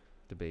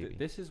The baby.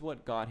 this is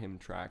what got him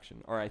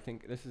traction, or I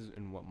think this is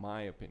in what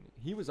my opinion.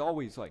 He was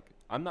always like,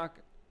 I'm not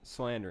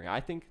slandering. I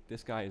think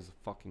this guy is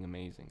fucking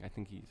amazing. I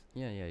think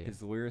yeah.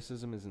 his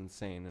lyricism is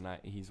insane, and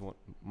he's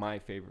my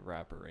favorite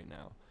rapper right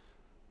now.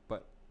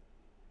 But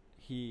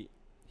he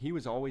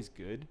was always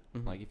good.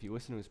 Mhm. Like if you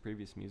listen to his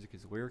previous music,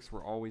 his lyrics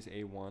were always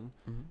A1.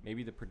 Mhm.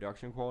 Maybe the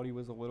production quality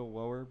was a little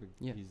lower because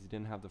Yeah. he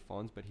didn't have the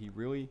funds, but he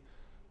really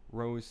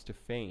rose to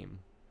fame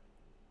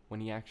when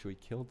he actually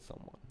killed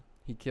someone.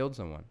 He killed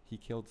someone. He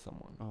killed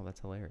someone. Oh,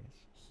 that's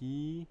hilarious.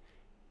 He,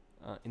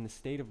 in the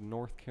state of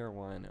North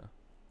Carolina,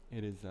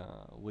 it is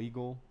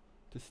legal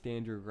to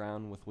stand your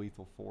ground with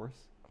lethal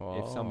force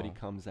if somebody Oh.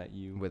 comes at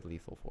you With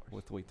lethal force.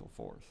 with lethal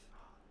force.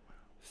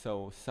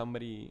 So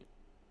somebody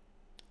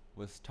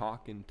was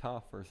talking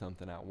tough or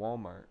something at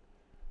Walmart,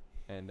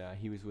 and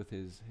he was with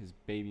his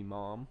baby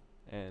mom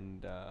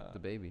and the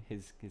baby.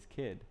 his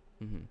kid,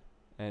 Mm-hmm.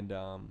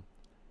 and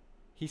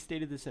he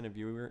stated this in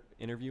a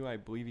interview. I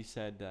believe he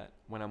said that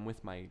when I'm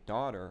with my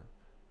daughter,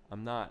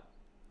 I'm not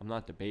I'm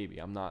not the baby.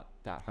 I'm not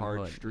that I'm hard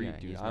hood. street Yeah,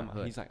 dude. he's not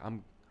hood. He's like,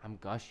 I'm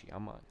gushy.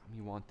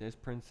 You want this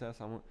princess?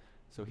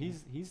 So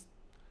he's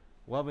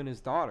loving his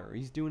daughter.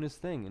 He's doing his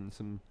thing, and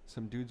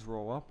some dudes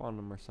roll up on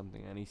him or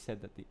something, and he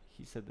said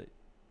that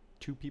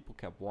two people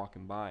kept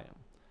walking by him,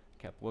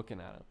 kept looking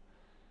at him,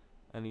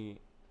 and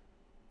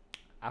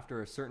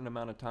after a certain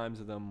amount of times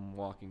of them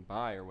walking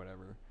by or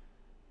whatever,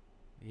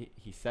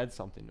 he said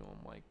something to him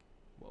like,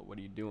 well, what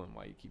are you doing?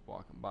 Why you keep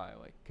walking by?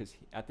 Like, because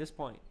at this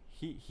point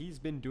he's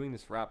been doing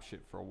this rap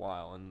shit for a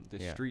while and the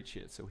street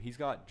shit, so he's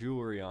got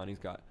jewelry on, he's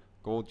got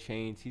gold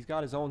chains, he's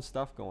got his own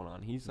stuff going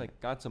on, he's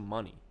like got some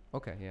money.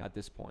 Okay, yeah. At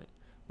this point,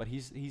 but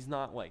he's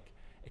not like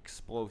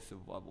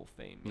explosive level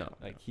fame yet. No,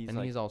 like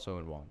he's also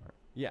in Walmart.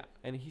 Yeah,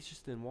 and he's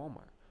just in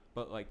Walmart,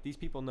 but like these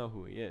people know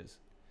who he is.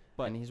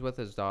 But and he's with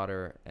his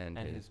daughter and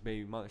his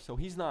baby mother, so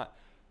he's not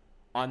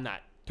on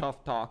that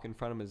tough talk in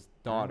front of his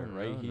daughter,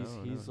 right?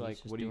 He's like,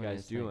 what are you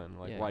guys doing?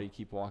 Like, why do you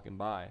keep walking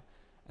by?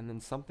 And then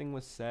something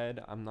was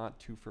said. I'm not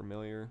too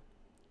familiar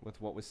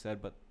with what was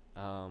said, but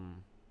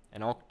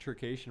an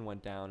altercation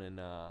went down, and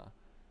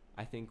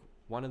I think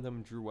one of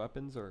them drew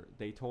weapons, or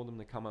they told him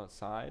to come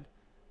outside,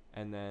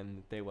 and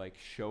then they like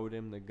showed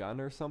him the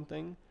gun or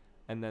something,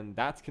 and then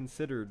that's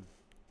considered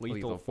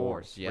lethal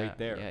force right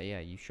there. Yeah,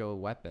 you show a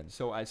weapon.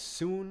 So as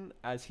soon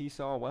as he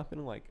saw a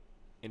weapon, like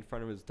in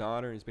front of his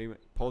daughter and his baby,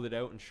 pulled it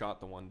out and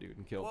shot the one dude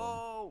and killed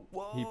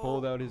him. He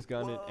pulled out his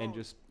gun and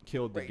just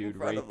killed the dude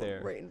right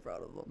there. Right in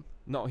front of him.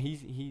 No,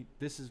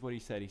 this is what he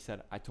said. He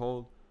said, I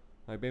told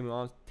my baby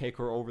mom, take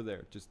her over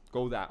there. Just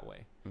go that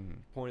way. Mm-hmm.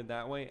 Pointed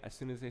that way. As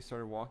soon as they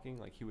started walking,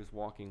 like he was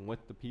walking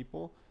with the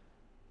people.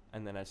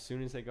 And then as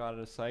soon as they got out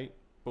of sight,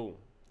 boom.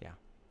 Yeah.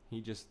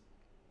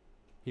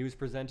 He was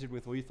presented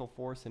with lethal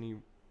force, and he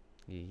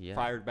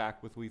fired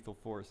back with lethal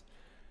force.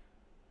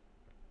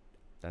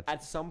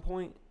 At some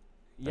point,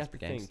 you have to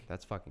think.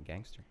 That's fucking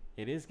gangster.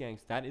 It is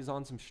gangster. That is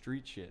on some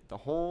street shit. The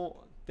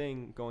whole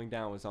thing going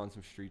down was on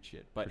some street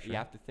shit. But you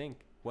have to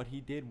think, what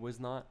he did was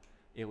not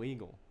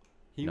illegal.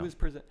 He was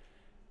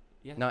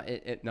Yeah.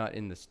 Not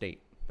in the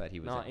state that he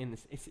was not in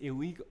this. It's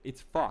illegal.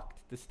 It's fucked.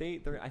 The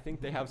state. I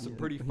think they have some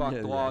pretty fucked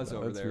yeah, laws no,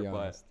 over there. But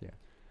honest, yeah.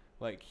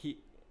 like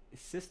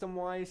system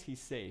wise, he's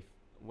safe.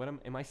 What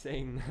am I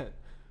saying? That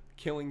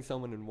killing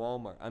someone in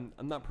Walmart. I'm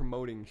not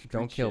promoting street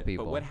Don't kill shit,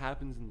 people. But what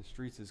happens in the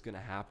streets is gonna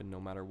happen no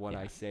matter what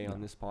I say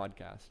on this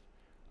podcast.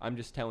 I'm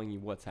just telling you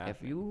what's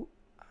happening.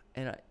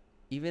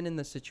 Even in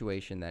the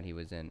situation that he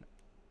was in,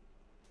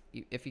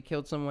 if he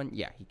killed someone,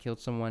 he killed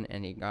someone,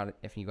 and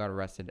if he got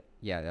arrested,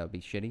 that would be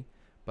shitty.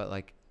 But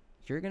like,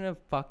 you're gonna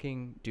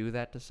fucking do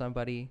that to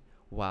somebody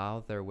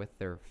while they're with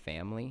their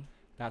family.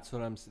 That's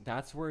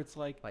where it's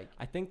like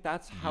I think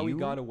that's how he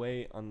got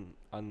away on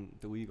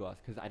the legal ass,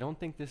 because I don't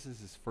think this is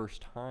his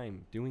first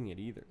time doing it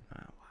either.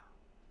 Oh wow.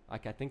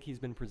 Like, I think he's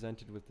been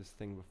presented with this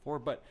thing before,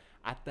 but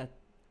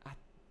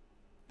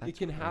it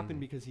can happen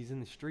because he's in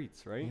the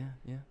streets, right?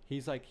 Yeah.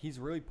 He's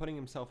really putting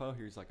himself out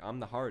here. He's like, I'm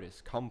the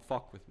hardest. Come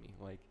fuck with me.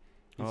 Like,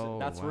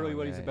 that's really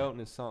what he's about in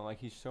his song. Like,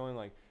 he's showing,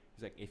 like,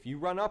 he's like, if you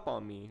run up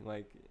on me,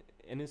 like,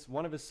 in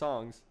one of his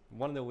songs,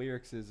 one of the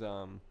lyrics is,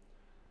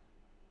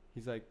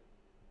 he's like,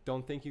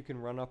 don't think you can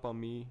run up on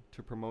me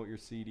to promote your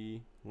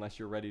CD unless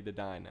you're ready to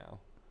die now.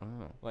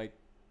 Oh. Like,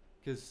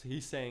 because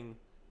he's saying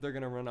they're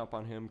gonna run up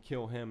on him,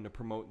 kill him to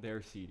promote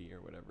their CD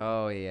or whatever.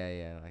 Oh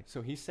yeah. Like,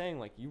 so he's saying,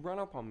 like, you run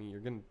up on me, you're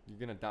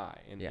gonna die,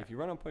 and if you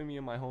run up on me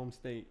in my home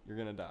state, you're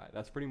gonna die.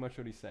 That's pretty much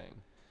what he's saying,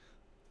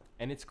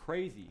 and it's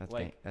crazy.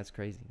 That's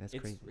crazy.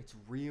 Crazy. It's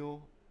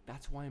real.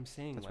 That's why I'm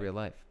saying that's real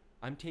life.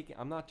 I'm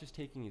not just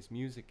taking his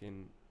music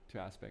into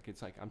aspect.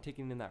 It's like I'm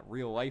taking in that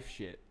real life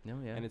shit. No,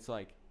 yeah. And it's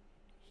like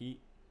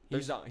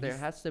there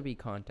has to be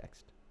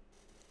context.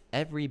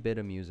 Every bit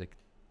of music,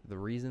 the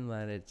reason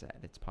that it's at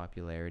its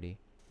popularity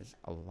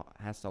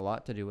has a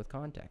lot to do with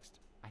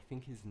context. I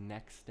think his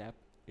next step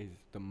is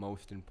the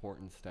most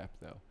important step,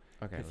 though.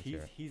 Okay,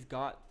 because he's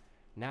got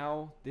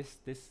now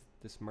this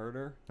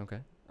murder. Okay.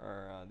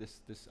 Or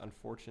this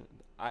unfortunate.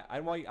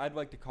 I'd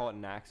like to call it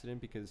an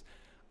accident, because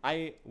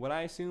what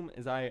I assume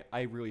is I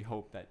really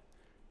hope that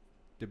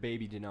the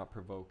baby did not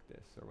provoke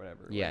this or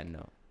whatever. Yeah, like, no,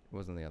 it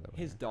wasn't the other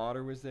way. His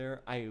daughter was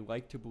there. I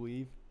like to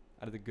believe,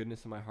 out of the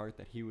goodness of my heart,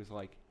 that he was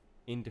like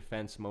in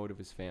defense mode of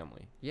his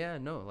family. Yeah,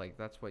 no, like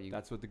that's what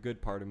the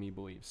good part of me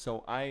believes.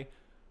 So I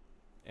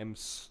am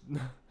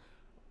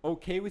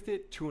okay with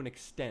it to an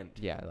extent.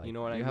 Yeah, like, you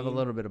know what I mean? You have a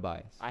little bit of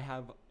bias.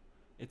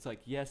 It's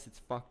like, yes, it's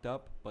fucked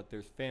up, but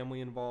there's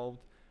family involved.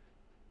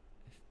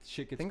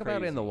 Shit gets Think crazy.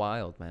 about it in the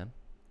wild, man.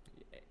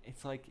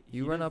 It's like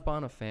you run up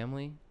on a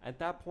family. At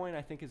that point,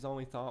 I think his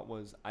only thought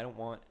was, I don't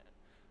want,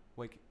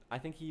 like, I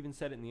think he even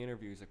said it in the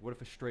interview. He's like, what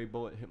if a stray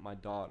bullet hit my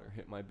daughter,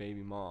 hit my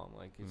baby mom?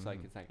 Like, it's like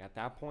at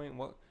that point,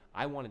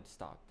 I wanted to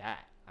stop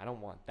that. I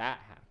don't want that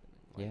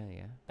happening.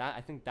 Like, yeah.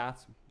 I think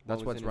that's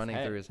what's running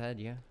through his head.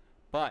 Yeah.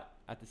 But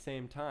at the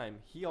same time,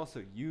 he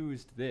also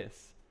used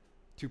this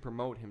to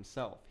promote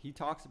himself. He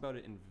talks about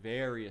it in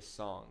various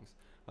songs.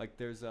 Like,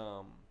 there's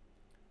a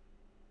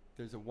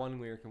one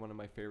lyric in one of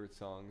my favorite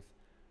songs,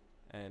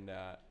 and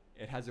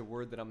it has a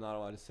word that I'm not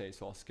allowed to say,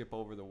 so I'll skip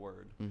over the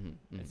word.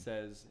 He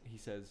says,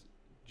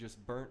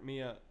 just burnt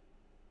me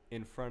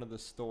in front of the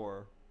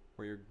store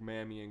where your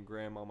mammy and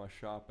grandmama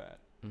shop at.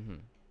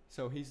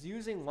 So he's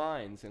using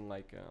lines and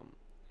like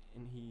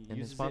and he in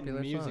uses his it in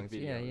popular music songs.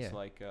 videos,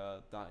 like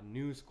that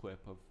news clip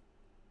of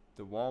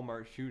the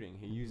Walmart shooting.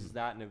 He uses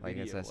that in a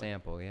video. Like it's a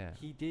sample, yeah.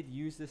 He did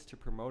use this to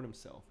promote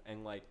himself,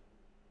 and like,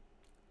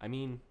 I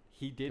mean,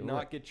 he did Do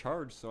not it. get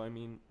charged, so I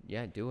mean,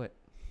 Yeah, do it.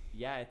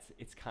 yeah,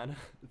 it's kind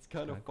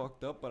of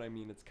fucked up, but I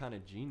mean, it's kind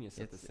of genius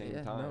at the same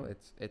time. No,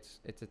 it's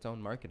its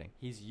own marketing.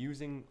 He's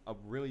using a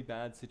really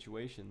bad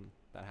situation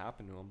that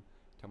happened to him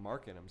to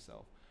market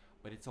himself,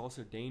 but it's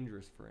also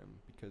dangerous for him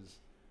because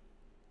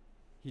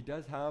he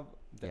does have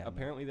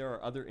apparently there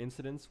are other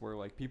incidents where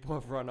like people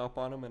have run up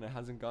on him and it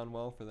hasn't gone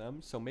well for them,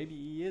 so maybe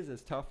he is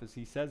as tough as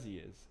he says he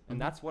is, and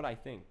that's what I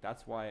think.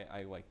 That's why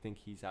I like think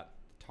he's at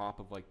the top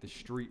of like the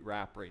street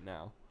rap right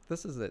now.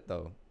 This is it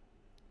though.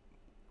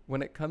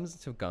 When it comes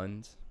to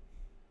guns,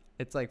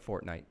 it's like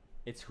Fortnite.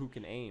 It's who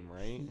can aim,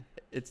 right?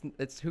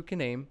 It's who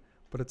can aim,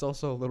 but it's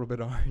also a little bit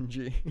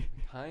RNG.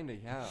 Kinda,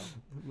 yeah.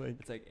 Like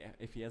it's like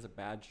if he has a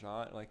bad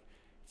shot, like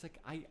it's like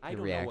I The don't know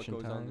what reaction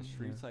goes on in the time,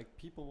 streets. yeah. Like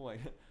people like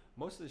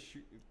most of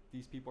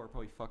these people are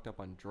probably fucked up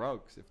on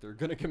drugs if they're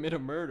gonna commit a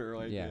murder.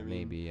 Like yeah, I mean,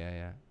 maybe,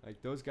 yeah.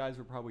 like those guys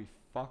were probably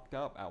fucked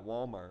up at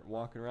Walmart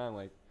walking around.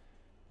 Like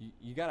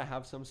you gotta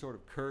have some sort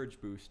of courage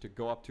boost to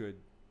go up to a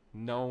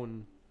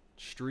known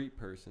street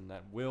person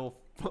that will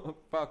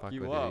fuck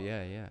you with up.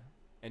 Yeah.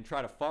 And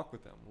try to fuck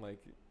with them. Like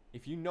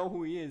if you know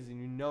who he is and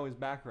you know his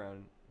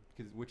background,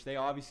 which they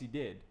obviously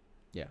did.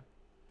 Yeah.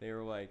 They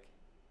were like,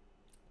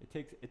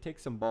 it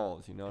takes some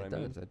balls, you know what I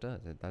mean? It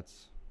does. It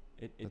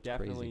It that's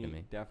crazy to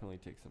me. definitely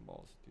takes some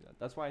balls to do that.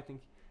 That's why I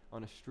think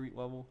on a street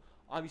level,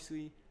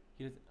 obviously,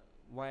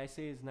 why I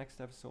say his next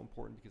step is so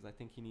important, because I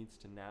think he needs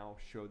to now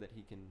show that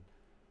he can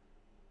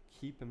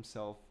keep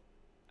himself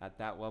at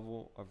that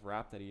level of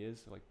rap that he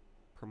is, like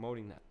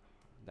promoting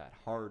that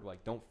hard,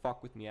 like don't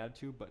fuck with me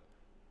attitude, but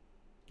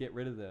get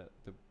rid of the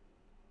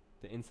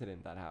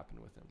incident that happened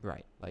with him.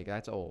 Right. Like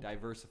that's old.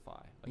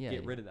 Diversify. Like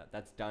get rid of that.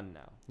 That's done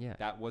now. Yeah.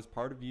 That was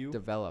part of you.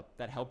 Develop.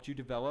 That helped you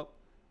develop.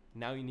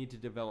 Now you need to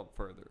develop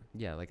further.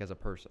 Yeah, like as a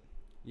person.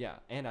 Yeah,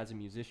 and as a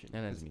musician.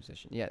 And as a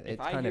musician. Yeah, if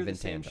it's I kind hear of the in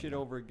same tandem, shit though.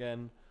 over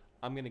again,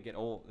 I'm gonna get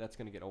old. That's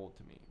gonna get old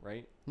to me,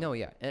 right? No,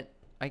 yeah, and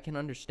I can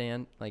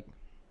understand. Like,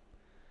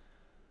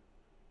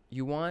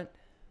 you want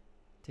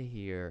to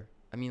hear.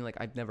 I mean, like,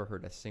 I've never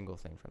heard a single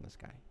thing from this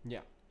guy. Yeah.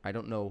 I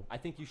don't know. I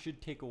think you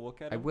should take a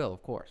look at it. I will,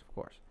 of course.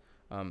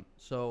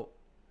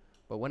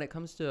 But when it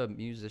comes to a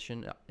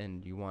musician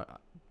and you want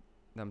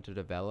them to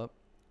develop,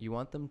 you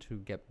want them to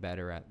get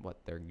better at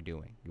what they're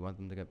doing. You want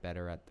them to get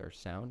better at their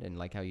sound, and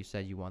like how you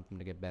said, you want them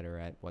to get better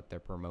at what they're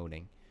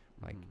promoting.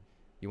 Like,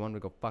 you want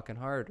them to go fucking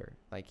harder.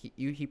 Like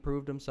he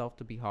proved himself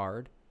to be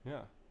hard.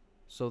 Yeah.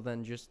 So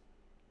then just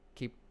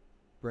keep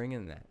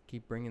bringing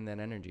that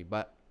energy.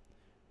 But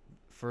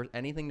for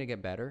anything to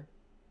get better,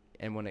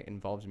 and when it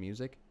involves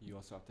music, you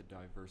also have to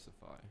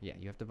diversify. Yeah,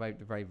 you have to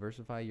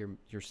diversify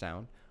your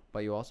sound, but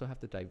you also have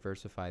to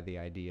diversify the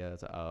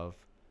ideas of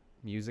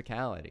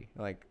musicality.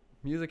 Like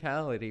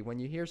musicality, when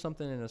you hear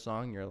something in a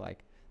song, you're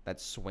like,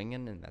 that's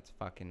swinging and that's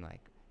fucking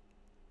like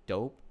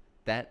dope.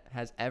 That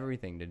has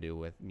everything to do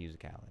with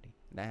musicality.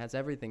 That has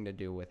everything to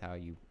do with how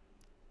you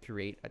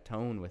create a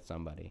tone with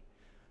somebody.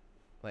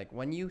 Like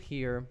when you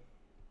hear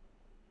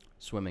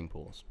Swimming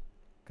Pools,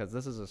 because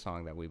this is a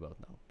song that we both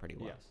know pretty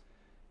well. Yes.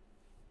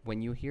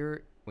 When you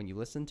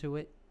listen to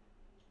it,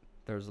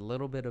 there's a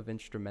little bit of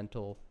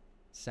instrumental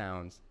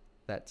sounds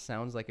that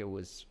sounds like it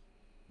was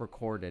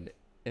recorded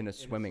in a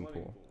swimming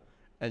pool.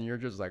 And you're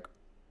just like,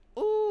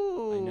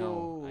 ooh. I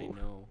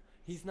know.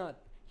 He's not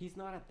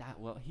at that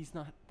he's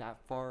not that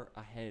far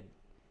ahead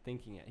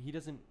thinking it. He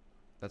doesn't.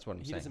 That's what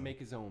I'm saying. He doesn't make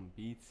his own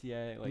beats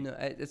yet. Like no,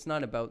 it's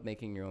not about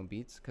making your own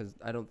beats, because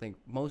I don't think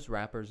most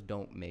rappers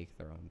don't make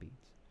their own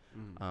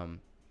beats.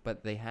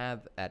 But they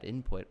have that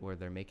input where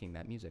they're making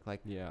that music.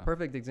 Like,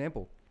 perfect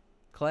example,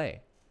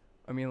 Clay.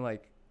 I mean,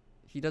 like,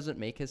 he doesn't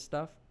make his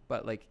stuff,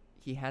 but, like,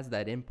 he has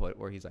that input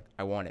where he's like,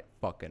 I want it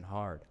fucking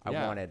hard. I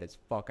want it as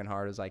fucking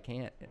hard as I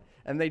can.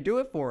 And they do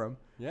it for him.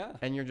 Yeah.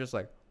 And you're just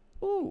like,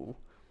 ooh,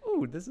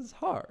 this is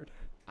hard.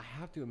 I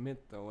have to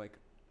admit, though, like,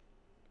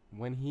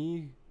 when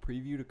he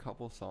previewed a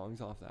couple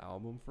songs off the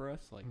album for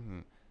us, like,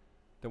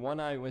 the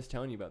one I was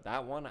telling you about,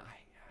 that one,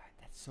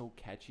 that's so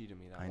catchy to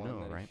me. That I one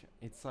know, right?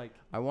 It's like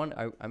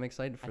I'm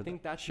excited for that. I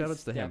think that's shout his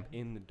outs to step him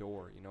in the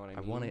door. You know what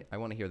I mean? I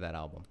want to hear that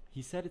album.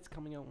 He said it's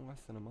coming out in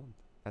less than a month.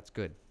 That's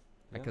good,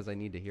 because I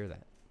need to hear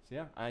that. So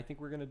yeah, I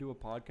think we're gonna do a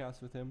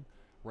podcast with him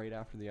right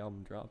after the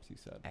album drops. He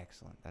said.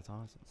 Excellent. That's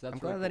awesome. So that's I'm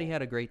glad that he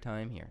had a great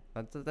time here.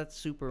 That's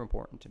super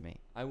important to me.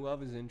 I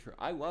love his intro.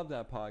 I love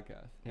that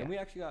podcast. And we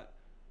actually got.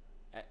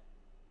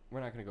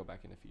 We're not gonna go back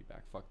into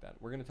feedback. Fuck that.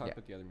 We're gonna talk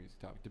about the other music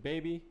topic.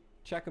 DaBaby.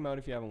 Check him out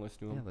if you haven't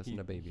listened to him. Yeah, listen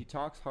to Baby. He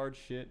talks hard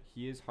shit.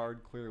 He is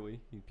hard, clearly.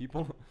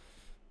 People,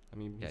 I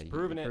mean, he's he's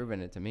proven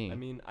it to me. I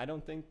mean, I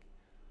don't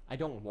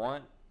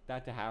want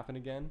that to happen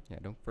again. Yeah,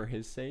 don't. For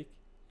his sake.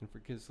 and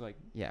because like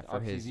Yeah, for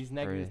obviously his these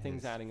negative for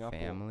things his adding up.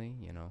 family,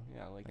 you know.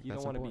 Yeah, like Like, you don't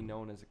that's want to be important.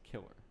 known as a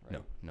killer,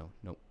 right? No.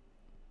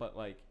 But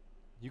like,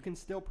 you can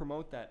still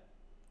promote that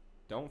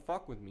 "don't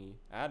fuck with me"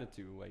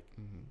 attitude, like,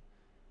 Mm-hmm.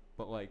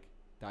 but like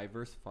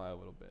diversify a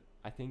little bit.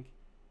 I think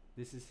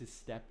this is his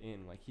step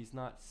in. Like he's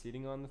not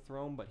sitting on the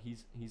throne, but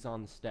he's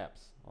on the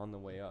steps on the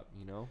way up.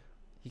 You know?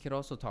 He could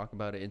also talk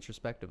about it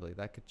introspectively.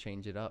 That could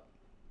change it up.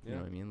 You know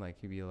what I mean? Like,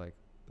 he'd be like,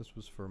 this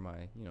was for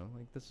my, you know,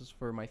 like, this is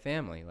for my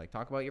family. Like,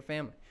 talk about your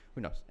family.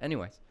 Who knows?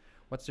 Anyways,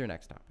 what's your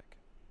next topic?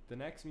 The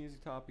next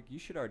music topic, you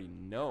should already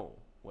know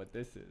what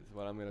this is.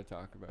 What I'm gonna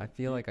talk about. I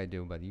feel like I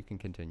do, but you can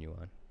continue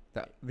on.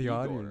 The Igor.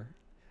 audience.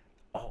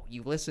 Oh,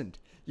 you listened.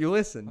 You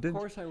listened. Of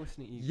course, I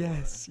listen to Igor.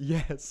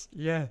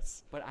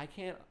 Yes. But I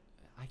can't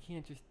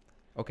just.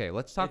 Okay,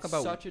 let's talk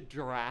about. Such a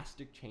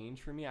drastic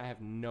change for me. I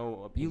have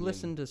no opinion. You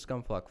listened to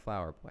Scumfuck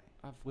Flower Boy.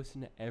 I've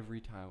listened to every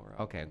Tyler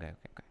album. Okay.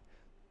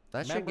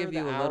 That should Remember give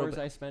you the a little hours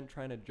bit. I spent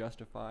trying to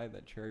justify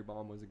that Cherry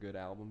Bomb was a good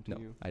album to No,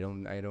 you? I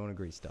don't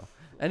agree still.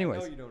 Anyways.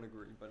 I know you don't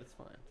agree, but it's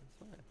fine. It's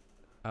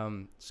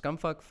fine.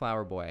 Scumfuck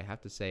Flower Boy, I have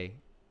to say,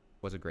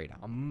 was a great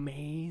album.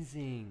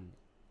 Amazing.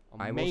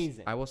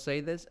 I will say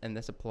this, and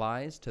this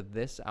applies to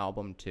this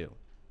album too.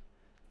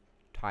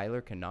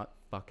 Tyler cannot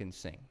fucking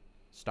sing.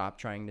 Stop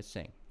trying to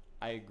sing.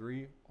 I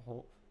agree.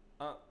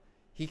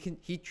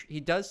 He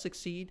does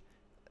succeed.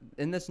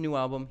 In this new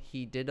album,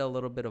 he did a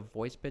little bit of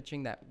voice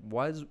pitching that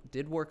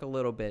did work a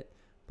little bit,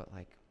 but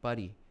like,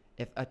 buddy,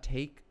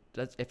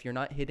 if you're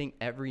not hitting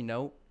every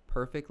note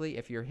perfectly,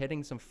 if you're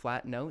hitting some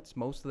flat notes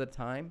most of the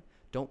time,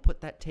 don't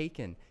put that take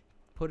in.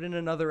 Put in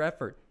another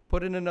effort.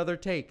 Put in another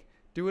take.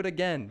 Do it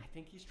again. I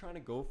think he's trying to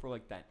go for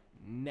like that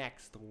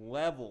next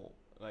level,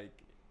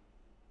 like,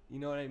 you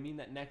know what I mean?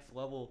 That next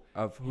level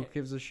Of who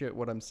gives a shit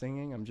what I'm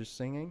singing? I'm just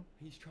singing.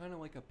 He's trying to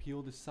like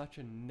appeal to such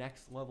a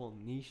next level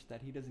niche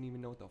that he doesn't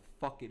even know what the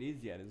fuck it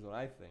is yet. Is what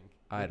I think.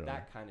 I With don't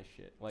that kind of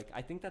shit. Like,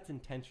 I think that's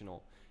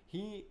intentional.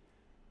 He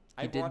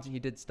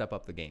did step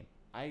up the game.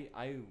 I've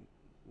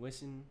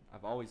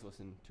always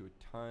listened to a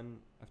ton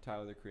of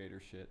Tyler the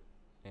Creator shit,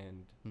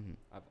 and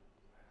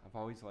I've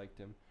always liked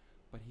him,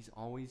 but he's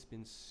always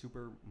been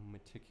super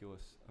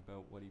meticulous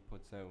about what he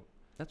puts out.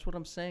 That's what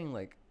I'm saying.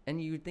 Like,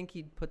 and you'd think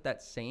he'd put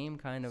that same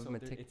kind of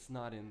It's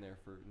not in there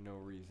for no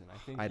reason. I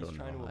think I he's don't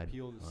trying know. to I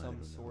appeal to don't some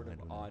know. sort I of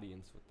don't know.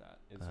 audience with that.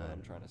 Is what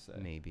I'm trying to say.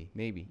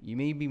 Maybe you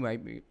may be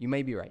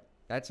right.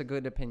 That's a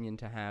good opinion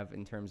to have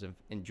in terms of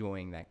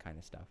enjoying that kind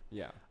of stuff.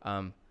 Yeah.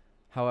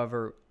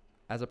 However,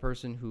 as a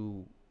person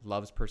who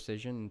loves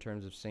precision in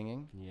terms of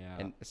singing, Yeah.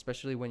 and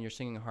especially when you're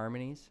singing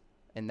harmonies,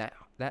 and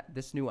that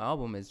this new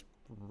album is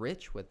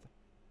rich with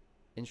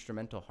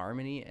instrumental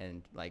harmony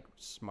and like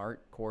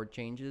smart chord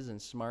changes and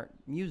smart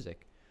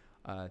music.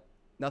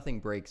 Nothing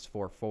breaks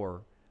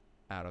 4/4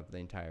 out of the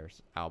entire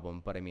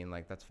album, but I mean,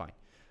 like, that's fine.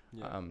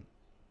 Yeah. In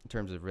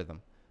terms of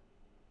rhythm,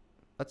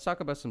 let's talk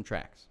about some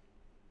tracks.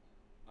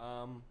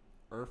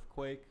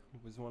 Earthquake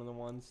was one of the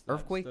ones. That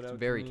Earthquake's stood out to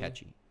very me.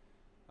 catchy.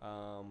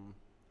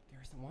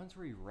 There's the ones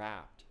where he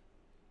rapped.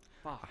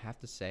 Fuck. I have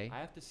to say, I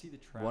have to see the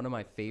track. one of my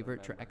list to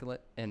favorite remember.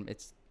 and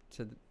it's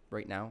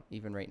right now,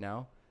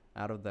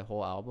 out of the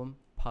whole album,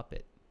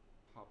 Puppet.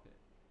 Puppet.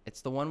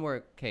 It's the one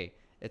where,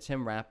 it's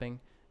him rapping,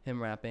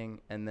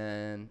 and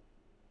then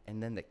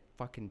the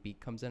fucking beat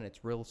comes in.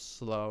 It's real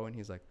slow, and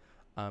he's like,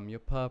 "I'm your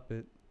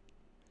puppet,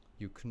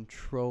 you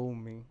control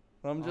me."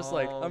 I'm just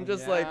like,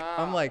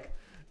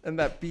 and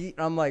that beat,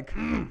 I'm like,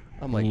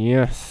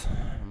 yes.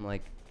 I'm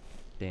like,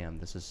 damn,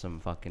 this is some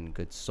fucking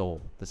good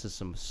soul. This is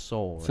some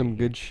soul. Some right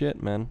good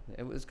shit, man. here.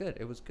 It was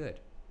good.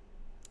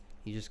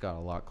 He just got a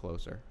lot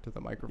closer to the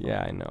microphone.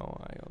 Yeah, I know.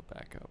 I'll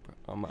back up.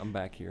 I'm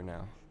back here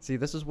now. See,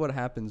 this is what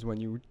happens when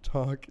you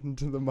talk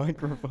into the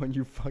microphone,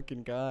 you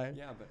fucking guy.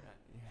 Yeah,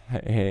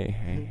 but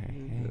hey.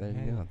 There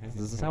you go.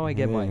 This is how I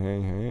get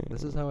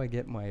This is how I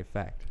get my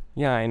effect.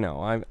 Yeah, I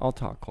know. I'll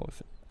talk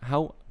closer.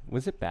 How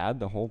was it bad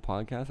the whole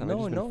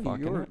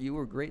podcast? You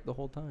were great the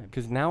whole time.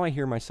 Because now I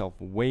hear myself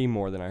way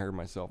more than I heard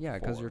myself. Yeah,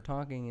 because you're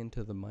talking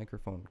into the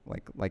microphone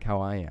like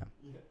how I am.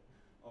 Yeah.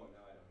 Oh,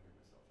 now I don't hear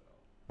myself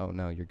at all. Oh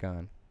no, you're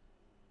gone.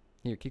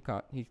 Here,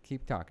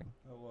 keep talking.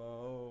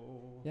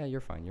 Hello. Yeah,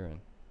 you're fine. You're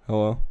in.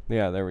 Hello.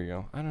 Yeah, there we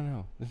go. I don't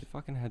know. This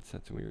fucking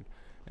headset's weird.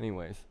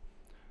 Anyways,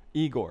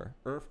 Igor.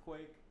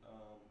 Earthquake.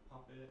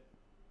 Puppet.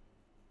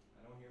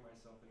 I don't hear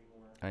myself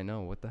anymore. I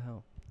know. What the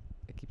hell?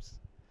 It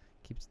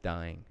keeps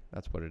dying.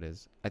 That's what it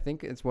is. I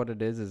think it's what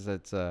it is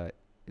it's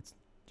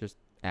just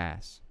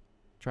ass.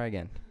 Try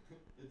again.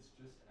 It's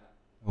just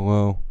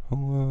Hello.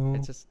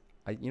 It's just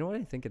you know what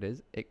I think it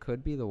is? It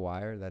could be the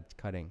wire that's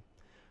cutting.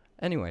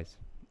 Anyways,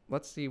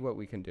 let's see what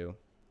we can do.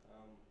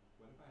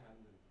 What if I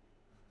hadn't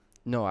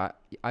been? No,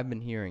 I've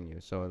been hearing you,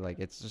 so like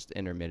it's just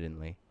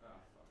intermittently. Oh,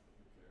 fuck.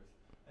 Who cares?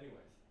 Anyways.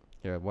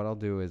 Yeah, what I'll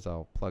do is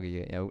I'll plug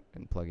you out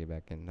and plug you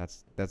back in.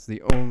 That's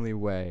the only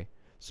way.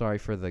 Sorry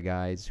for the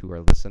guys who are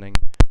listening,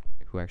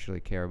 who actually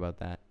care about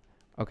that.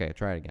 Okay,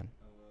 try it again.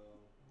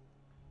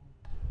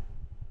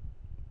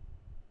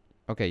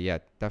 Okay, yeah,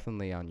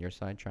 definitely on your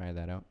side. Try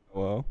that out.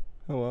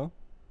 Hello.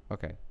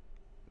 Okay.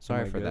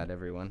 Sorry I for good? that,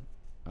 everyone.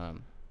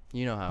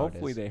 You know how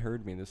Hopefully it is. they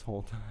heard me this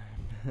whole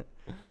time.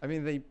 I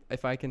mean,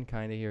 if I can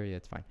kind of hear you,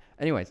 it's fine.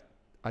 Anyways,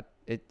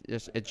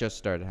 it just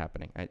started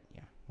happening. Yeah.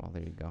 Well,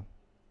 there you go.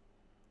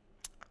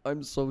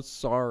 I'm so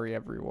sorry,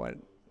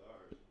 everyone.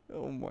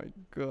 Oh my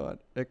god.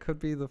 It could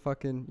be the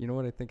fucking. You know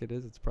what I think it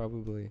is? It's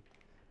probably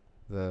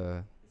the.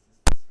 Is this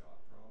the Scott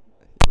problem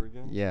all over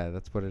again? Yeah,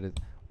 that's what it is.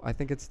 I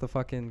think it's the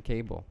fucking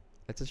cable.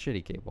 It's a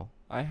shitty cable.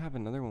 I have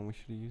another one. We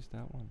should have used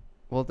that one.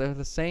 Well, they're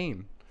the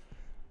same.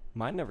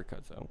 Mine never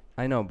cuts out.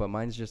 I know, but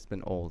mine's just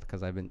been old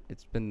because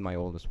it's been my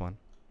oldest one.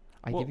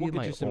 We'll give you get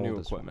my you some new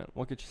oldest one. equipment.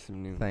 We'll get you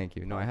some new. Thank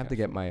you. No, I have to podcast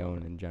get my own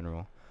equipment. in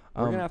general.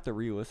 We're gonna have to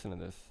re-listen to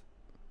this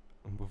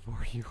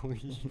before you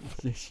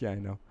leave. Yeah, I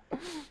know.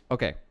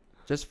 Okay,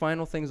 just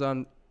final things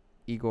on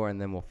Igor,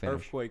 and then we'll finish.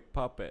 Earthquake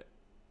Puppet.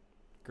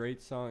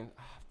 Great song.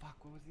 Ah, fuck.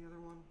 What was the other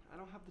one? I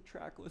don't have the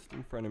track list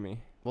in front of me.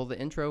 Well, the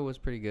intro was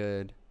pretty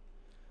good.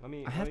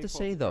 I have to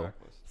say, though,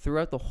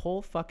 throughout the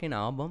whole fucking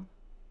album,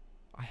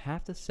 I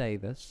have to say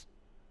this.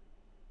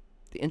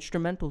 The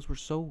instrumentals were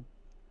so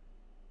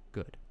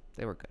good.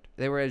 They were good.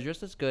 They were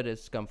just as good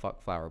as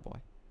Scumfuck Flower Boy.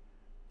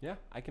 Yeah,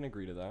 I can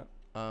agree to that.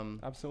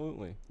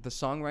 Absolutely. The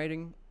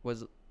songwriting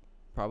was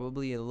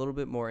probably a little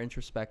bit more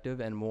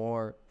introspective and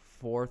more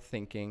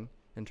forethinking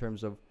in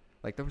terms of,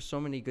 like, there were so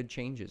many good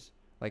changes.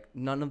 Like,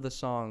 none of the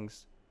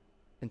songs,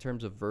 in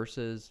terms of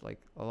verses, like,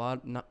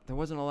 there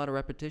wasn't a lot of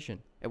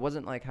repetition. It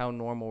wasn't like how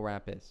normal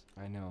rap is.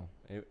 I know.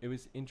 It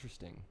was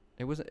interesting.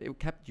 It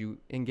kept you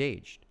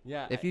engaged.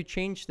 Yeah. If you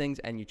change things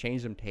and you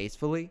change them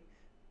tastefully,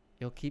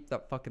 you'll keep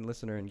that fucking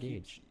listener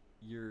engaged.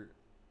 Your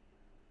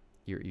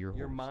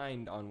Your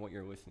mind on what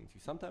you're listening to.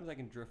 Sometimes I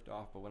can drift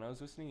off, but when I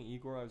was listening to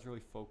Igor, I was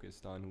really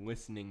focused on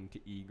listening to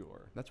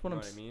Igor. That's what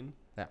I mean?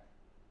 Yeah.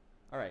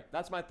 All right,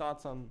 that's my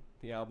thoughts on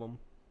the album.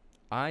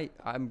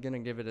 I'm gonna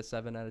give it a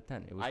 7 out of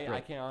 10. It was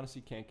great. I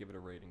honestly can't give it a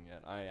rating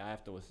yet. I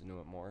have to listen to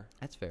it more.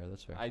 That's fair.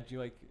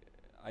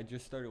 I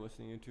just started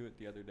listening to it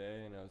the other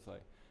day, and I was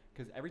like,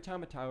 because every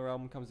time a Tyler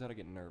album comes out, I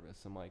get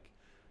nervous. I'm like,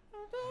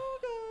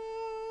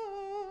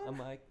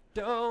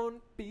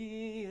 don't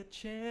be a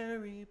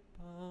cherry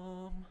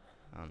bomb.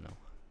 I don't know.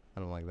 I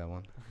don't like that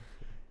one.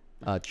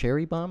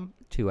 Cherry Bomb,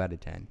 2 out of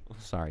 10.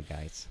 Sorry,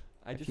 guys.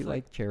 If you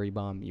like Cherry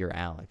Bomb, you're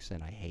Alex,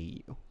 and I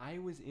hate you. I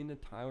was into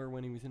Tyler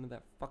when he was into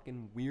that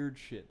fucking weird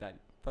shit, that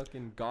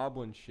fucking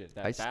goblin shit,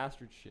 that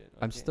bastard shit.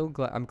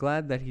 I'm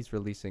glad that he's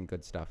releasing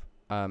good stuff.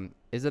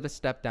 Is it a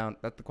step down?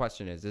 That the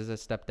question is it a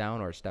step down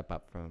or a step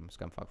up from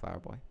Scumfuck Flower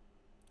Boy?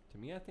 To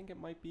me, I think it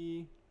might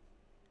be.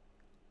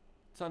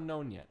 It's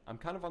unknown yet. I'm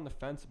kind of on the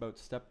fence about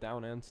step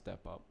down and step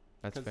up.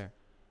 That's fair.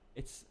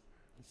 It's.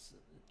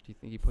 Do you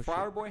think he pushed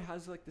Flower Boy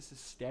has like this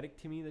aesthetic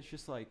to me that's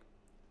just like,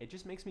 it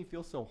just makes me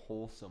feel so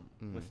wholesome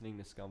listening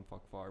to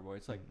Scumfuck Flower Boy.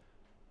 It's like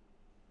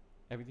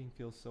everything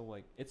feels so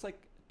like it's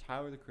like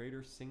Tyler the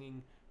Creator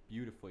singing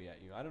beautifully at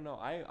you. I don't know.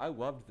 I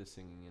loved the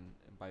singing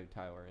by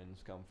Tyler in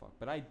Scumfuck,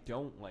 but I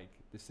don't like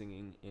the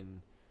singing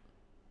in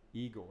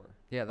Igor.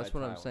 Yeah, that's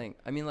what I'm saying.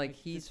 I mean, like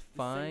he's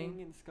fine. The singing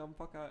in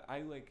Scumfuck,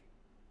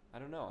 I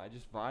don't know. I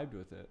just vibed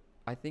with it.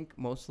 I think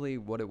mostly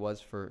what it was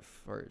for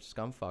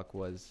Scumfuck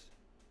was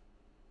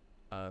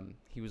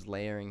he was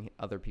layering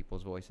other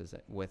people's voices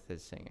with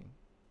his singing.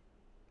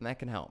 And that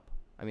can help.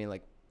 I mean,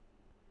 like,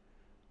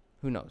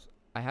 who knows?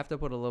 I have to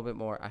put a little bit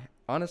more.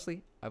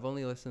 Honestly, I've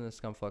only listened to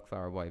Scumfuck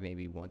Flower Boy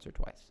maybe once or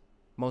twice.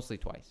 Mostly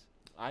twice.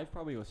 I've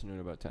probably listened to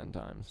it about 10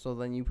 times. So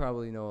then you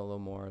probably know a little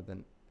more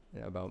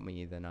about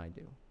me than I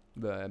do.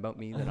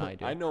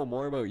 I know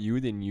more about you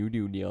than you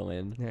do,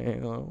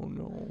 Dylan. Oh,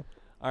 no.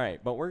 All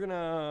right, but we're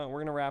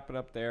gonna wrap it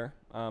up there.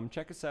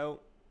 Check us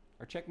out,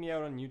 or check me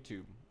out on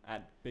YouTube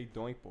at Big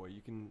Doink Boy.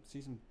 You can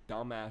see some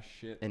dumbass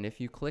shit. And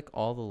if you click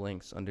all the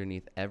links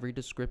underneath every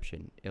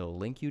description, it'll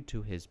link you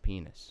to his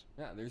penis.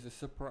 Yeah, there's a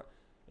surprise.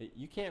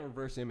 You can't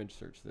reverse image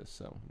search this,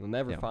 so you'll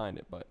never find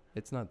it. But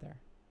it's not there.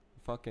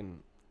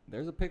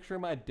 There's a picture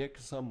of my dick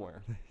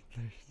somewhere.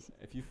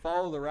 If you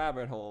follow the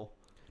rabbit hole.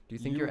 Do you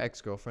think your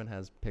ex-girlfriend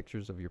has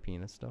pictures of your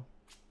penis still?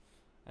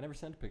 I never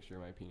sent a picture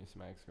of my penis to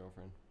my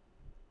ex-girlfriend.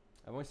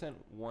 I've only sent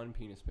one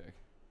penis pic.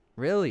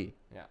 Really?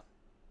 Yeah.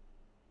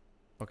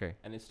 Okay.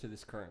 And it's to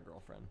this current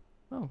girlfriend.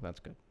 Oh, that's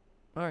good.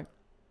 All right.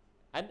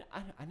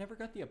 I never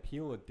got the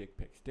appeal of dick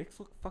pics. Dicks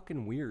look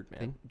fucking weird,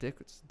 man.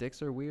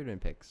 Dicks are weird in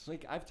pics.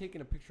 Like, I've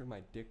taken a picture of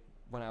my dick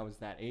when I was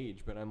that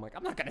age, but I'm like,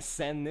 I'm not going to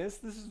send this.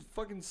 This is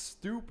fucking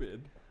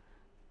stupid.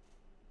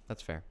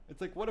 That's fair.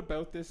 It's like, what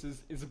about this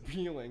is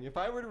appealing? If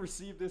I were to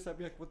receive this, I'd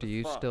be like, what the fuck? Do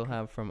you still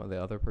have from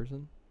the other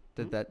person?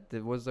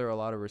 Was there a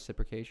lot of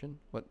reciprocation?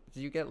 What did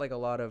you get? Like a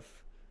lot of.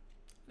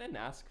 I didn't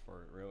ask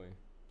for it really,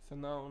 so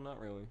no, not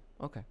really.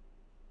 Okay.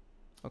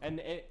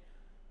 And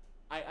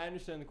I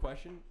understand the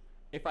question.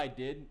 If I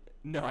did,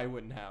 no, I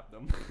wouldn't have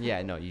them.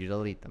 Yeah, no, you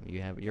delete them.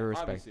 You have your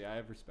respect. Obviously, I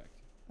have respect.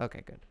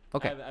 Okay, good.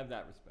 Okay. I have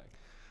that respect.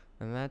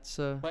 And that's.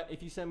 But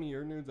if you send me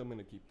your nudes, I'm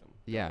gonna keep them.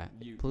 Yeah,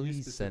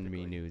 please send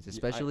me nudes,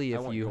 especially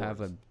if you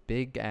have a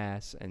big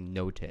ass and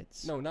no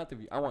tits. No, not the.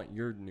 I want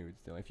your nudes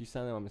though. If you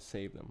send them, I'm gonna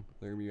save them.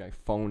 They're gonna be my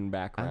phone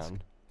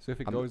background. So if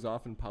it goes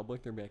off in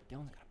public, they'll be like,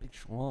 Dylan's got a big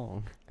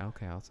schlong.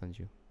 Okay, I'll send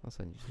you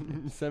some.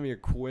 Send me a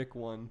quick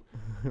one.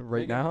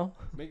 Right now?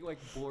 Make it like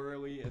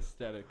blurrily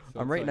aesthetic. So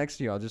I'm it's right like, next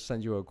to you. I'll just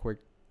send you a quick.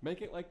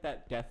 Make it like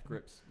that Death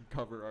Grips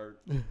cover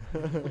art.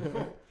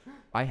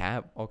 I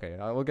have. Okay,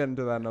 we'll get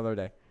into that another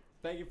day.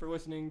 Thank you for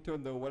listening to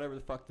the Whatever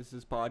the Fuck This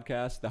Is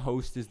podcast. The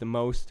host is the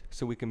most,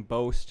 so we can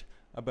boast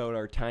about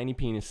our tiny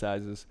penis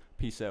sizes.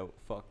 Peace out.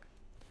 Fuck.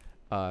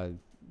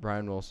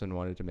 Brian Wilson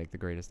wanted to make the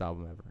greatest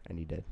album ever, and he did.